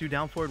do it, just do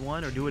down forward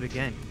 1 or do it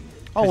again.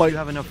 I don't like, you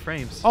have enough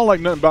frames. I don't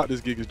like nothing about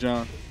this Gigas,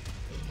 John.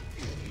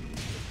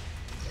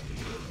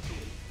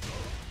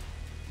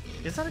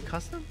 Is that a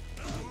custom?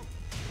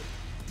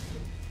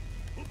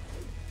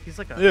 He's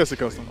like a... Yeah, it's a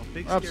custom.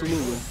 big scary Absolutely.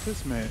 bull.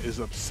 This man is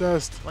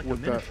obsessed Like a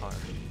with that. Minotaur.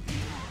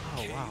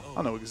 Oh, wow.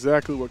 I know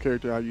exactly what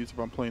character I use if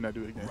I'm playing that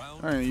dude again.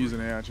 I ain't using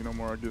Heihachi no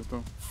more, I guess,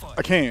 though.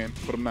 I can,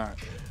 but I'm not.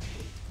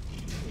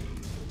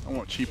 I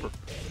want cheaper.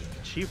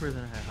 Cheaper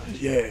than a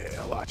Heihachi.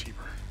 Yeah, a lot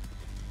cheaper.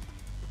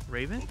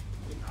 Raven?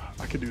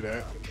 I could do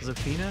that.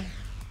 Zafina?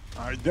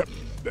 Yep,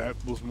 that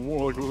was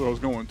more like what I was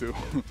going to.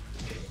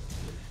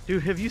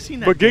 Dude, have you seen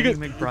that But Danny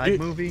McBride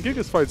movie?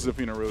 Gigas fights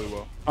Zafina really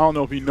well. I don't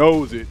know if he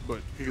knows it, but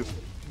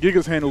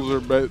Gigas handles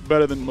her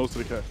better than most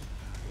of the cast.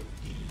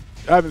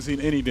 I haven't seen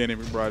any Danny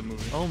McBride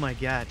movie. Oh my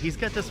god, he's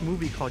got this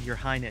movie called Your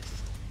Highness,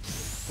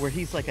 where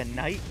he's like a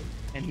knight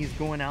and he's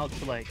going out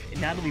to like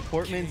Natalie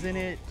Portman's in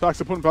it.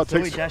 Toxic Pudding Pop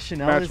Zoe takes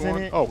Deschanel match is in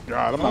one. it. Oh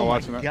god, I'm not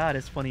watching that. Oh my god,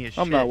 it's funny as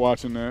shit. I'm not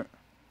watching that.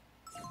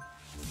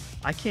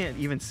 I can't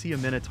even see a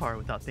Minotaur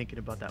without thinking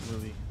about that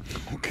movie.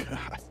 Oh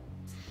god.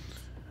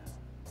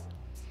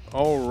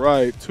 All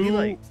right,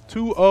 2-0.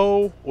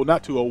 Well,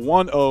 not 2-0.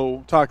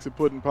 1-0. Toxic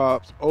Pudding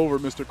Pops over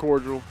Mr.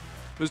 Cordial.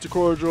 Mr.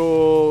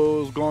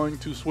 Cordial is going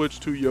to switch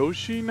to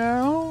Yoshi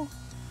now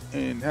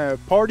and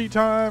have party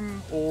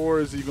time, or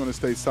is he going to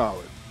stay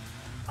solid?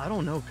 I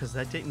don't know, because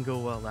that didn't go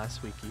well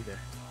last week either.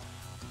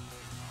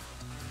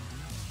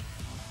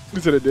 You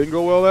said it didn't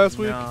go well last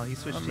week? No, he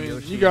switched to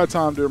Yoshi. You got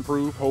time to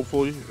improve,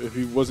 hopefully, if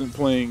he wasn't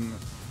playing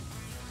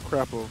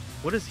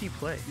What does he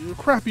play?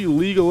 crappy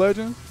League of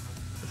Legends.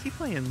 Is he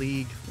playing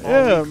League? all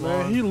Yeah, week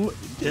man. long? He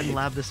Didn't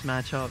lab this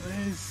matchup.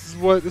 This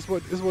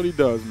is what he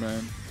does,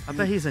 man. I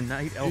bet he's a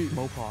Night Elf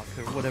Mohawk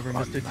or whatever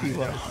Mr. T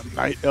was.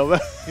 Night Elf.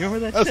 You remember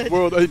that That's shit?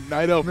 world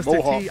Night Elf Mr.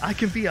 Mohawk. T, I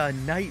can be a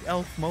Night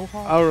Elf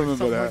Mohawk. I or remember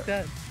something that. Like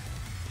that.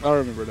 I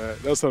remember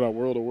that. That's that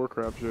World of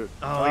Warcraft shit.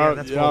 Oh, yeah,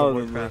 that's World of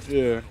remember. Warcraft.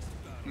 Yeah.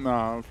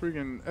 Nah,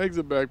 freaking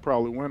Exit Bag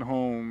probably went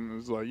home.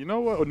 It's like, you know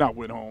what? Or not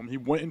went home. He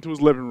went into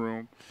his living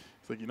room.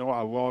 It's like, you know what?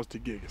 I lost to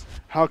Gigas.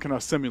 How can I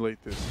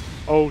simulate this?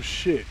 Oh,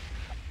 shit.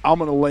 I'm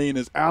going to lay in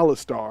as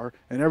Alistar,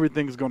 and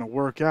everything's going to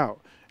work out.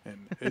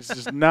 And it's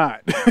just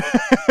not.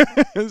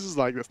 It's just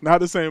like, it's not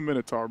the same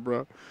Minotaur,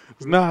 bro.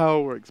 It's not how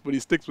it works. But he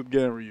sticks with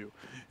Ganryu.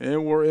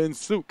 And we're in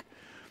Souk.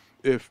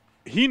 If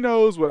he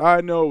knows what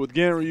I know with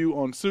Ganryu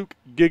on Souk,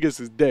 Gigas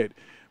is dead.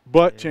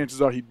 But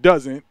chances are he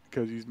doesn't,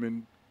 because he's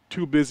been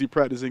too busy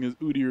practicing his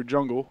Udyr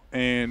jungle,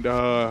 and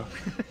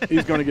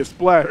he's going to get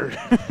splattered.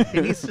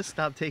 He needs to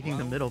stop taking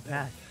the middle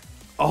path.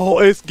 Oh,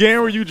 it's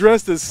Ganryu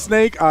dressed as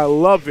Snake. I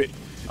love it.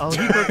 Oh,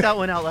 he worked that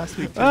one out last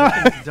week, too.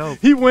 That dope.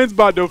 He wins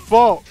by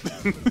default.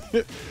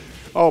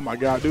 Oh, my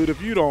God, dude.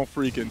 If you don't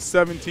freaking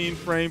 17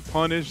 frame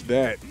punish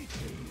that.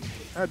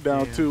 That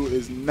down two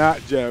is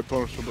not jab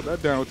punishable.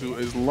 That down two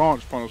is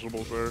launch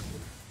punishable, sir.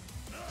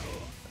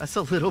 That's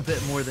a little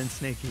bit more than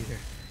Snake Eater.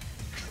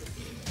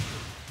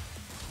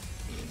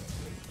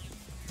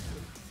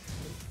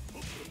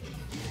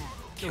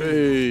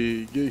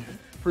 Hey,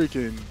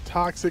 freaking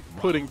Toxic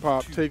Pudding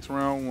Pop takes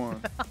round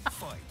one.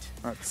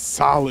 That's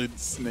solid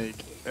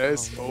Snake.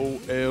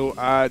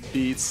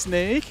 S-O-L-I-D.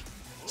 Snake?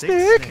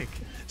 Snake?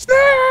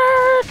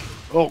 Snake!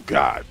 Oh,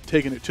 God.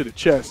 Taking it to the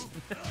chest.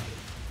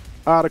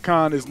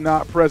 Otacon is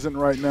not present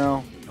right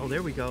now. Oh,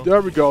 there we go.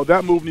 There we go.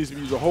 That move needs to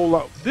be used a whole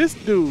lot. This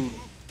dude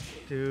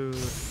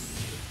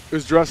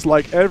is dressed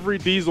like every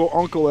Diesel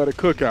uncle at a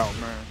cookout,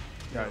 man.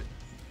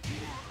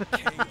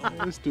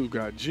 This dude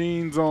got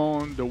jeans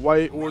on, the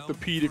white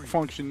orthopedic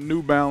function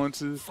New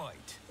Balances.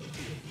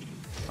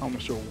 I'm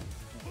not sure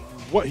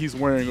what he's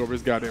wearing over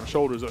his goddamn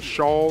shoulders. A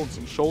shawl and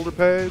some shoulder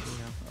pads?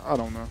 I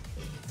don't know.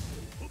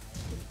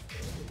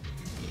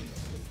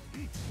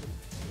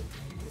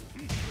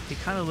 He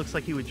kind of looks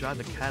like he would drive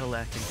a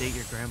Cadillac and date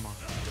your grandma.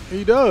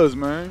 He does,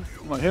 man.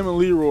 Like him and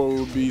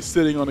Leroy would be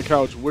sitting on the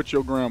couch with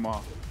your grandma,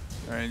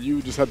 and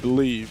you just have to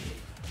leave.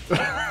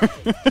 Oh,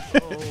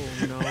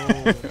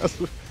 no.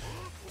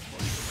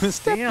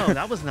 Damn,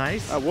 that was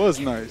nice. That was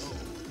nice.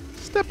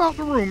 Step out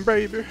the room,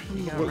 baby.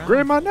 But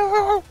grandma,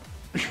 no.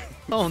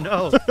 Oh,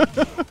 no.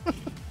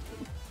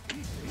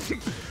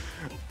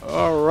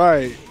 All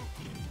right.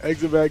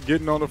 Exit back,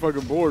 getting on the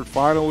fucking board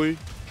finally.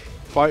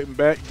 Fighting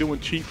back, doing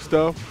cheap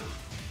stuff.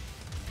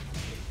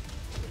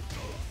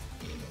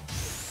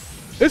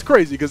 It's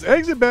crazy because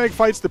Exit Bag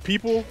fights the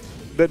people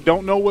that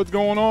don't know what's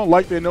going on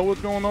like they know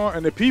what's going on,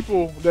 and the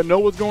people that know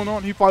what's going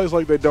on, he fights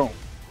like they don't.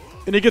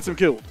 And he gets them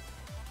killed.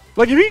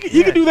 Like, if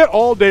he could do that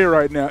all day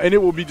right now, and it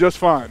will be just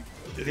fine.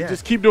 Yeah.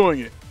 Just keep doing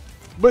it.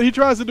 But he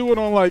tries to do it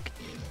on, like,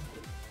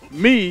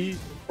 me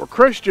or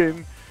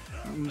Christian.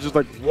 I'm just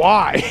like,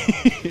 why?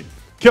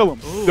 Kill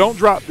him. Ooh. Don't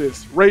drop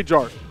this. Rage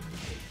Art.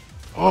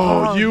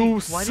 Oh,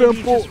 you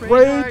simple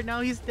Rage.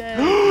 Now he's dead.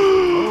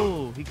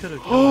 Oh, he could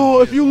have.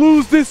 Oh, if you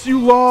lose this, you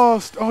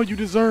lost. Oh, you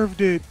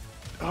deserved it.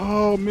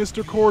 Oh,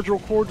 Mr. Cordial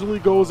cordially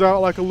goes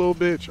out like a little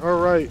bitch. All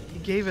right. He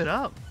gave it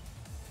up.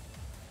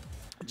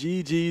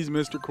 GG's,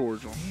 Mr.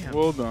 Cordial. Damn.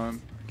 Well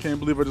done. Can't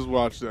believe I just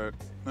watched that.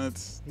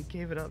 That's. He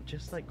gave it up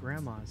just like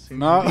Grandma's.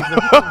 Not.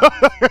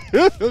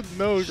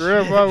 No,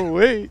 Grandma,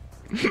 wait.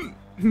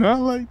 Not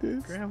like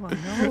this. Grandma,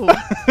 no.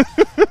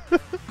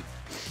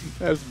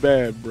 That's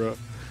bad, bro.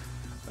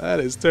 That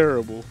is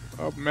terrible.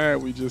 I'm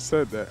mad we just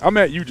said that. I'm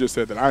mad you just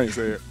said that. I didn't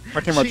say it.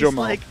 I came out your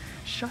mouth. She's like,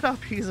 shut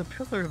up, he's a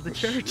pillar of the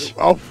church.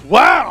 Oh,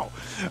 wow.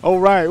 All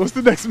right. What's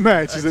the next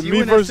match? Is it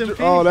me versus...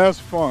 SMP? Oh, that's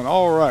fun.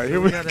 All right. So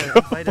here we go.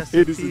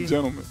 Ladies and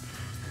gentlemen.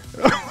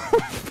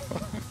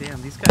 Damn,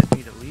 these guys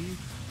need to leave.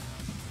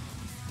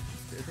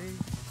 Did they?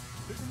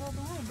 Pick them out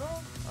the room,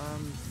 dog.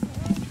 I'm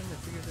trying to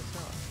figure this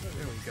out.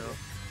 There we go.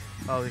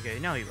 Oh, okay.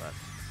 Now he left.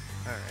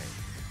 All right.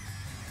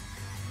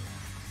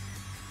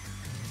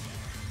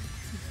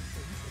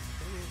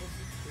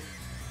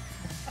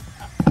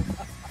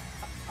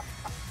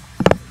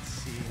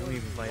 Let me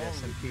invite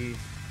SMP.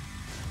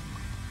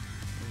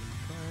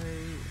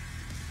 Invite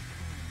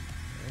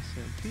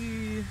SMP.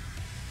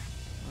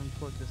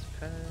 Unplug this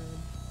pad.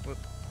 Whoop.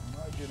 Am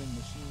I getting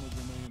Machine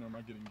Grenade or am I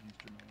getting Geese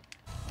Grenade?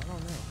 I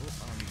don't know. Whoop.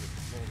 I need to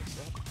blow this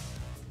up.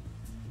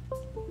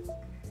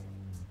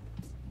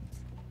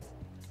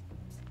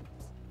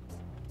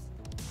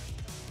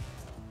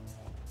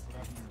 What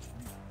happened to your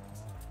screen?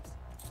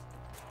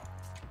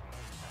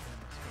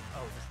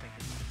 Oh, this thing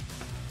is.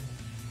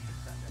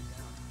 Set that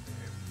down.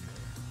 There we go.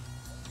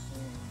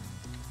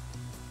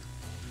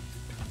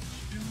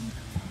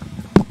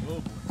 Oh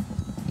boy.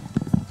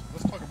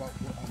 Let's talk about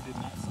what I did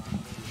not see.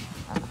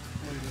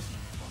 Play this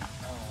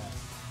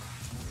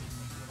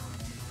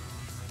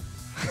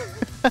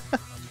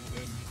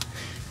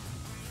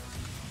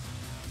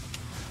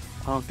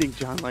I don't think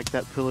John liked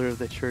that pillar of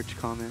the church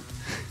comment.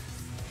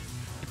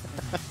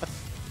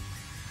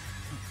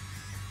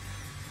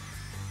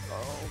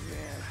 Oh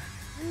man.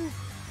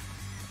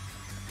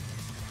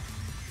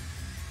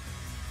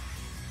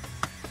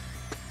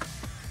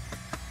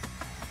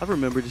 I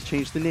remember to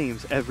change the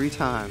names every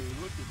time.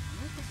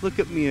 Look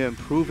at me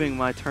improving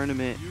my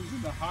tournament.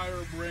 Using the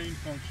higher brain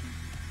function.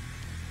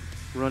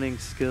 Running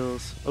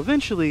skills.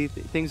 Eventually,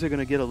 things are going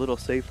to get a little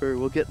safer.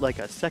 We'll get like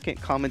a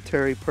second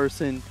commentary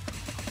person.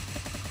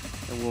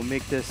 And we'll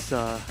make this,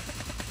 I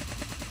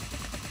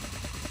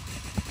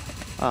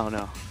don't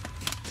know.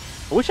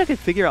 I wish I could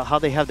figure out how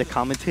they have the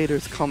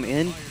commentators come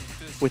in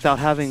without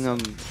having them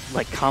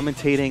like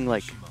commentating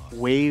like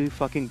way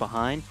fucking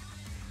behind.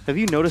 Have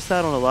you noticed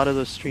that on a lot of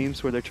those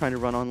streams where they're trying to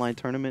run online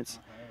tournaments?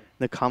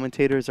 The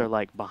commentators are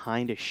like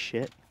behind as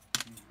shit.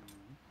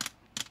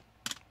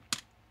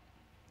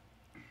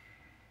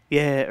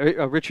 Yeah,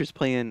 Richard's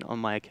playing on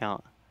my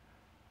account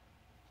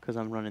because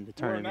I'm running the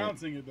tournament. We're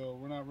announcing it though.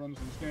 We're not running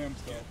some scam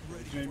stuff.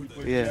 Jamie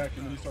plays Yeah. Jack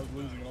and then he starts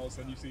losing, and all of a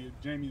sudden you see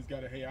Jamie's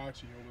got a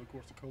Heihachi over the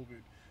course of COVID.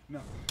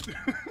 No.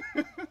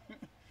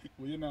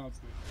 We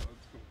announced it. So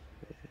it's cool.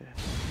 Yeah.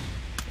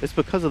 It's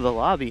because of the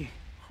lobby.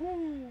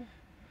 Whew.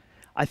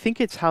 I think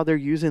it's how they're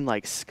using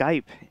like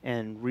Skype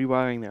and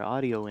rewiring their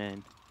audio in.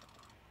 Alright,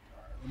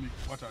 let me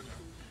watch out, Jack.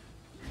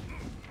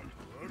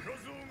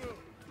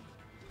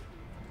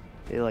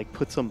 It like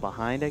puts them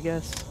behind, I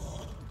guess.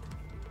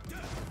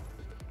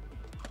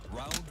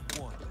 Round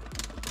 1.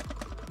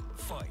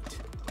 Fight.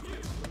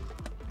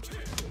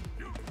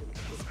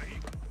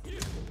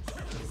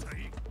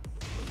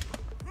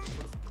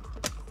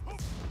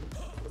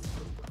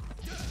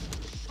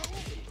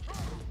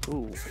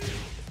 Ooh.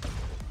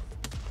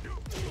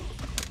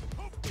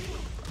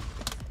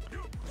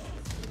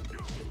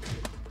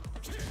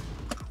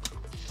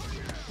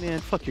 Man,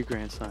 fuck your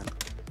grandson.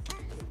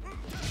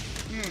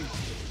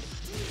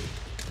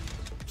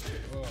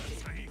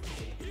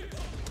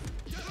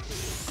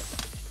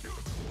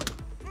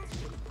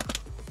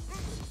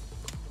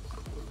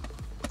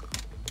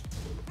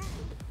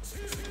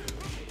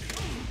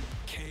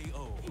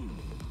 KO.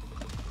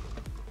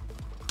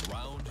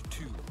 Round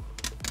 2.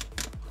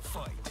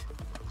 Fight.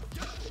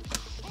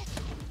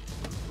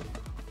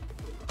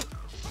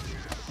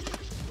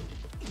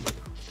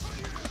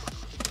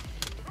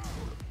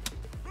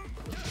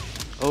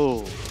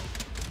 Oh.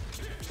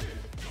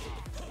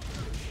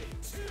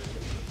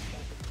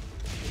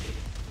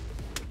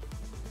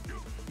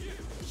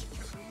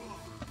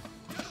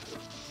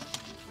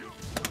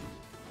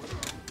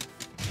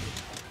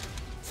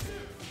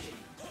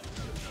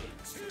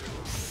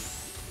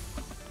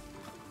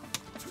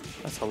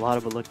 That's a lot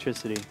of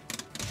electricity.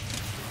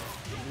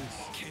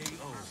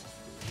 KO.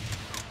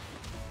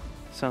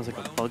 Sounds like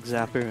a bug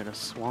zapper in a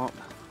swamp.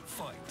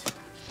 Fight.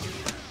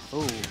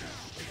 Oh.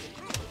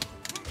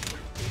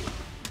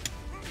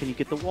 Can you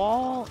get the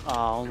wall?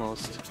 Ah,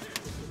 almost.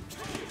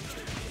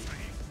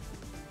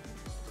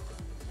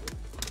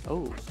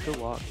 Oh, good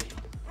walk.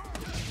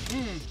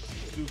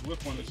 Dude's whip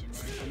punishing,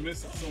 man. I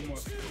miss it so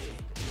much.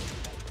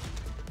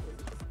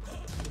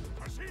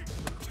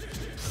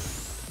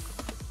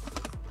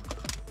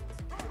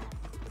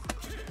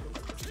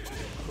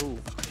 Ooh.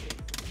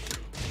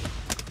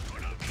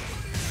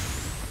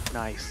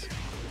 Nice.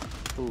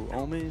 Ooh,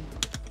 Omen.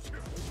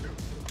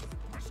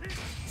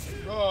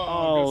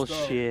 Oh, good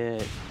stuff.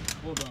 shit.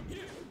 Well done.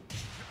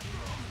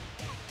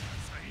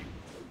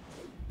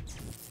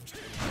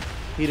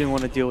 He didn't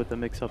want to deal with the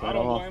mix-up I at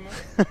don't all. blame him.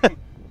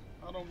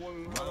 I don't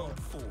blame him at all.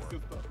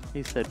 Good stuff, man.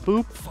 He said,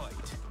 boop. Fight.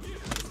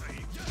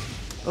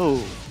 Oh.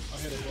 I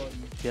hit a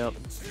button. Yep.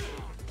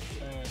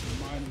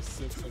 And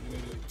 -6, like an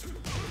idiot.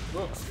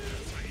 Oh.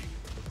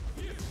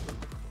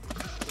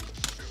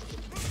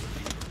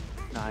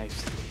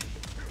 Nice.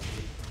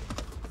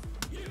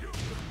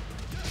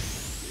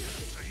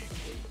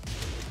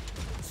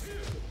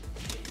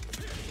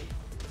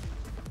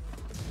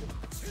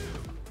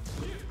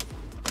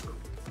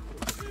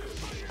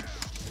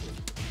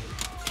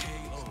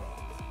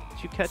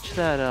 Did you catch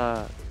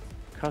that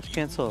crouch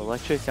cancel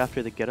electric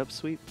after the get up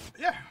sweep?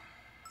 Yeah.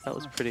 That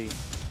was pretty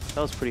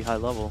high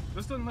level.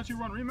 This doesn't let you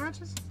run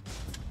rematches?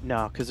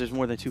 No, because there's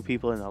more than 2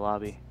 people in the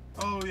lobby.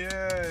 Oh,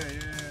 yeah.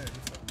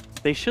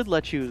 They should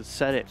let you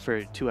set it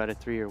for 2 out of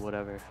 3 or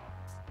whatever.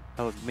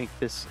 That would make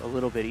this a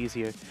little bit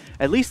easier.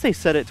 At least they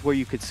set it to where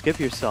you could skip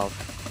yourself.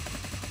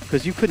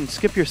 Because you couldn't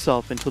skip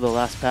yourself until the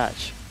last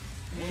patch.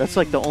 That's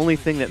like the only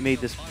thing that made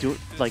this,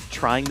 like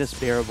trying this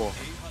bearable.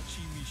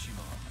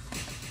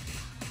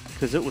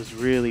 Because it was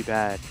really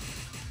bad.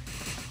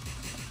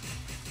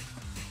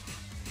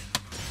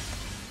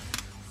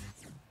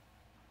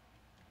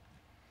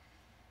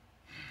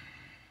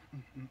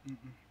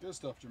 Good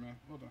stuff, Jermaine.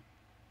 Well done.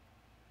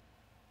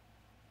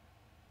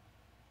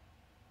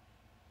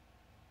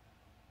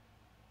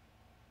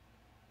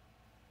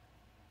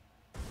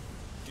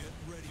 Get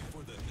ready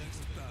for the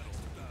next battle.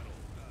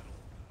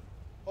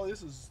 Oh,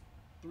 this is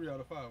 3 out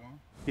of 5, huh?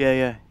 Yeah,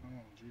 yeah. Oh,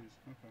 jeez.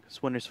 Okay.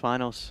 It's winners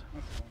finals.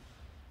 That's fine.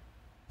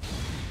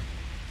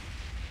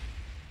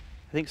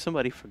 I think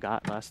somebody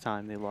forgot last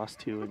time they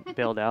lost 2 and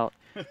bailed out.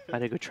 I had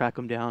to go track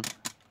them down.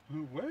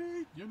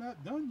 Wait, you're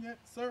not done yet,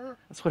 sir.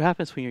 That's what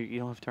happens when you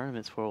don't have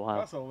tournaments for a while.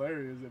 That's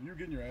hilarious. If you're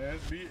getting your ass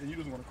beat and you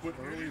just want to quit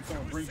early and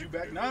someone brings you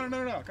back, no,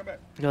 come back.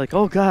 You're like,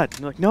 oh god.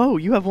 You're like, no,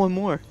 you have 1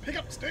 more. Pick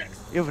up the sticks.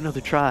 You have another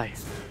try.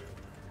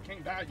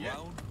 Can't die yet.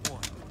 Round 1.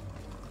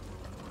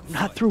 I'm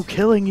not through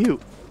killing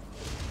you.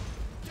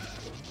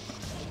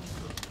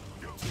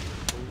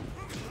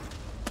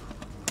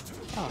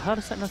 Oh, how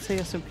does that not say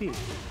SMP?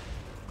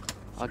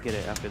 I'll get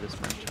it after this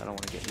match. I don't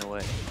want to get in the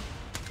way.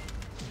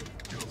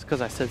 It's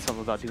because I said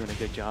something about doing a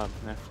good job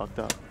and I fucked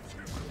up.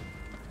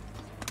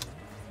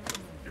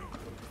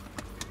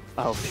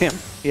 Oh, damn.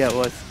 Yeah, it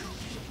was.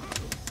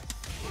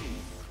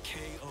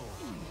 KO.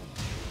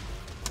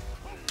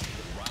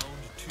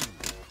 Round 2.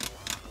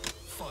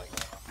 Fight.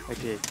 I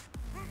did.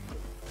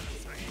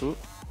 Ooh.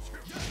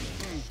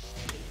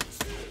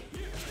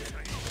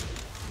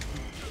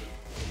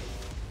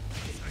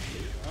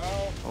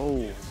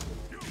 Oh.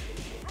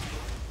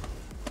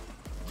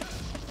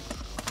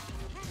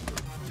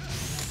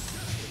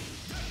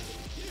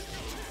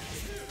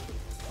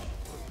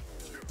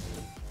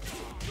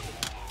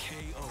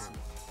 KO.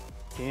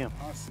 Damn.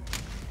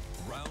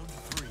 Round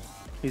 3.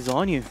 He's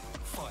on you.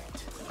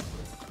 Fight.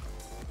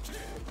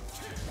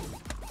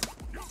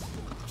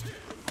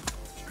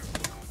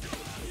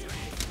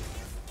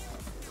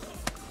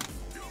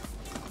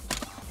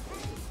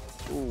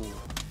 Ooh.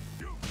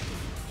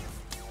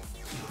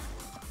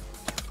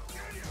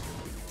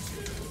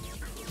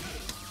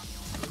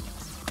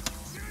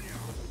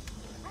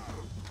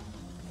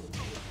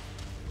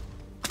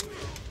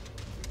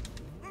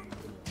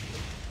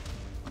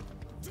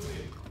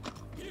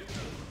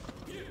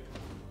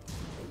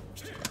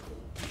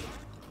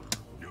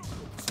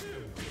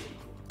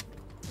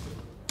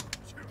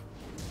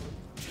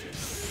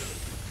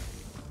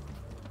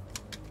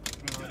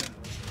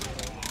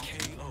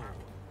 KO.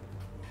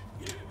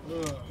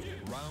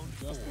 Round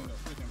 4.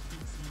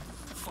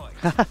 Fight.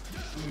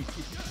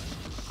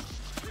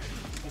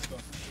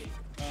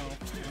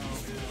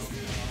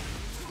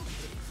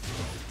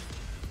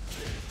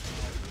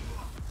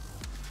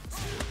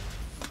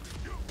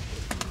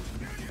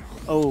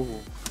 Oh.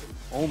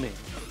 Omen.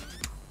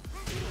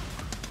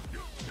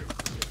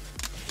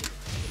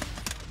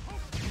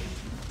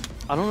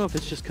 I don't know if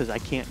it's just because I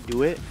can't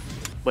do it,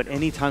 but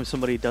anytime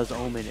somebody does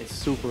Omen, it's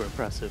super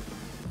impressive.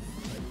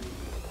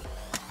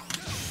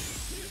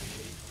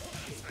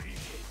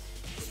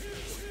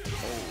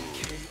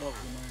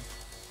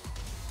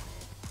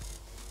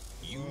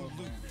 You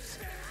lose.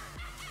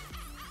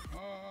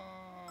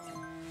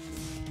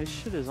 This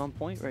shit is on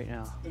point right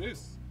now. It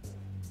is.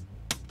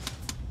 It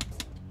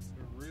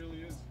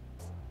really is.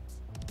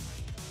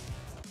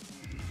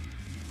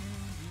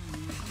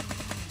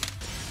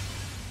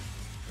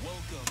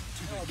 Welcome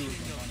to the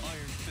King of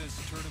Iron Fist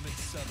Tournament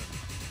 7.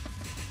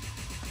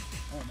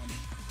 Oh, man.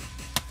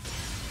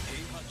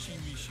 Heihachi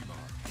Mishima.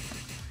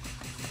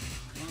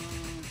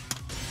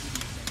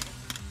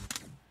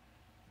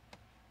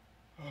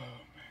 Oh,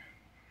 man.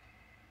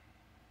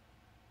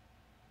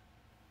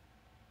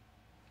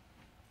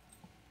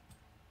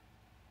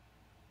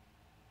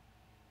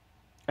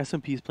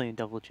 SMP's playing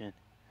Double Chin.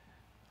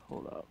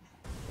 Hold up.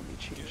 Let me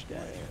change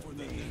that For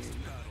the name next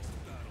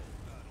battle.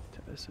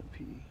 to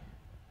SMP.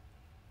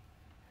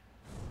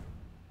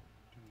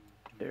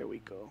 There we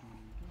go.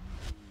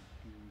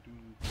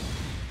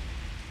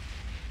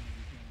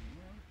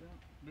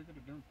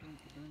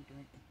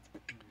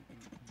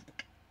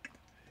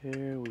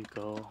 There we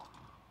go.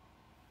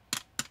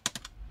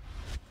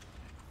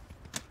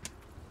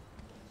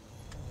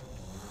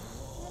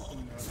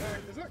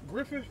 Is that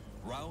Griffith?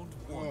 Round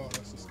 1. Oh,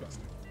 that's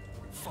disgusting.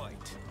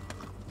 Fight.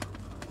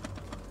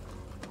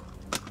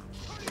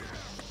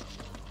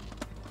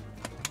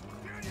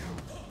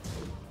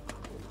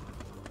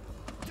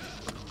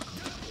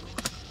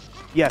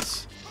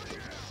 Yes.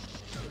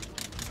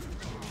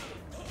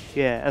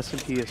 Yeah,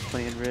 SMP is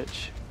playing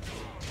rich.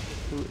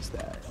 Who is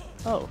that?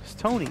 Oh, it's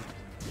Tony.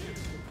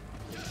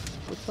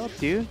 What's up,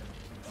 dude?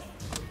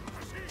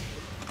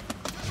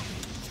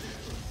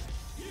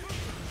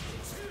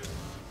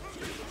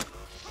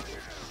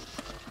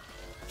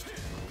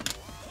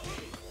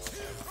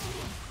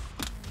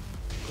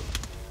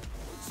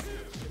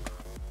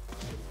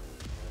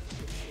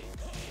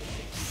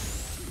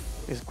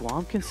 Is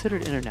Guam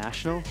considered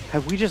international?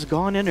 Have we just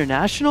gone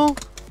international?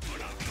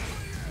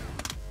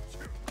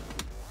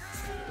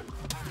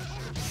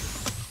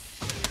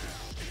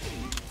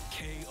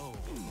 KO.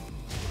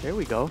 There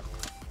we go.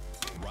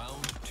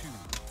 Round 2.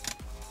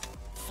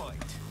 Fight.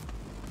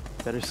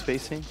 Better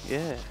spacing?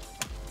 Yeah.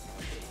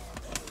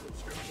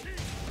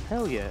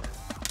 Hell yeah.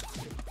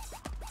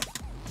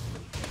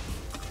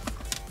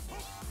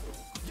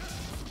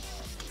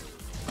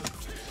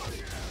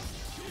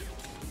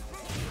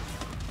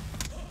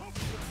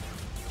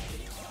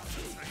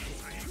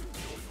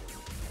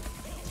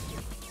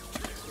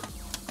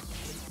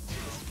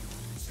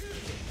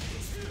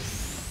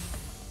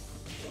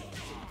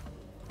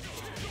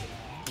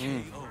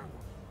 KO.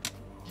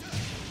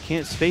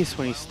 Can't space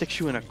when he sticks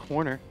you in a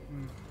corner.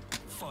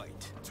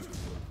 Fight.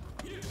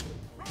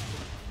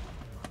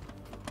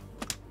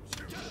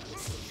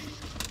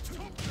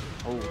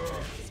 Oh.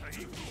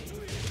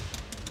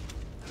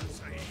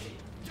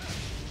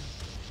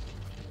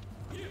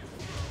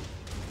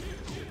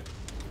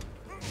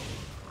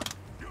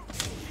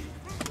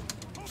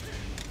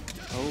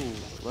 Oh,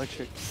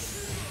 electric.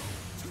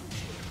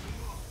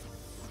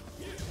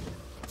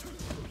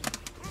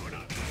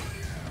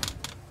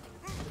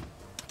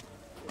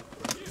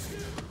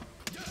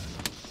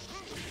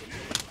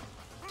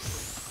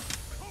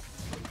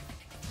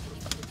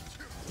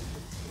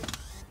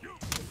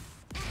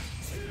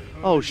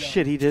 Oh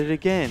shit, he did it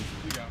again.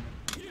 You got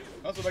me.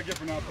 That's what I get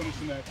for not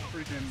finishing that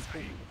freaking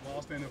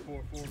while standing 4-4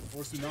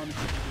 or tsunami.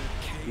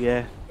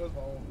 Yeah. That was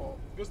my own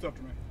fault. Good stuff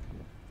to me.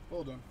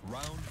 Well done.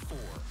 Round 4.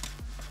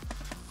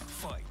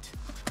 Fight.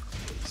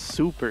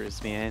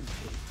 Supers, man.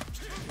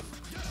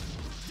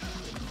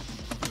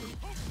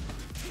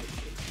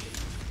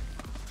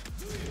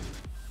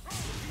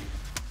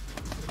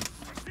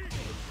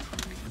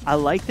 I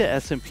like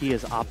that SMP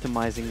is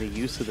optimizing the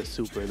use of the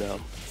super, though.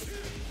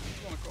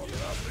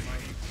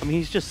 I mean,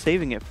 he's just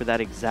saving it for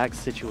that exact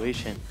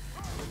situation.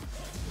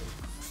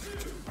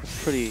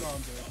 It's pretty...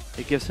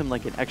 It gives him,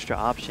 like, an extra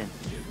option.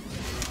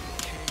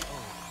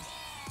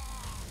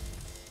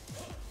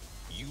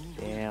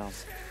 Damn.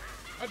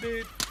 I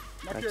did.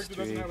 My That's character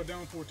doesn't straight. have a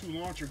down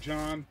 4-2 launcher,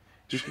 John.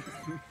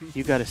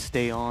 You gotta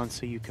stay on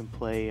so you can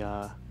play,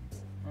 I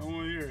don't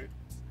want to hear it.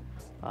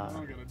 I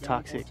don't got a down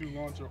Toxic. 4-2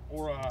 launcher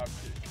or a high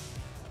kick.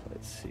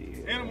 Let's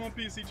see. And I'm on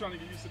PC trying to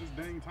get used to this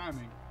dang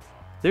timing.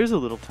 There's a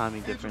little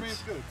timing And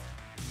difference. Jermaine's good.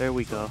 There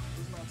we go.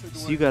 Let's not take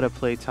So away you gotta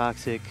play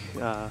Toxic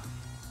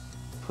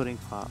Pudding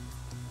Pop.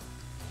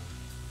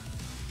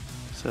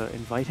 So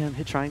invite him,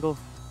 hit triangle.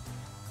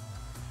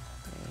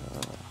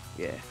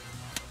 Yeah.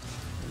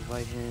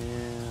 Invite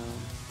him.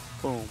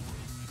 Boom.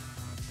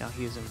 Now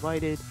he is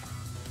invited.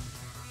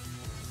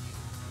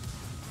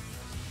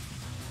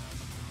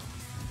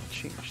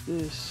 Change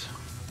this.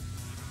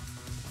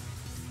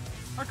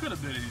 I could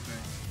have did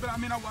anything. But I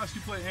mean, I watched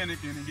you play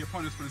Anakin and get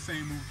punished for the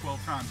same move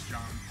 12 times,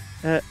 John.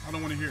 I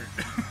don't want to hear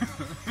it.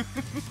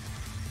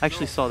 I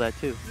actually saw that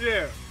too.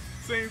 Yeah,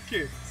 same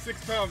kick,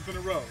 6 times in a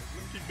row. Let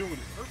me keep doing it.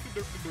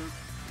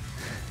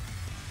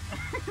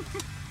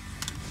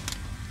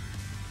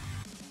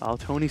 Oh,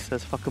 Tony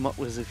says fuck him up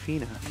with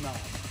Zafina. Nah.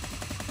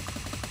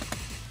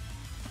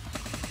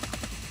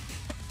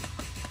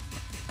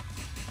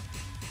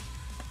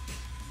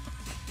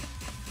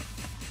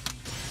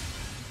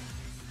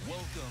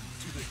 Welcome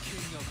to the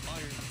King of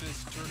Iron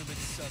Fist Tournament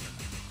 7.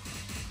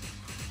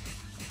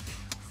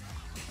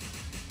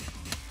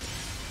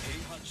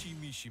 Heihachi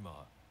Mishima.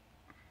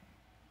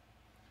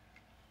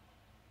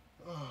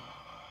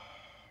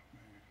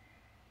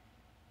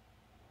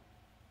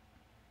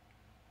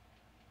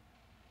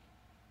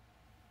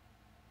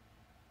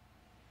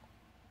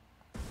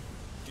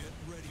 Get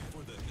ready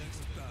for the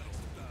next battle.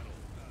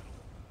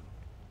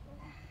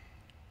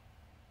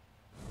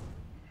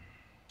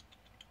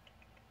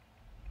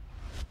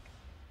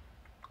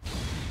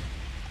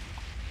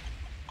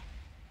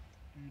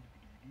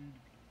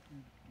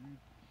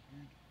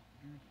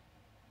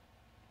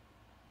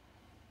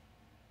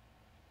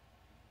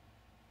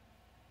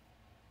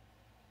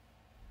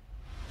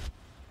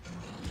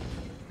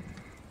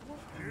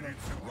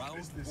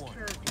 Round 1.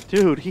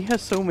 Dude, he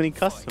has so many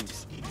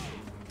customs.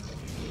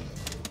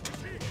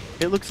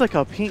 It looks like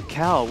a pink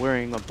cow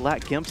wearing a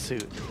black gimp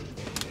suit.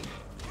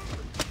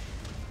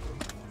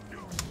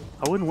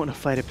 I wouldn't want to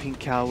fight a pink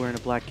cow wearing a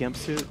black gimp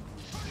suit.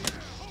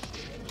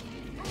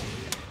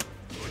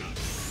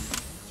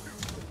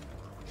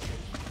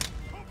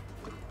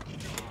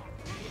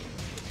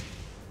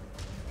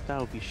 That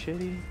would be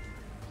shitty.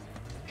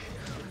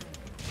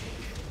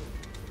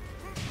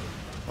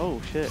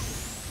 Oh shit.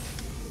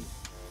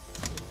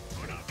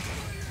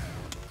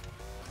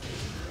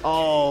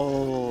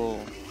 Oh.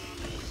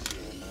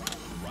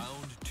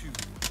 Round 2.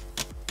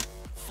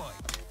 Fight.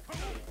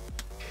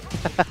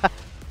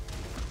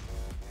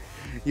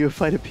 You would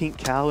fight a pink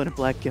cow in a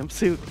black gimp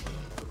suit?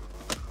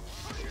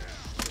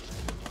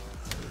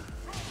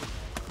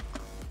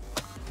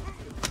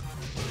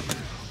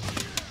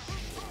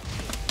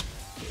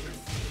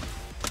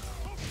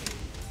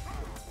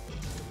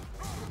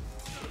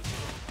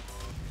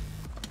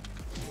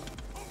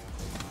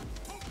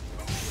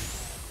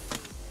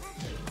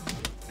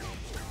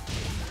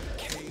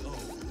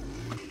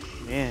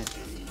 Man.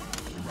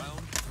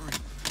 Round 3.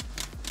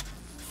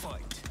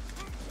 Fight.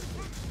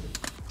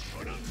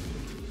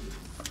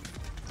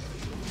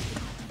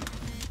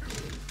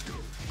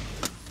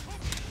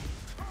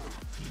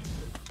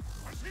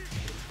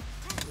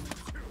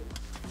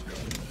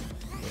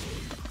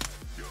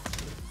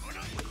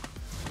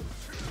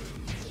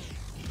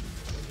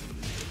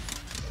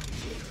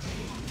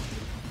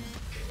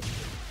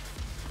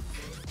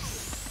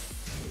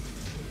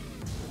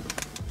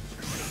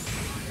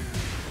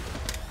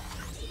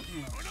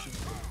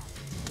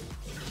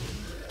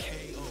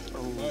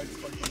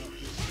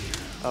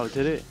 Oh,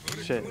 did it?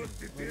 Shit. Welcome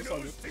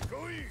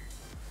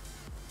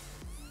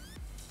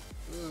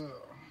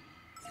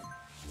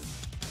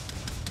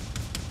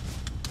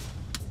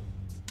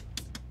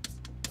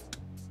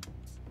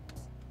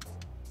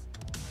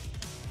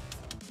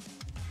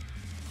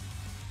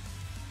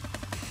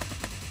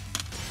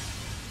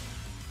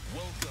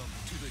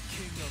to the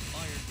King of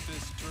Iron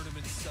Fist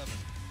Tournament 7.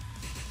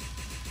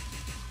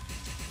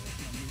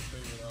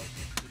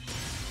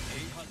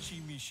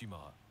 Heihachi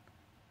Mishima.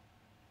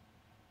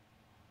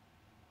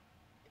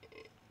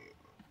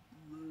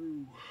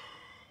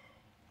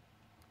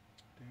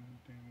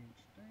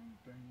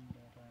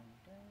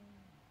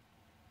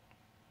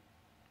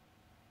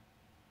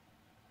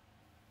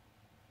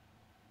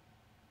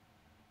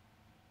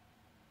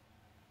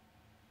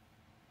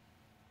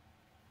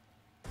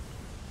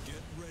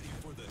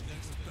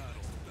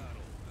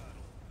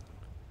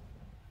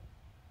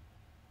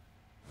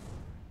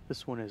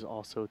 This one is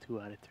also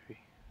 2 out of 3.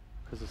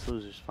 Because it's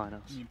losers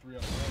finals. I mean 3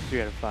 out of 5.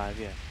 3 out of 5,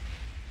 yeah.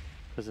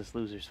 Because it's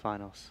losers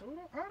finals. So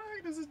how the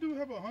heck does this dude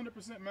have a 100%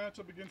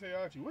 matchup against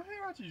Heihachi? What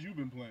Heihachis you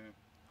been playing?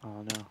 I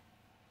don't know.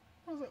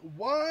 I was like,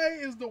 why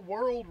is the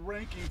world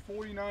ranking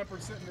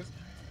 49% in this?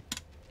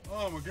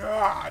 Oh my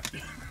god!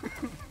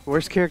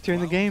 Worst character in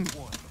the game. Round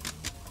 1.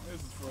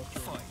 This is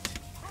frustrating. Fight.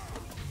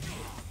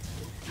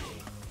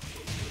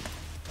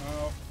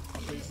 Ow, my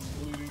face is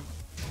bleeding.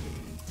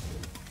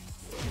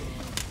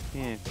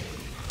 Man,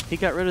 he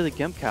got rid of the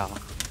Gimp Cow.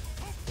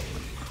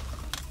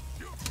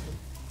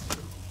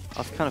 I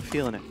was kind of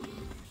feeling it.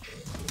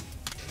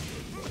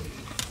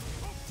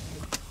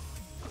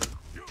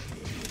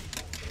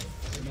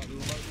 You're not doing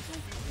like this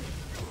on people.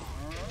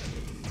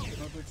 Alright,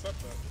 have to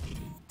accept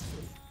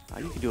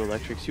that. You can do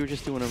electrics. You were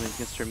just doing them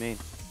against Jermaine.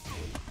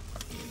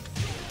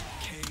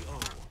 KO.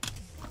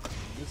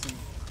 Listen,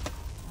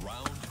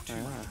 Round 2.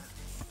 Ah.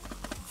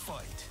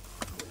 Fight.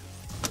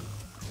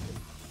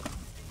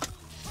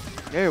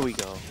 There we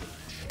go.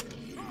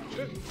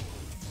 shit.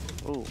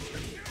 Oh.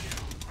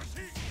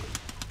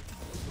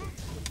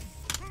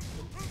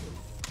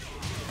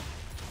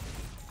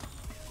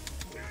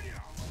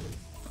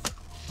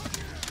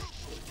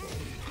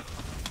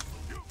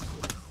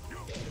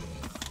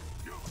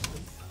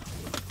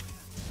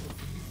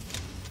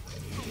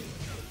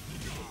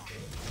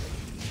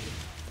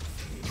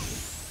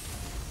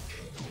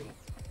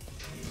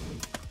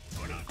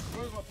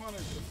 Where's my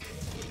punish?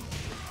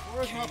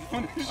 Where's my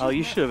punish? Oh,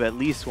 you should have at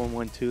least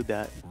 1-1-2'd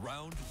that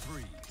Round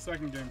 3.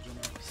 Second game,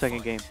 Jermaine.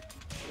 second game.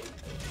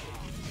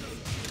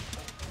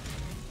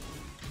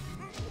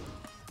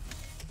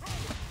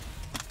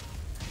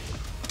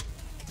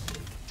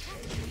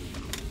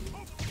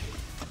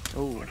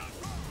 Oh.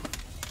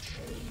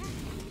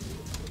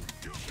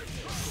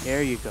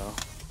 There you go.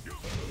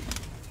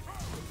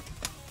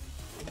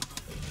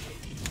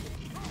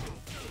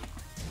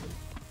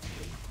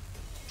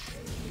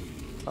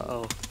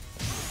 Uh-oh.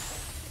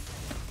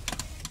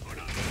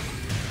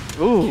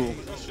 Ooh.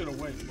 That shit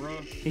away,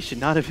 bruh. He should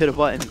not have hit a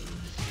button.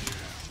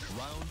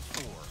 Round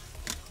 4.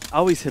 I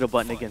always hit a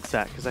button against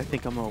that because I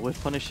think I'm going to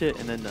whiff punish it,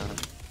 and then the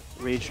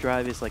rage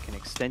drive is like an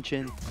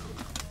extension.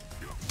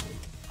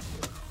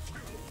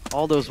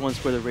 All those ones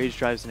where the rage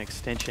drive's an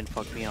extension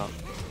fuck me up.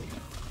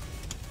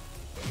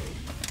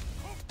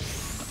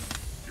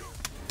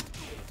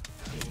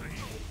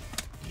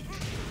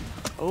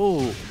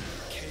 Oh.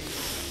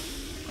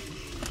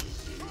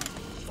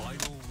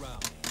 Final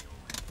round.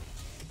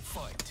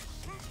 Fight.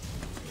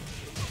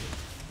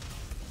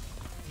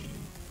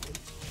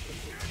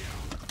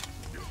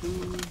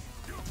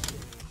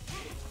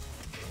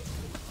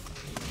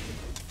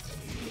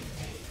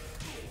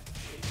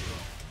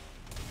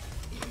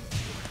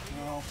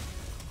 No.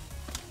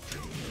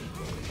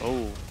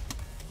 Oh.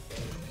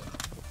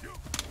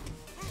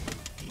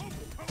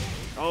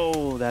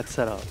 Oh, that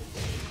set up.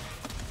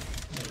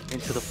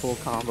 Into the full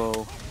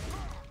combo.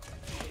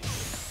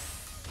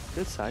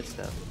 Good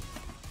sidestep.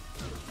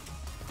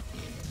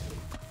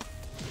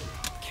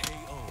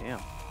 KO. Damn.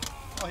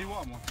 Oh, he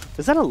won one.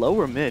 Is that a low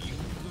or mid?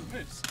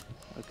 Miss.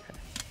 Okay.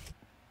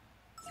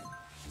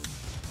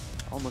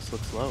 Almost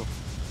looks low.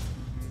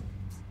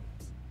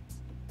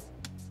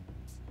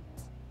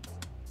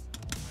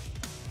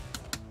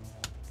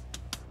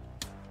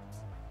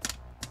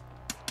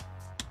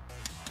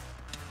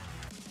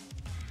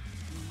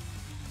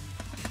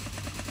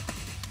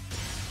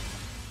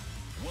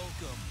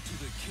 Welcome to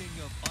the King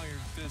of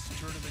Iron Fist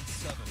Tournament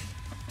 7.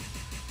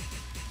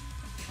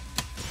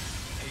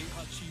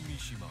 Heihachi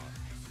Mishima.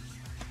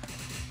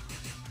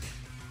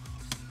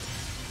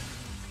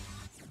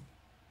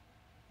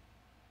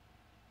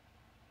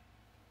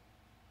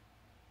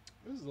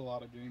 This is a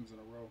lot of games in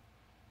a row.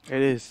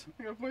 It is.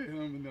 I gotta play him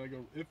and then I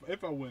go.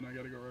 If I win, I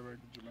gotta go right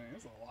back to Jermaine.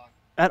 That's a lot.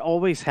 That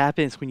always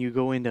happens when you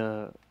go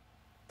into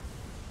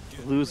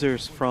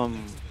losers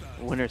from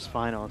winners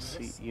finals.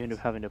 You end up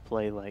having to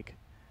play like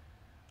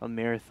a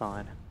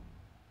marathon.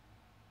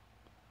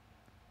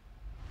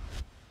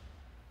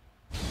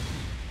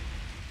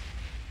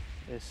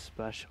 It's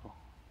special.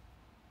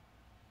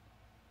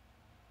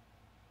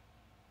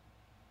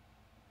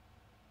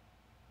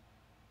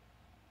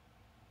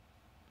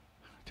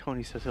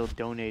 Tony says he'll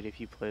donate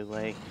if you play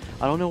Lay.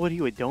 I don't know what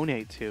he would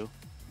donate to.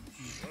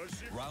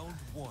 Round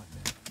 1.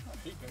 I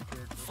hate that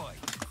character. Fight.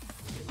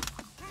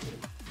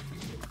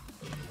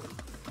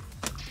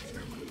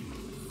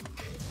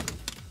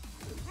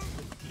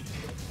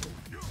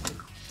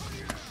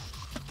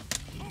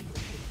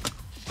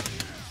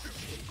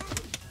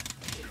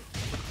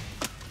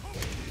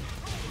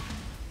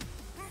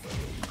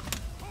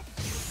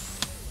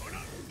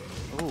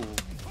 Oh.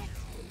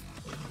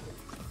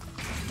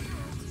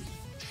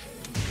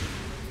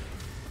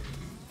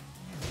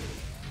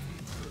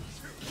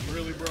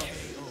 Really, bro?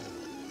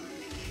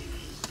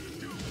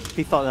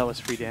 He thought that was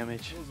free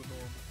damage. That was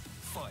adorable.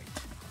 Fight.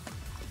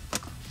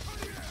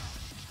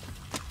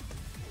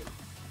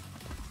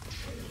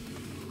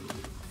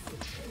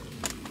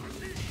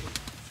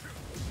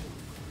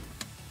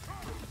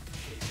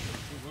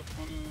 Dude, what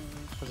punish?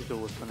 That's a good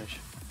whip punish.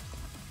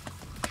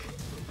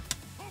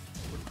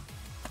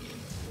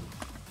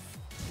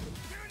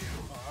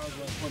 was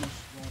punish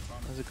one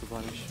time. That was a good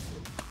punish.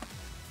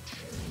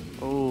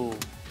 Oh,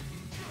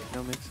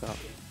 no mix up.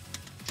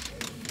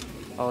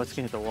 Oh, it's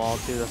gonna hit the wall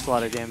too. That's a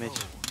lot of damage.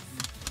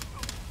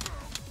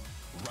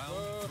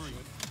 Round 3.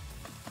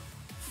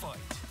 Fight.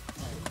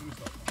 Alright, let me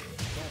stop.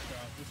 Don't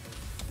foul. This hurts.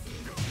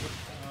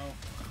 Ow.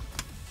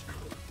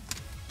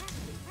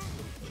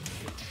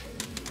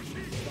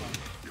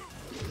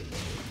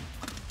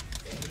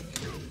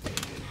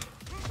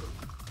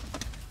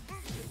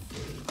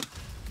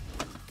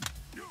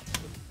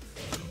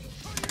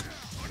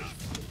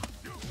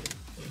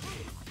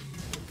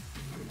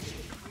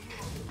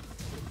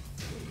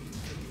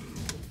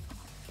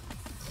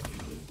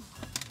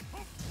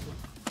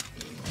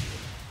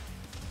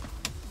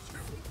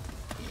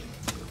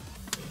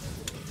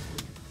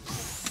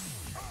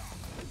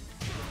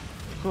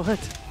 What?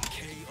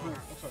 KO.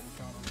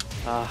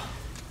 Ah,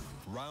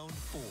 Round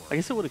 4. I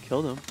guess it would have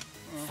killed him.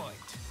 Fight.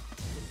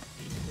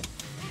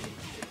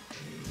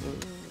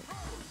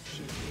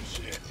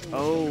 Shit.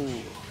 Oh,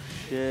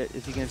 shit.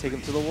 Is he gonna take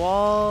him to the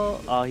wall?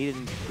 Oh, he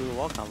didn't do the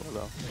wall combo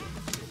though.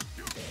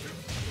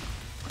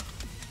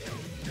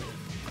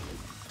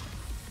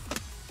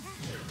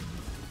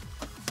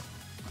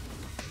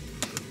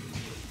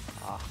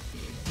 Ah.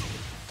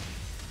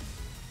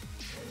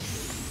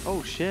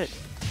 Oh, shit.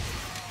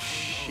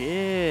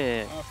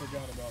 Shit. I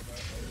forgot about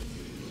that.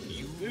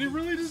 Did he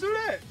really just do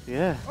that?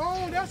 Yeah.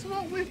 Oh, that's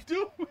what we're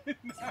doing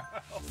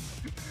now.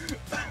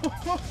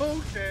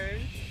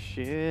 Okay.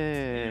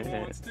 Shit. He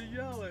wants to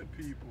yell at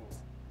people.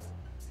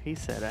 He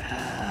said,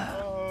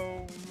 ah.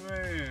 Oh,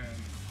 man.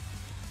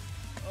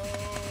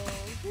 Oh,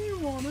 we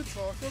want to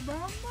talk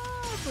about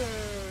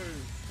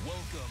mothers.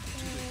 Welcome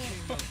to the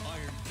King of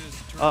Iron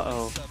Fist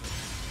Uh-oh. Tournament 7,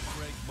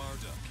 Craig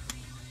Marduk.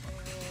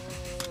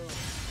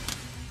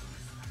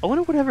 I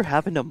wonder whatever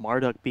happened to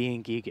Marduk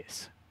being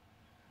Gigas.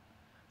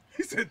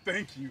 He said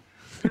thank you.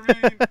 I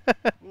mean,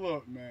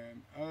 look,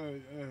 man.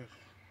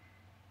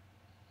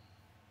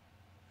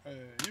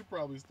 You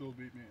probably still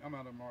beat me. I'm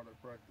out of Marduk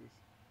practice.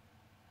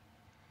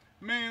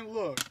 Man,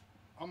 look.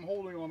 I'm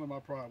holding on to my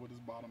pride with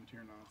this bottom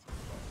tier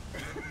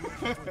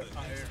nonsense. I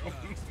am.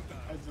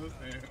 I just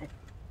am.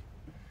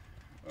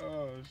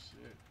 Oh,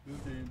 shit. This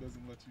game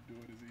doesn't let you do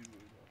it as easily,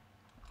 though.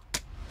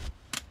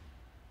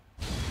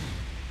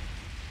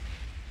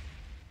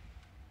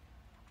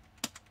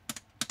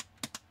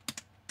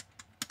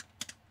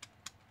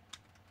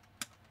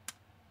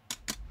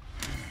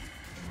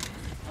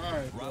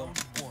 Alright, bro. Round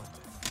 1.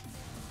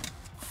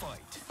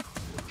 Fight.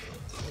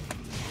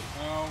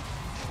 Ow.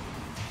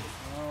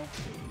 Ow.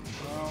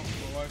 Ow.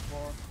 The life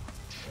bar.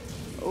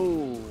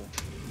 Oh.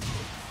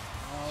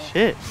 Ow.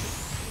 Shit.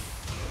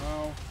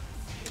 Ow.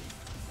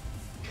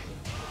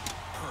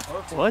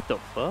 Perfect. What the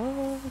fuck? All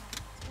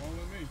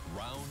in me.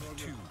 Round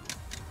 2.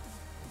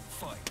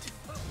 Fight.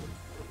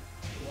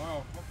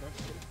 Wow. Okay.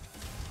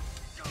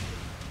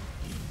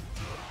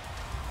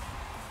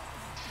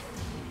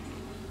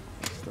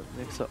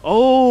 Mix up.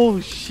 Oh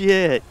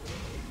shit!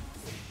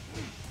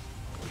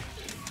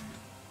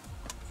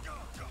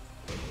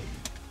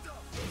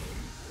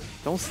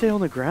 Don't stay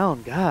on the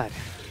ground, God.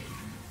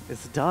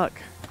 It's duck.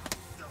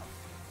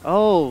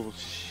 Oh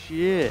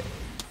shit!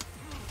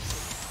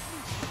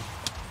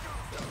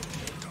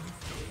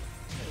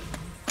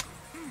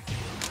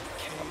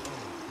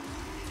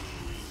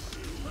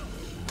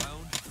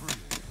 Round 3.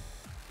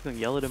 Gonna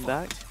yell at him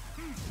back.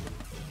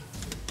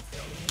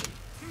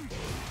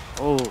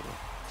 Oh.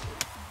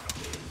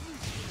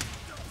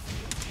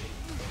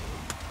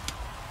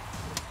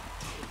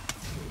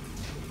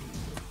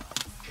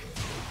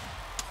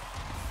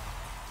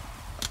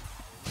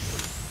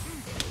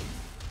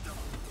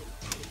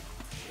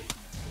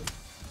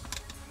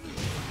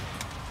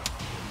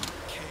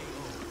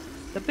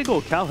 That big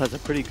old cow has a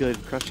pretty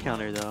good crush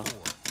counter though.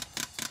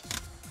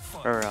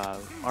 Or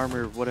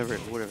armor, whatever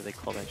they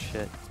call that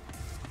shit.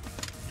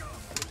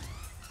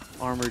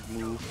 Armored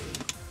move.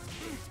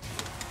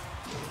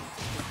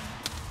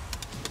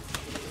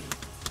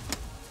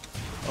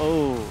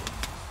 Oh.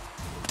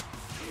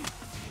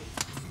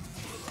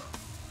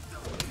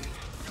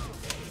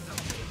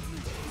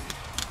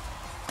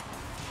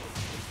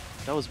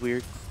 That was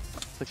weird.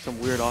 It's like some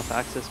weird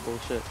off-axis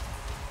bullshit.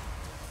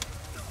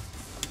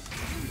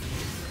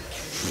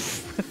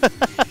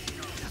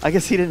 I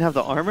guess he didn't have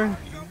the armor?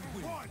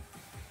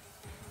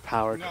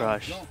 Power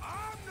crush.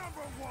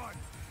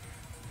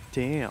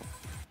 Damn.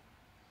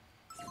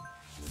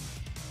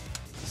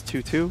 It's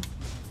 2-2.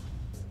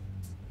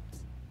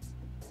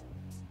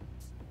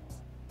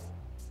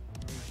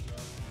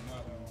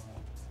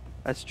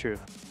 That's true.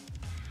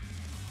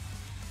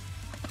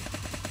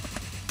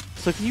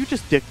 So can you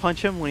just dick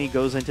punch him when he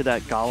goes into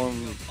that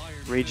Golem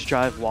Rage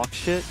Drive walk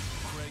shit?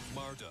 Craig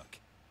Marduk.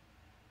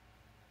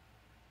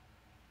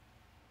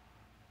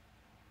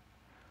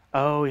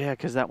 Oh yeah,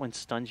 because that one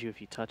stuns you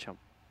if you touch him.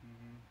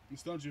 It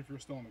stuns you if you're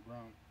still on the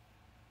ground.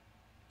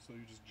 So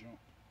you just jump.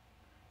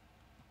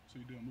 So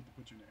you do a move to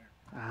put you in the air.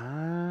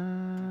 Ah.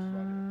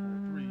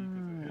 3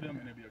 because it hit him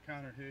and it'd be a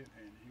counter hit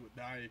and he would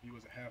die if he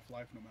was a half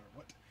life no matter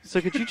what. So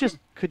could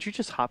you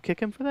just hop kick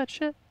him for that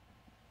shit?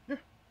 Yeah.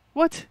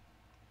 What?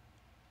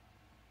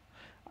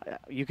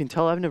 You can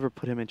tell I've never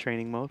put him in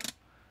training mode.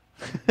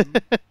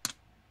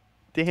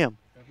 Damn.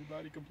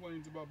 Everybody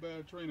complains about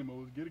bad training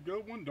modes. Get a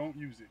good one, don't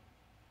use it.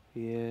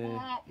 Yeah.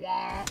 Wah,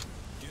 wah.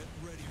 Get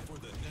ready for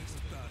the next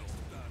battle.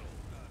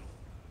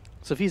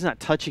 So if he's not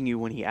touching you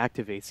when he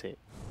activates it,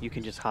 you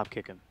can just hop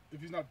kick him.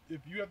 If you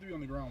have to be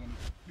on the ground,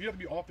 you have to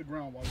be off the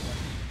ground while you're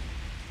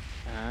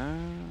Ah.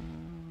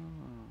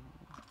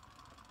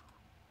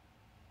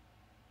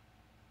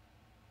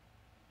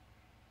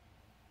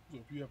 So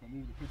if you have a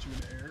move to put you in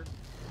the air,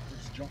 or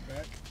just jump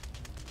back.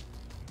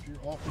 If you're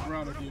off the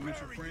ground at the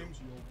initial frames,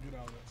 you'll get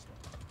out of that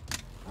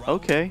stuff.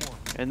 Okay.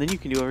 And then you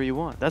can do whatever you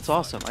want. That's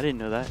awesome. I didn't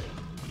know that.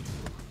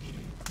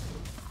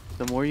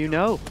 The more you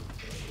know.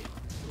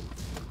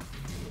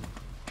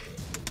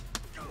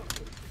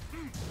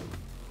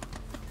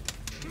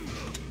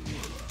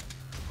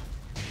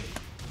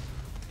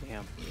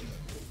 Damn.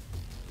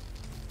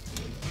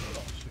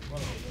 Oh shit!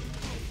 What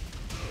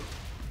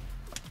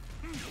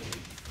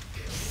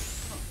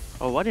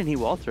Oh, why didn't he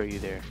wall throw you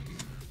there?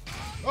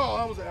 Oh,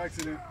 that was an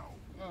accident.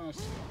 Oh,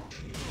 shit.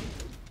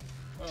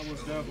 That was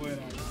definitely an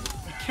accident.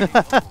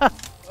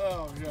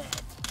 Oh god.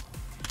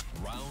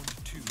 Round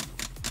 2.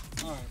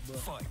 All right, bro.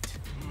 Fight.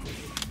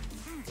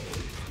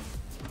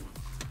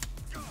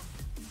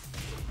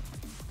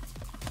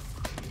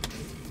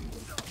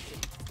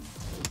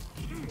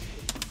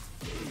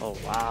 Oh,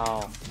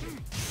 wow.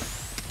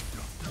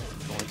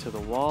 Going to the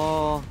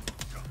wall.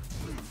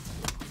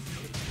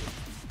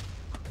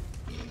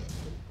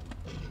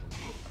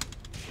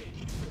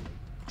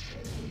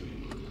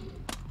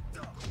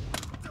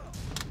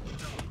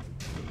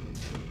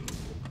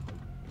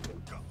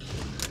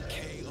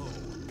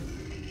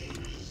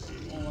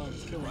 Online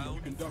is killing me.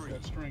 You can duck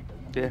that strength. And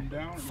I'm Yeah. going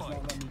down, and it's not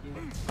letting me do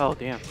it. Oh,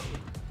 damn.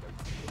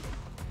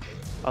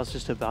 I was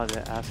just about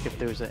to ask if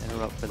there was an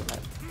interrupt for that.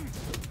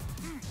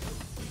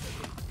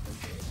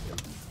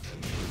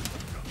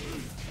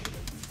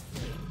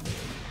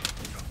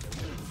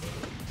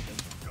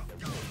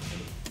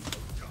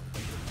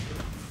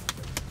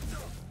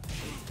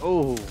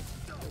 Oh.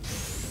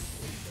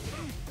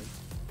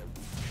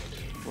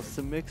 What's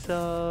the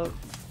mix-up?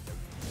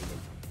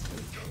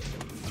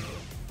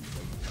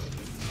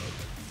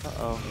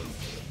 Uh-oh.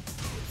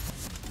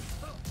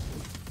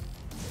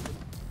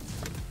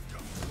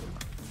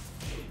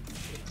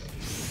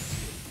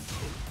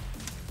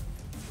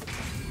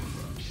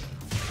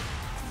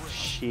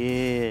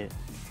 Shit.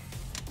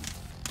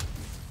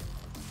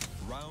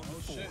 Round Oh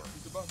 4. shit!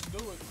 He's about to do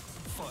it.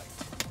 Fight.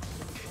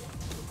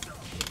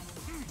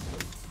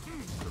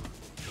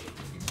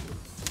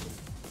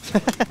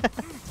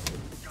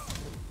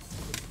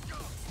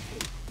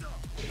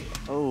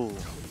 Oh.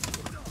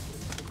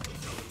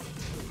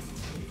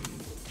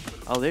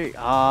 Oh, there you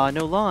ah,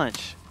 no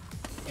launch.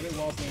 I did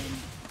wall stand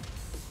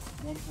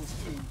 1 plus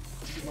 2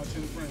 to get my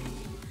 10 frames.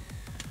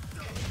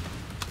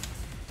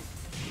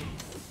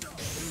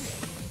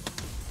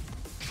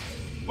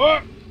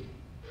 What?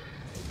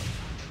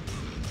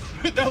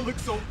 That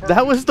looks so perfect.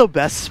 That was the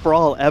best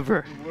sprawl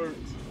ever. It worked.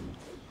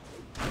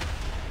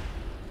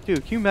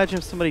 Dude, can you imagine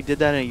if somebody did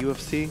that in a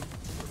UFC?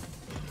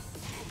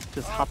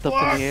 Just hopped up in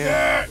Block the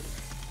air. it!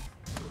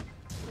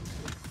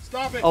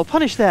 Stop it! Oh,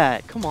 punish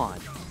that. Come on.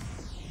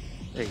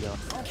 There you go.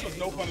 I don't trust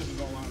no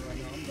punishers online right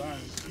now. I'm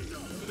dying.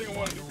 Everything I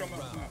want to do come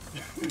out now.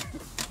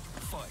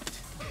 Fight.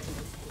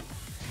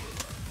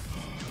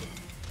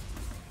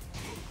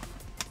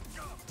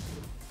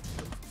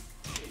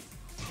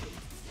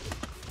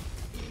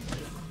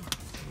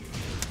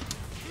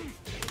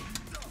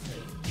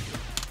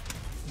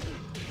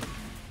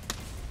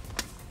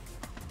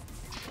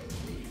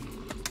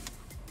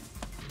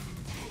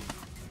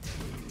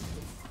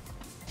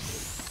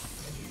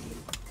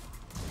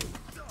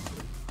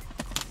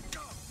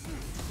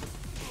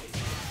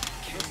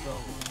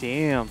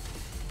 Damn.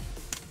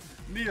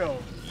 Neo.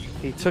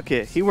 He took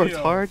it. He worked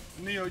Neo, hard.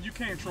 Neo, you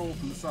can't troll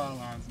from the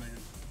sidelines, nigga.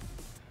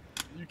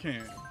 You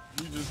can't.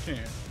 You just can't.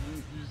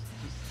 You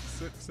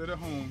just sit at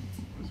home.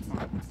 It's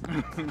fine.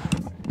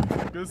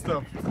 Good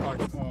stuff. All right,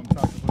 Toxic, what's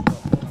up? Hold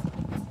on.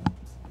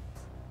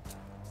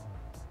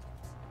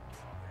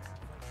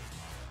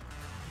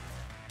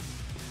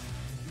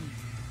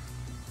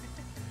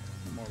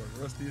 I'm all like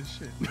rusty as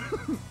shit.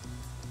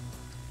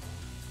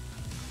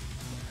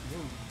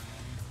 Whoa.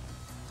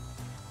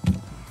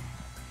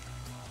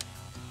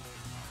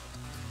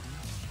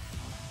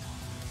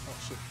 Oh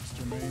shit, it's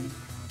Jermaine.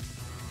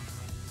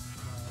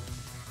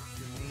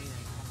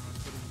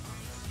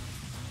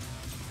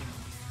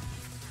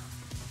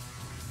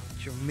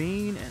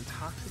 Jermaine and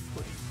Toxic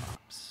Pudding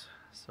Pops.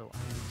 So I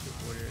need to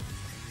order, I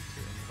need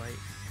to invite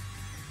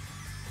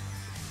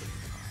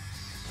Pudding Pops.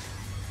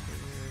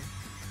 Here.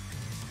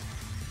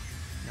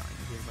 No, I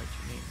need to invite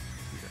Jermaine.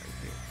 He's right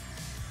here.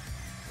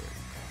 There we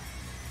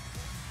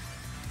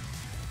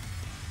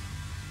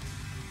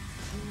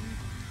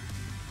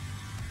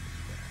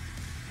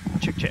go.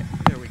 Check, check.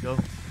 There we go.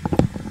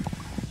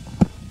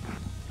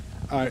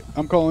 All right,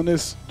 I'm calling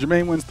this.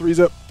 Jermaine wins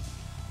 3-zip.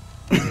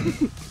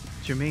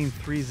 Jermaine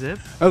 3-zip.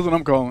 That's what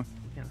I'm calling.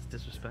 Yeah, that's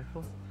disrespectful.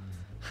 disrespectful.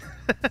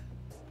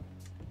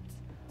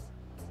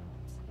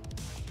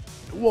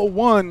 Well,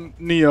 one,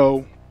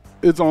 Neo,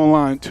 it's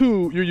online.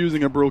 Two, you're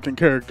using a broken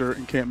character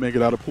and can't make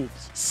it out of pools.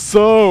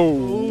 So,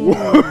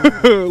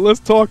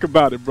 let's talk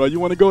about it, bro. You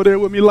want to go there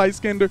with me, light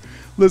skinder?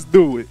 Let's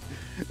do it.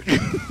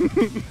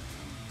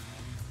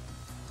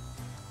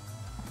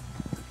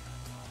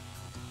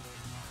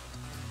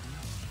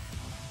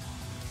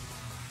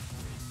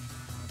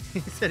 He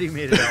said he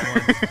made it out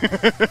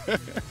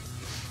once.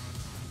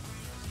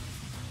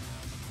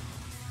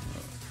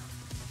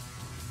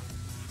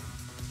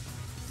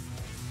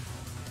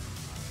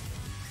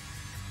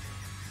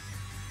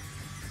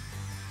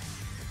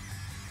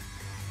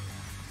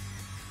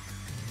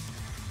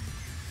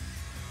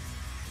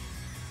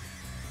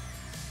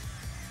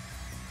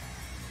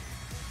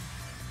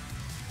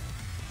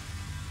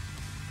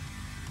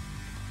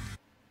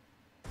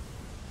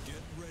 Get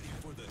ready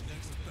for the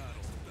next battle.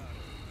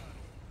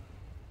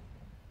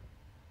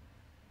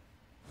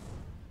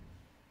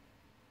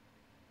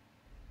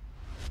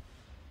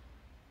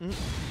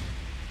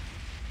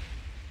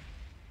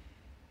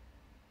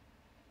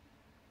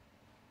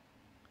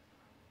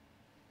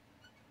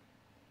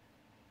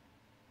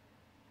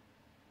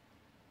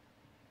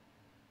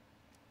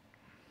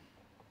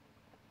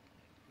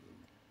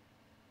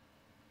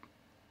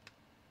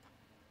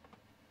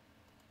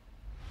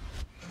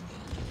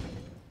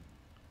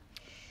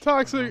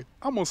 Toxic,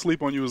 I'm going to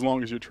sleep on you as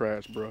long as you're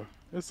trash, bro.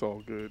 It's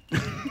all good.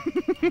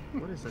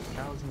 What is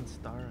 1,000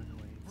 star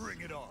annoyance?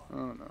 Bring it on. I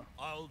don't know.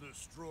 I'll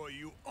destroy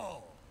you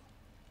all.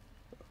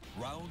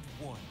 Round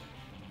one.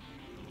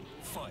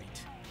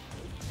 Fight.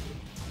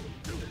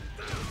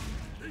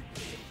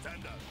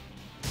 Stand up.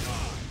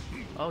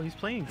 Oh, he's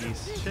playing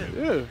geese. Shit.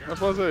 Yeah, that's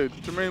what I say.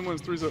 Jermaine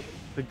wins 3-0.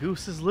 The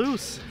goose is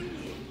loose.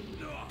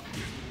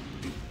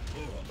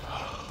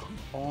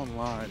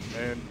 Online,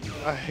 man.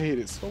 I hate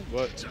it so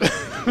much.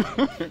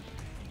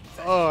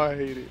 Oh, I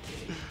hate it.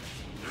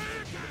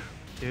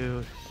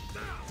 Dude.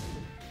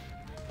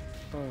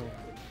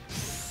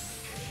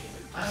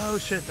 Oh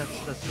shit, that's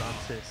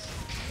Roxas.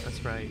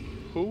 That's right.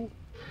 Who?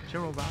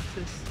 General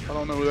Roxas? I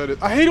don't know who that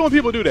is. I hate it when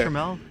people do that.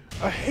 Tremel?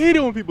 I hate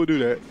it when people do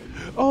that.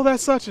 Oh,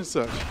 that's such and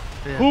such.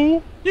 Yeah.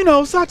 Who? You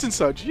know, such and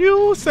such.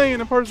 You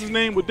saying a person's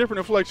name with different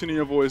inflection in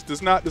your voice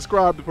does not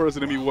describe the person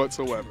to me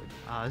whatsoever.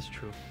 Ah, that's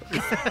true.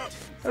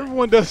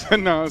 Everyone does that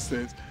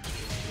nonsense.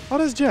 Oh,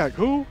 that's Jack.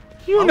 Who?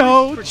 You I know,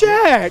 always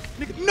forget. Jack.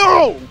 Nigga,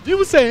 no! You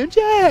were saying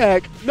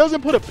Jack.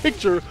 Doesn't put a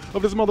picture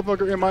of this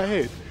motherfucker in my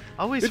head.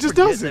 I always It just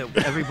forget doesn't.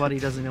 that everybody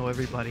doesn't know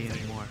everybody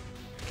anymore.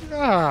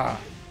 Ah.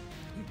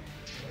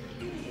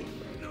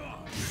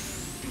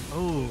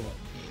 Oh.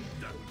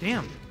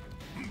 Damn.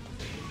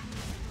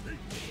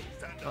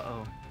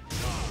 Uh-oh.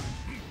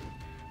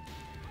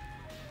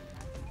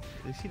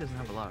 At least he doesn't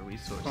have a lot of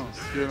resources. Oh,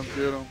 get him,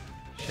 get him.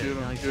 Shit, Get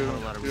now him, he get doesn't have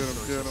him, a lot of get him, get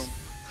resources.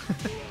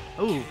 him.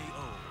 Oh.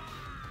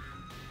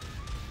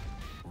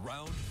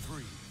 Round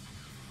three.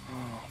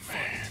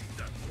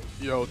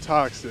 Yo,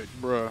 Toxic,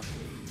 bruh.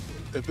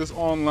 If this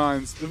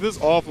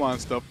offline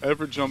stuff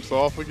ever jumps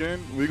off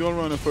again, we gonna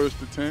run a first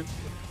to 10,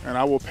 and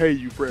I will pay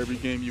you for every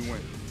game you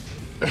win.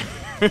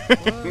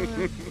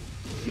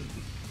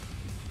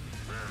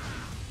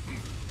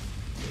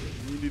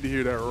 You need to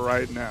hear that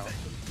right now.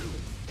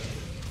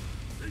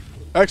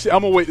 Actually,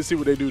 I'm gonna wait to see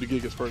what they do to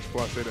Gigas first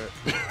before I say that.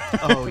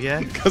 Oh,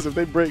 yeah? Because if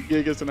they break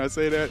Gigas and I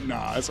say that,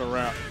 nah, it's a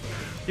wrap.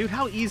 Dude,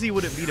 how easy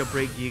would it be to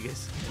break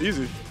Gigas?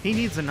 Easy. He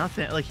needs a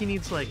nothing. Like, he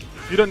needs, like,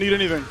 He doesn't need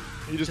anything.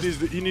 He just needs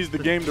the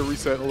game to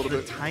reset a little the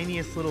bit.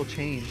 tiniest little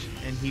change,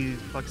 and he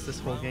fucks this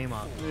whole game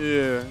up.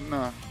 Yeah,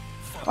 nah.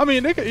 I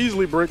mean, they could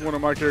easily break one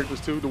of my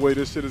characters too, the way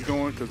this shit is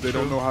going, because they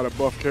don't know how to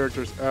buff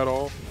characters at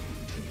all.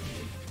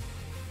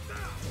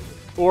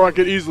 Or I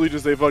could easily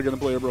just say fucking and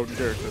play a broken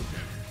character.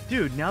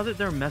 Dude, now that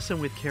they're messing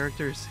with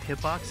characters'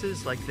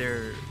 hitboxes, like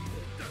their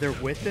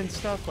width and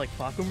stuff, like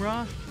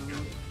Fakumra,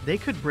 they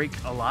could break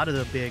a lot of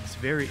the bigs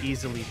very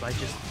easily by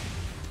just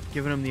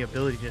giving them the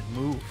ability to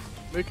move.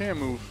 They can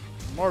move.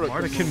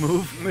 Marduk can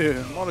move.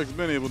 Yeah, Marduk's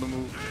been able to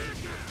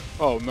move.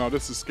 Oh no,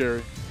 this is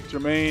scary.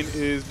 Jermaine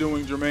is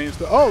doing Jermaine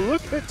stuff. Oh,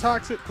 look at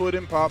Toxic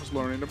putting Pops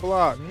learning to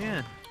block.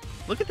 Man,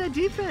 look at that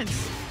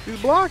defense. He's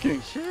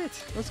blocking. Shit.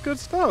 That's good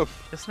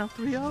stuff. It's now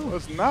 3-0.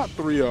 It's not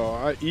 3-0.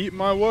 I eat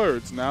my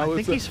words. Now I it's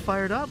think he's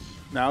fired up.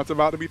 now it's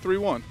about to be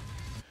 3-1.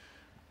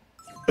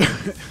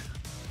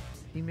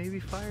 He may be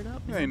fired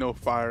up. He ain't no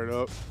fired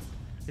up.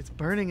 It's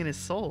burning in his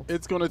soul.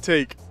 It's gonna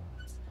take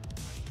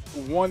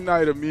one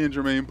night of me and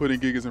Jermaine putting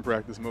Gigas in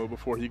practice mode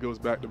before he goes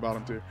back to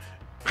bottom tier.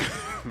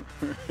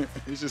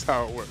 It's just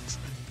how it works.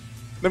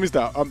 Let me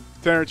stop.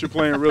 Terrence, you're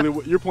playing really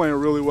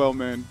well,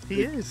 man.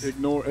 He is.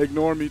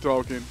 Ignore me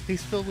talking.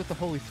 He's filled with the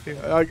Holy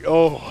Spirit.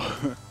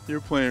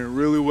 You're playing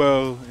really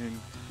well and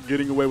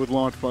getting away with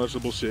launch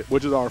punishable shit,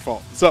 which is our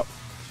fault. What's up?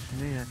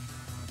 Man.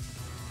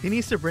 He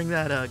needs to bring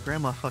that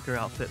grandma fucker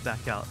outfit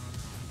back out.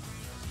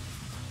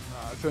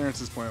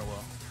 Terrence is playing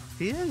well.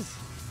 He is.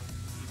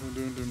 I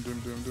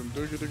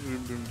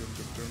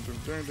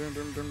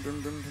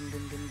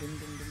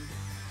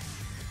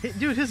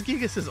Dude, his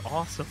Gigas is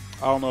awesome.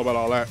 don't know about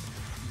all that.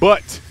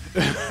 But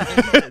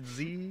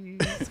Z.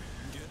 Get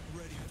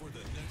ready for the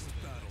next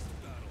battle.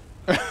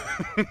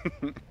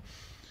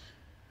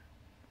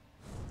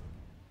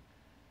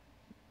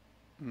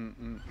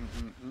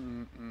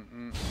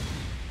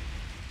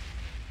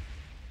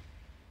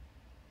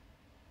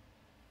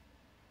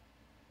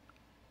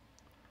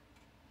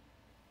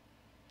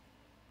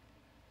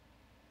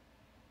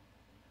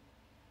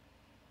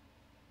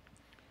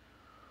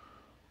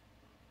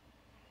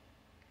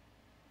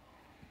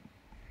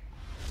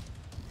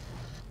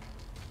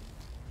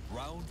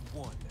 Round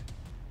 1.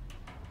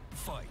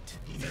 Fight.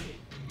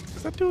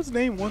 is that dude's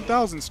name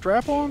 1,000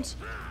 strap-ons?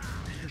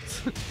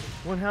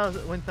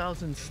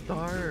 1,000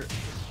 star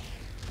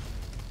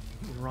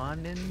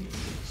Ronin.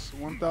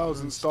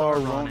 1,000 star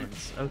Ronin.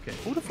 Ronins. Okay.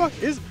 Who the fuck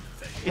is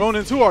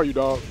Ronins? Who are you,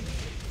 dog?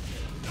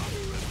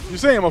 You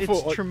say I'm a It's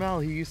fool. Like,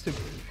 Trammell. He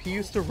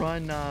used to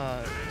run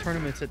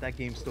tournaments at that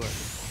game store.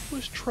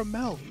 who's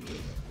Trammell?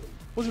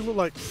 What does he look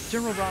like?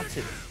 General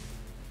Roxas.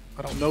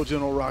 I don't know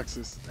General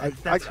Roxas.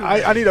 That's who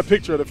I need a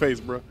picture of the face,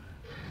 bro.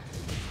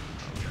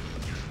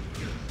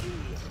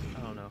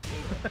 I don't know.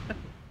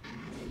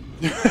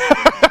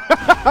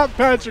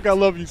 Patrick, I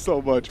love you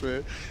so much,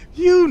 man.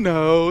 You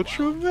know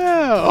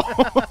Trammell.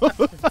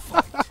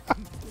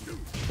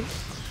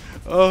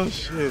 Oh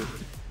shit.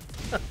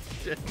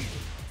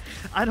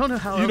 I don't know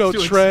how You else know to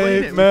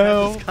explain it.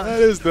 Trammell. That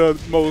is the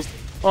most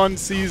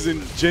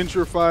unseasoned,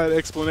 gentrified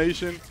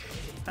explanation.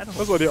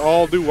 That's what they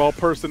all do while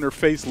pursing their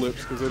face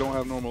lips because they don't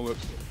have normal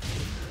lips.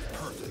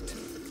 Perfect.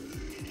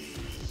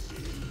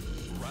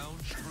 Round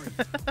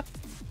 3.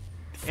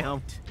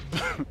 Damn.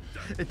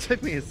 It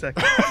took me a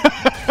second.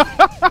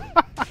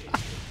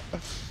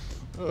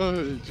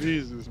 Oh,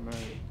 Jesus, man.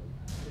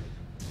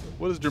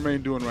 What is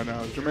Jermaine doing right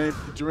now?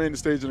 Jermaine is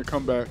staging a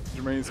comeback.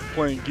 Jermaine's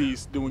playing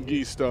geese, doing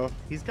geese stuff.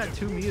 He's got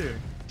 2 meter.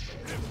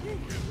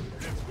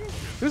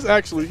 This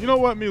actually, you know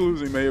what? Me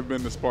losing may have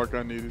been the spark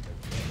I needed.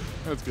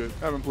 That's good.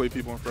 I haven't played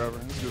people in forever.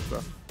 That's good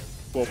stuff.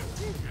 Well,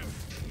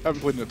 I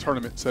haven't played in a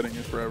tournament setting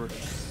in forever.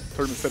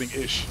 Tournament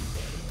setting-ish.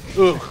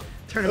 Ugh.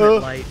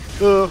 Tournament light.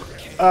 Ugh.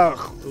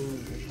 Ugh.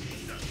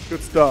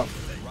 Good stuff.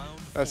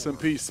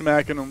 SMP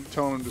smacking him,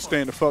 telling him to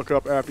stand the fuck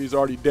up after he's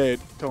already dead.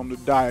 Tell him to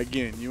die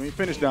again. You ain't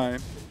finished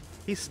dying.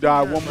 He's still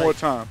Die got, one more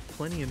time.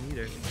 Plenty of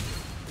meters.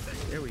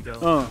 There we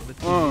go. The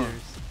 2 meters.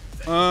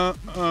 Oh,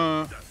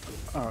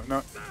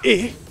 no.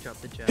 Drop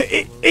the jab.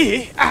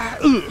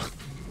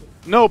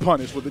 No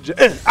punish with the jab.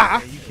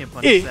 Yeah, you can't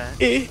punish that.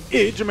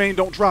 Jermaine,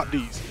 don't drop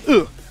these.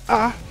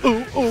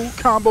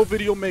 Combo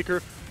video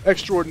maker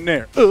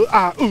extraordinaire.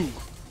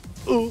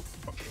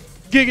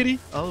 Giggity.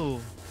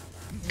 Oh,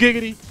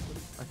 Giggity.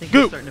 I think he's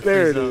Goop. starting to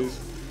There it freeze is.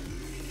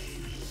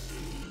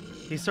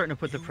 up. He's starting to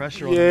put the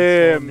pressure on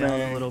Yeah, him, slow him down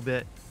man. a little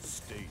bit.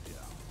 Stay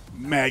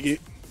down. Maggot.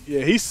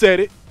 Yeah, he said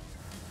it.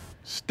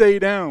 Stay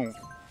down,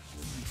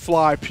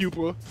 fly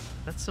pupa.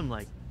 That's some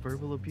like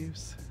verbal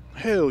abuse.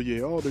 Hell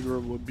yeah, all the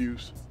verbal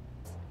abuse.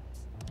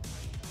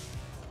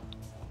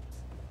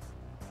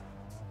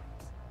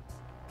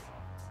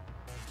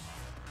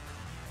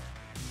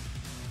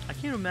 I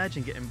can't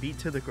imagine getting beat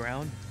to the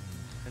ground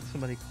and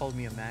somebody called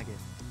me a maggot.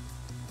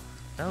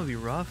 That would be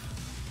rough.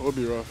 It would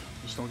be rough.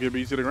 Just don't get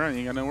beat to the ground. You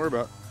ain't got nothing to worry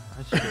about.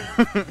 That's true.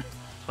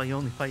 That's why you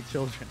only fight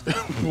children.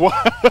 What?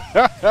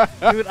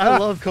 Dude, I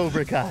love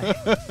Cobra Kai.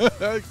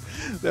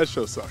 That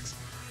show sucks.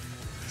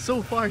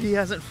 So far, he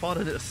hasn't fought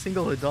a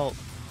single adult.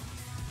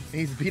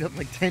 He's beat up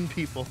like 10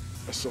 people.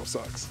 That show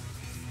sucks.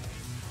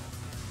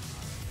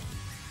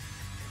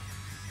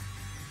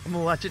 I'm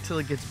gonna watch it till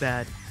it gets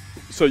bad.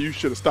 So you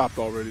should have stopped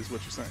already, is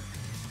what you're saying.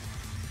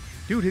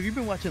 Dude, have you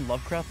been watching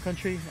Lovecraft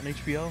Country on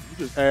HBO? You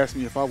just asked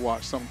me if I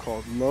watched something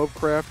called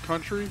Lovecraft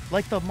Country.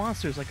 Like the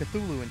monsters, like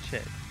Cthulhu and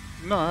shit.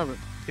 No, I haven't.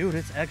 Dude,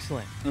 it's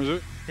excellent. Is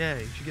it? Yeah,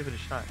 you should give it a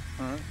shot.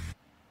 All right.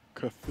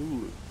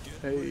 Cthulhu.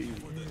 Hey,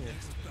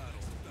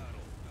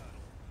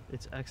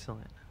 It's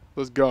excellent.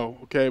 let's go.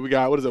 Okay, we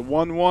got, what is it,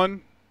 1-1?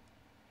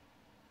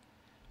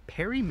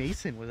 Perry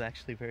Mason was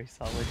actually very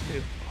solid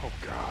too. Oh,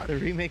 God. The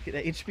remake, the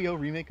HBO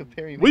remake of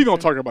Perry Mason. We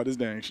gonna talk about this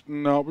dang.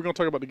 No, we're gonna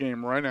talk about the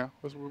game right now.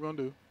 That's what we're gonna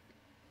do.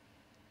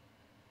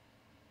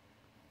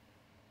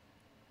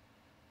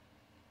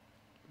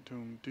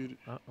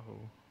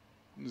 Uh-oh.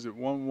 Is it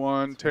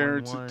 1-1? It's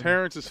Terrence. 1-1.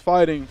 Terrence is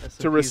fighting SOPs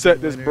to reset are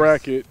this winners.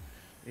 bracket.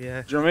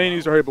 Yeah. Jermaine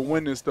needs to hurry up and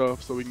win this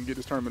stuff so we can get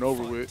this tournament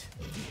over with.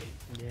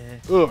 Yeah.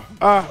 Ooh.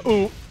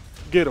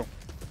 Get him.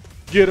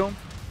 Get him.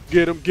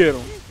 Get him. Get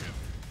him.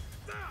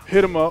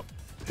 Hit him up.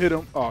 Hit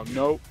him. Oh,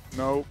 no.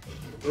 No.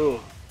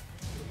 Ugh.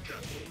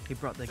 He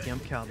brought the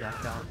Gimp Cow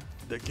back out.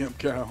 The Gimp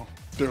Cow.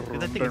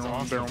 that thing is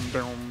awesome.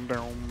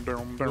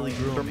 Really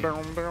grew on me.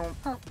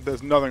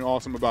 There's nothing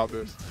awesome about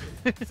this.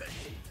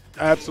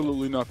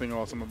 Absolutely nothing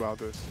awesome about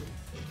this.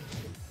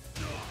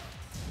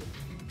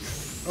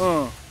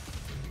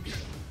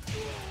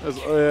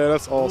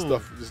 That's all Ooh.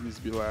 stuff that just needs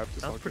to be laughed.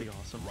 It's That was like- pretty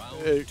awesome.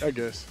 Hey, I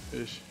guess.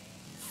 Ish.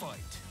 Fight.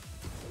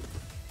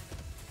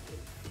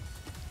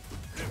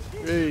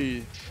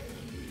 Hey.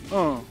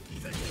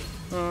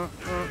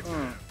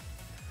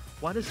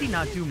 Why does he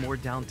not do more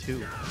down two?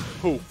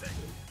 Who?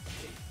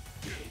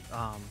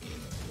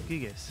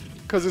 Gigas?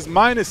 Because it's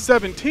minus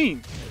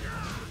 17.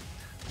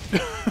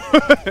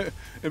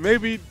 It may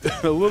be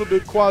a little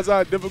bit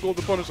quasi-difficult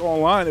to punish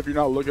online if you're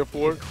not looking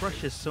for it.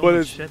 Crushes so But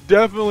much it's shit.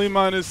 definitely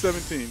minus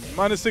 17.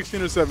 Minus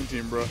 16 or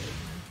 17, bro.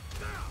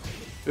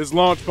 It's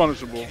launch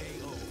punishable.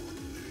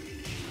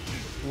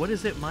 What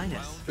is it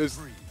minus? It's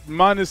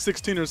minus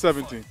 16 or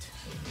 17.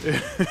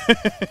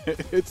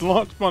 It's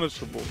launch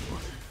punishable.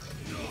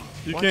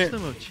 You Watch can't.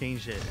 them have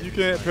changed it. You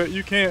can't.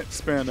 You can't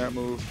spam that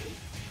move.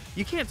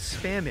 You can't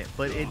spam it,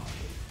 but it.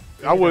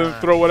 I wouldn't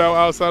throw it out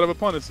outside of a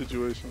punish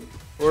situation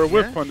or a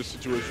whiff punish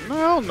situation. No,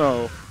 hell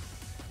no.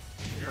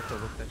 Have to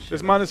look that shit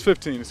It's up. minus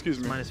 15. Excuse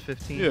me. Minus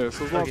 15. Yeah,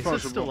 so it's launch okay, so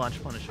it's still punishable.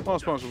 launch punishable.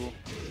 Launch punishable.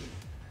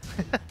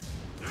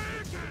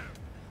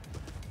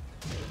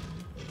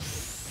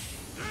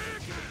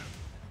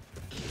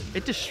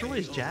 It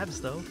destroys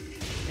jabs though,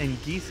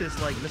 and Geese is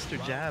like Mr.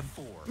 Jab.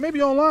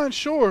 Maybe online,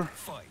 sure.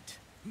 Fight.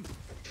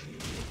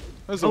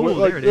 That's Oh, whiff,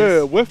 there it is.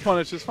 Yeah, whiff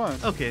punish is fine.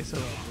 Okay, so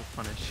we'll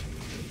punish.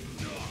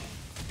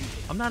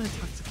 I'm not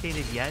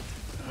intoxicated yet.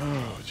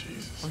 Oh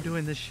Jesus. I'm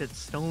doing this shit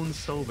stone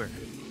sober.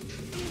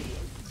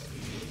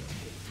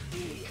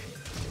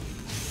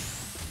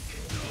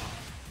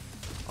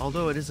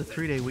 Although it is a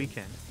 3-day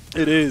weekend.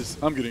 It is.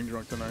 I'm getting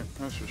drunk tonight.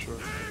 That's for sure.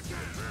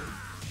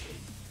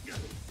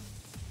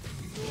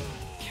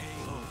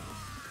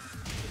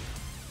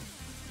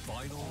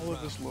 Final All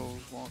of this round. low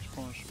is launch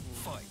punishable.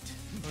 Fight.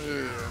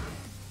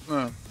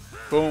 Yeah.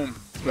 Boom.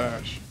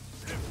 Smash.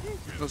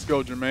 Let's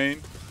go, Jermaine.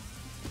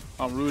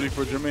 I'm rooting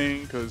for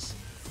Jermaine because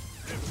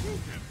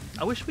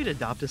I wish we'd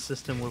adopt a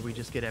system where we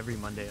just get every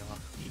Monday off.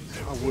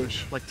 I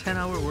wish. Like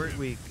 10-hour work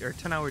week, or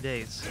 10-hour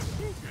days.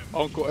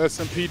 Uncle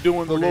SMP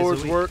doing the 4 days a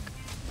Lord's week. work.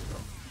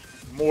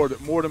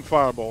 More than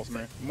fireballs,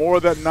 man. More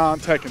than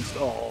non-Tekken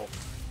stuff.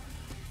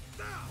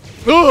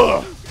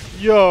 Ugh!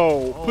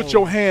 Yo, put Oh,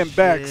 your hand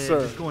back, shit.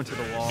 sir. He's going to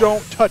the wall.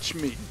 Don't touch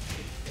me.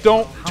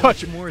 Don't How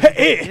touch much me. more is he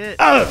Hey, gonna hey,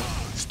 get?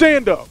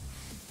 stand up.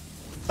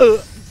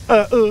 Oh,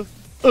 Oh,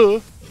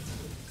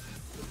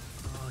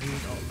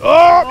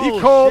 he Oh,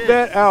 called shit.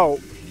 that out.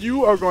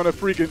 You are going to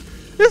freaking...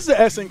 This is an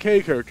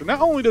SNK character.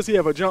 Not only does he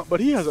have a jump, but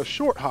he has a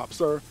short hop,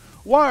 sir.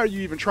 Why are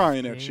you even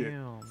trying that shit?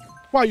 damn.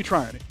 Why are you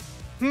trying it?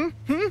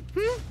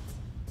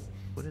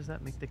 What does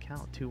that make the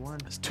count?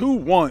 2-1? It's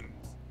 2-1.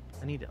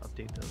 I need to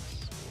update those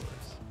scores.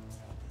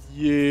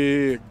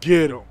 Yeah,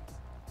 get him.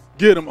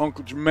 Get him,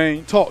 Uncle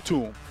Jermaine. Talk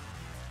to him.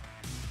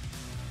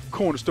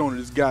 Cornerstone of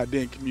this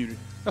goddamn community.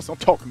 That's what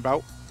I'm talking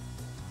about.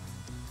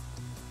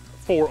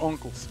 4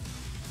 uncles.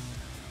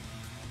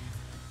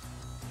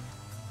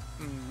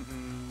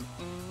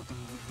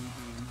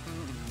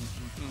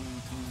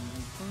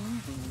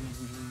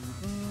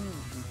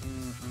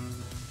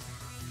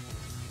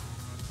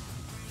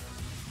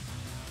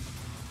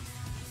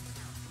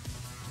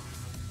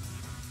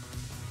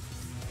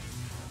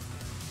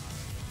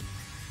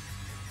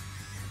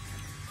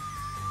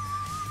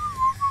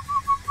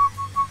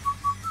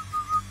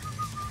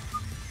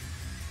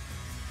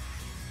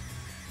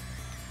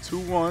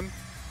 Two-1.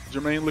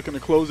 Jermaine looking to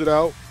close it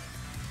out.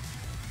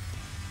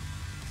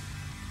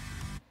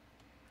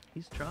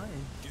 He's trying.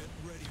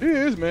 He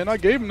is, man. I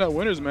gave him that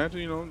winner's match,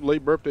 you know,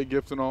 late birthday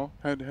gift and all.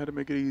 Had to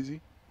make it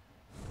easy.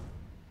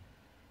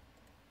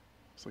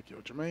 It's like, yo,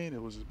 Jermaine,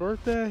 it was his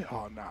birthday.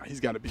 Oh, nah, he's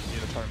got to beat me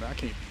in a tournament. I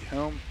can't beat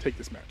him. Take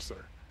this match,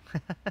 sir.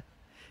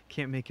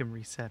 Can't make him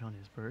reset on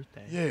his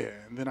birthday. Yeah,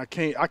 and then I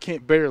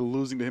can't bear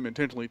losing to him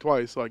intentionally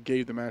twice, so I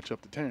gave the match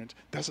up to Terrence.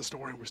 That's a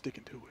story. We're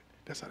sticking to it.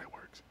 That's how that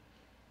works.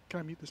 Can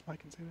I mute this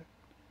mic and say that?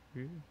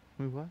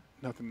 Wait, what?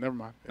 Nothing. Never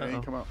mind. It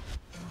ain't come out.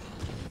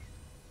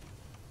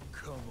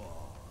 Come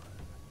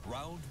on.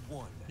 Round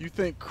 1. You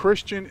think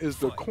Christian is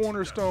the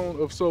cornerstone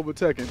of Silver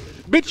Tekken?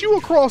 Bitch, you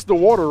across the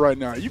water right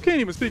now. You can't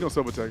even speak on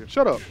Silver Tekken.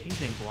 Shut up.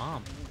 He's in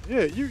Guam.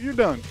 Yeah, you're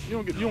done.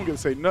 You don't get to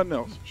say nothing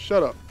else.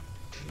 Shut up.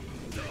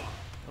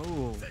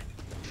 Oh.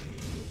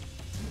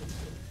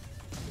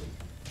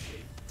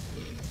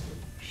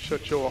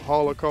 Shut your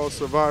Holocaust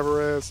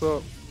survivor ass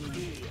up.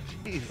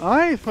 Jeez.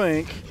 I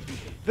think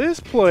this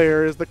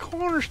player is the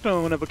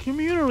cornerstone of a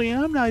community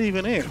I'm not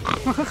even in.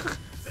 Fucking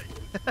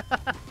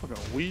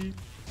weed.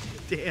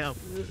 Damn.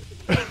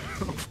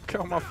 Get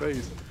on my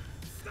face.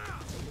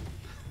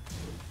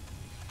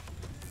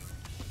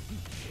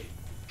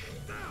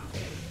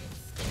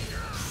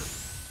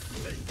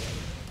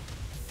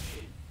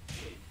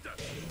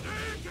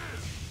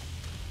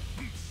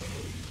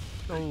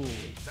 Oh.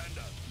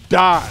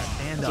 Die.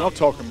 Stand That's up. what I'm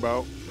talking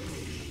about.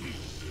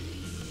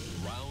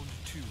 Round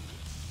 2.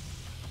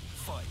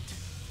 Fight.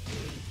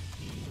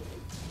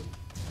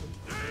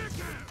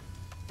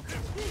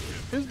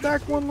 Is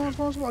back one launch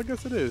possible? I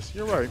guess it is.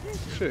 You're right.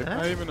 Shit. Huh?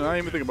 I didn't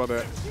even think about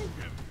that.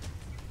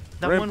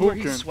 That one where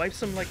he Rambukin.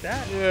 swipes him like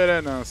that? Yeah,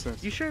 that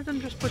nonsense. You sure it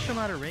doesn't just push him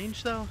out of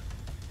range, though?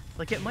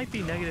 Like, it might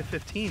be negative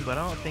 15, but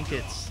I don't think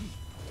it's...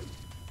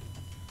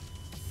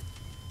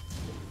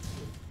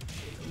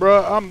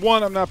 Bruh, I'm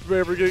not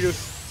prepared for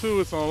Gigas.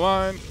 2, it's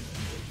online.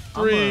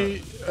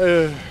 3,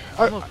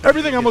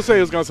 everything I'm gonna say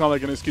is gonna sound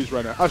like an excuse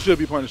right now. I should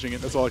be punishing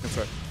it. That's all I can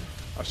say.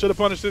 I should have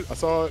punished it. I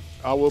saw it.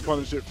 I will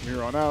punish it from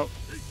here on out.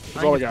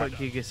 That's all I got. Put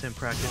Gigas in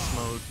practice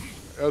mode.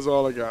 That's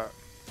all I got.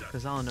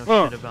 Because I don't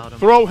know shit about him.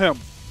 Throw him.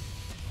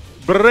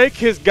 Break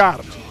his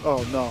guard.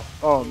 Oh, no.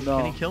 Oh, no.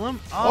 Can he kill him?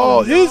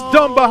 Oh, his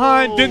dumb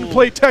behind didn't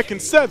play Tekken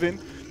 7.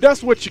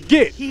 That's what you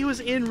get. He was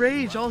in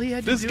rage. All he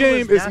had to This do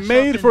game was is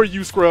made for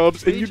you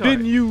scrubs, and you Rage art.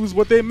 didn't use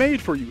what they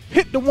made for you.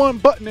 Hit the one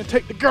button and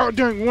take the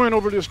goddamn win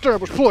over the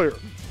established player.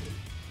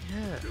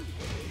 Yeah.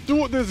 Do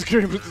what this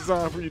game is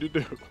designed for you to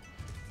do.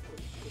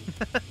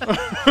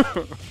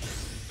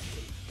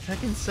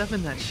 Tekken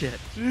 7 that shit.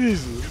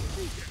 Jesus.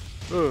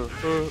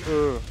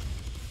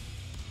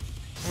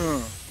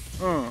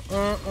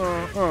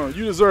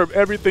 You deserve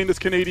everything this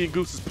Canadian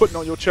goose is putting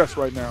on your chest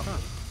right now.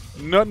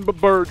 Nothing but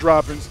bird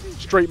droppings,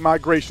 straight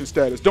migration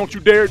status. Don't you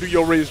dare do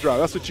your raise drive.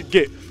 That's what you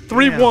get.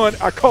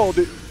 3-1, I called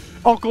it.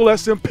 Uncle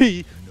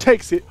SMP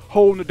takes it,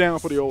 holding it down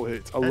for the old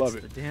heads. I love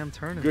it. That's the damn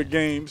tournament. Good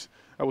games.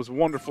 That was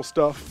wonderful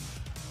stuff.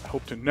 I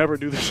hope to never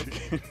do this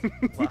again.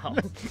 Wow.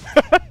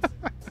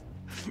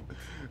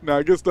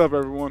 Nah, good stuff,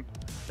 everyone.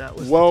 That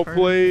was Well the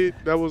played.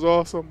 That was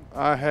awesome.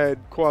 I had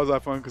quasi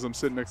fun because I'm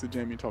sitting next to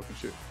Jamie talking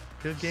shit.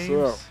 Good games.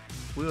 So,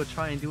 We will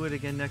try and do it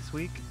again next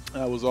week.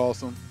 that was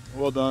awesome.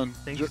 Well done.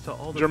 Thanks to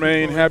all the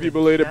Jermaine, people happy in the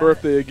belated chat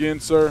birthday again,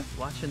 sir.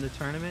 watching the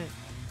tournament.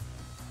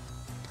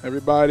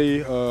 Everybody,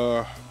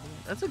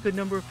 That's a good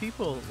number of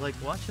people like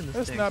watching this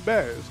that's thing. not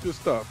bad. It's good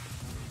stuff.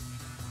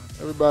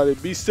 Everybody,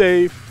 be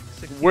safe.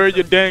 16, Wear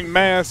your 17. dang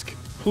mask,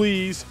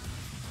 please,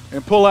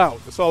 and pull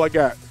out. That's all I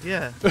got.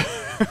 Yeah.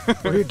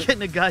 Or you're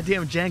getting a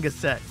goddamn Jenga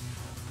set.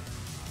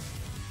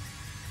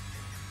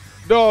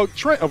 Dog,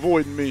 Trent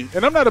avoiding me,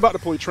 and I'm not about to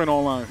play Trent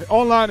online.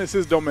 Online is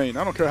his domain.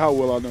 I don't care how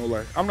well I know.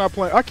 Like, I'm not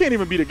playing. I can't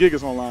even beat a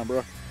Gigas online,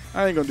 bro.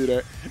 I ain't gonna do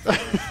that.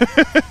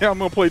 I'm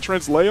gonna play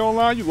Trent's Lay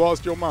online. You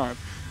lost your mind.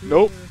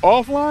 Nope.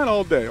 Offline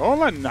all day.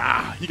 Online,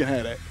 nah. You can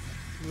have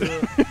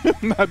that.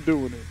 Not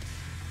doing it.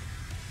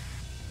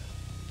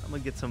 I'm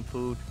gonna get some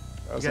food.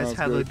 That You guys sounds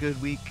have a good.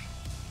 good week.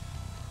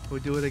 We'll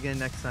do it again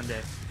next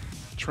Sunday.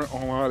 Trent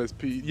online is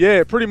Pete.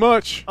 Yeah, pretty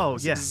much. Oh,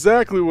 That's yeah.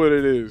 exactly what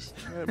it is.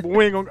 But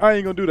I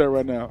ain't gonna do that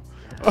right now.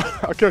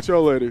 I'll catch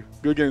y'all later.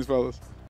 Good games, fellas.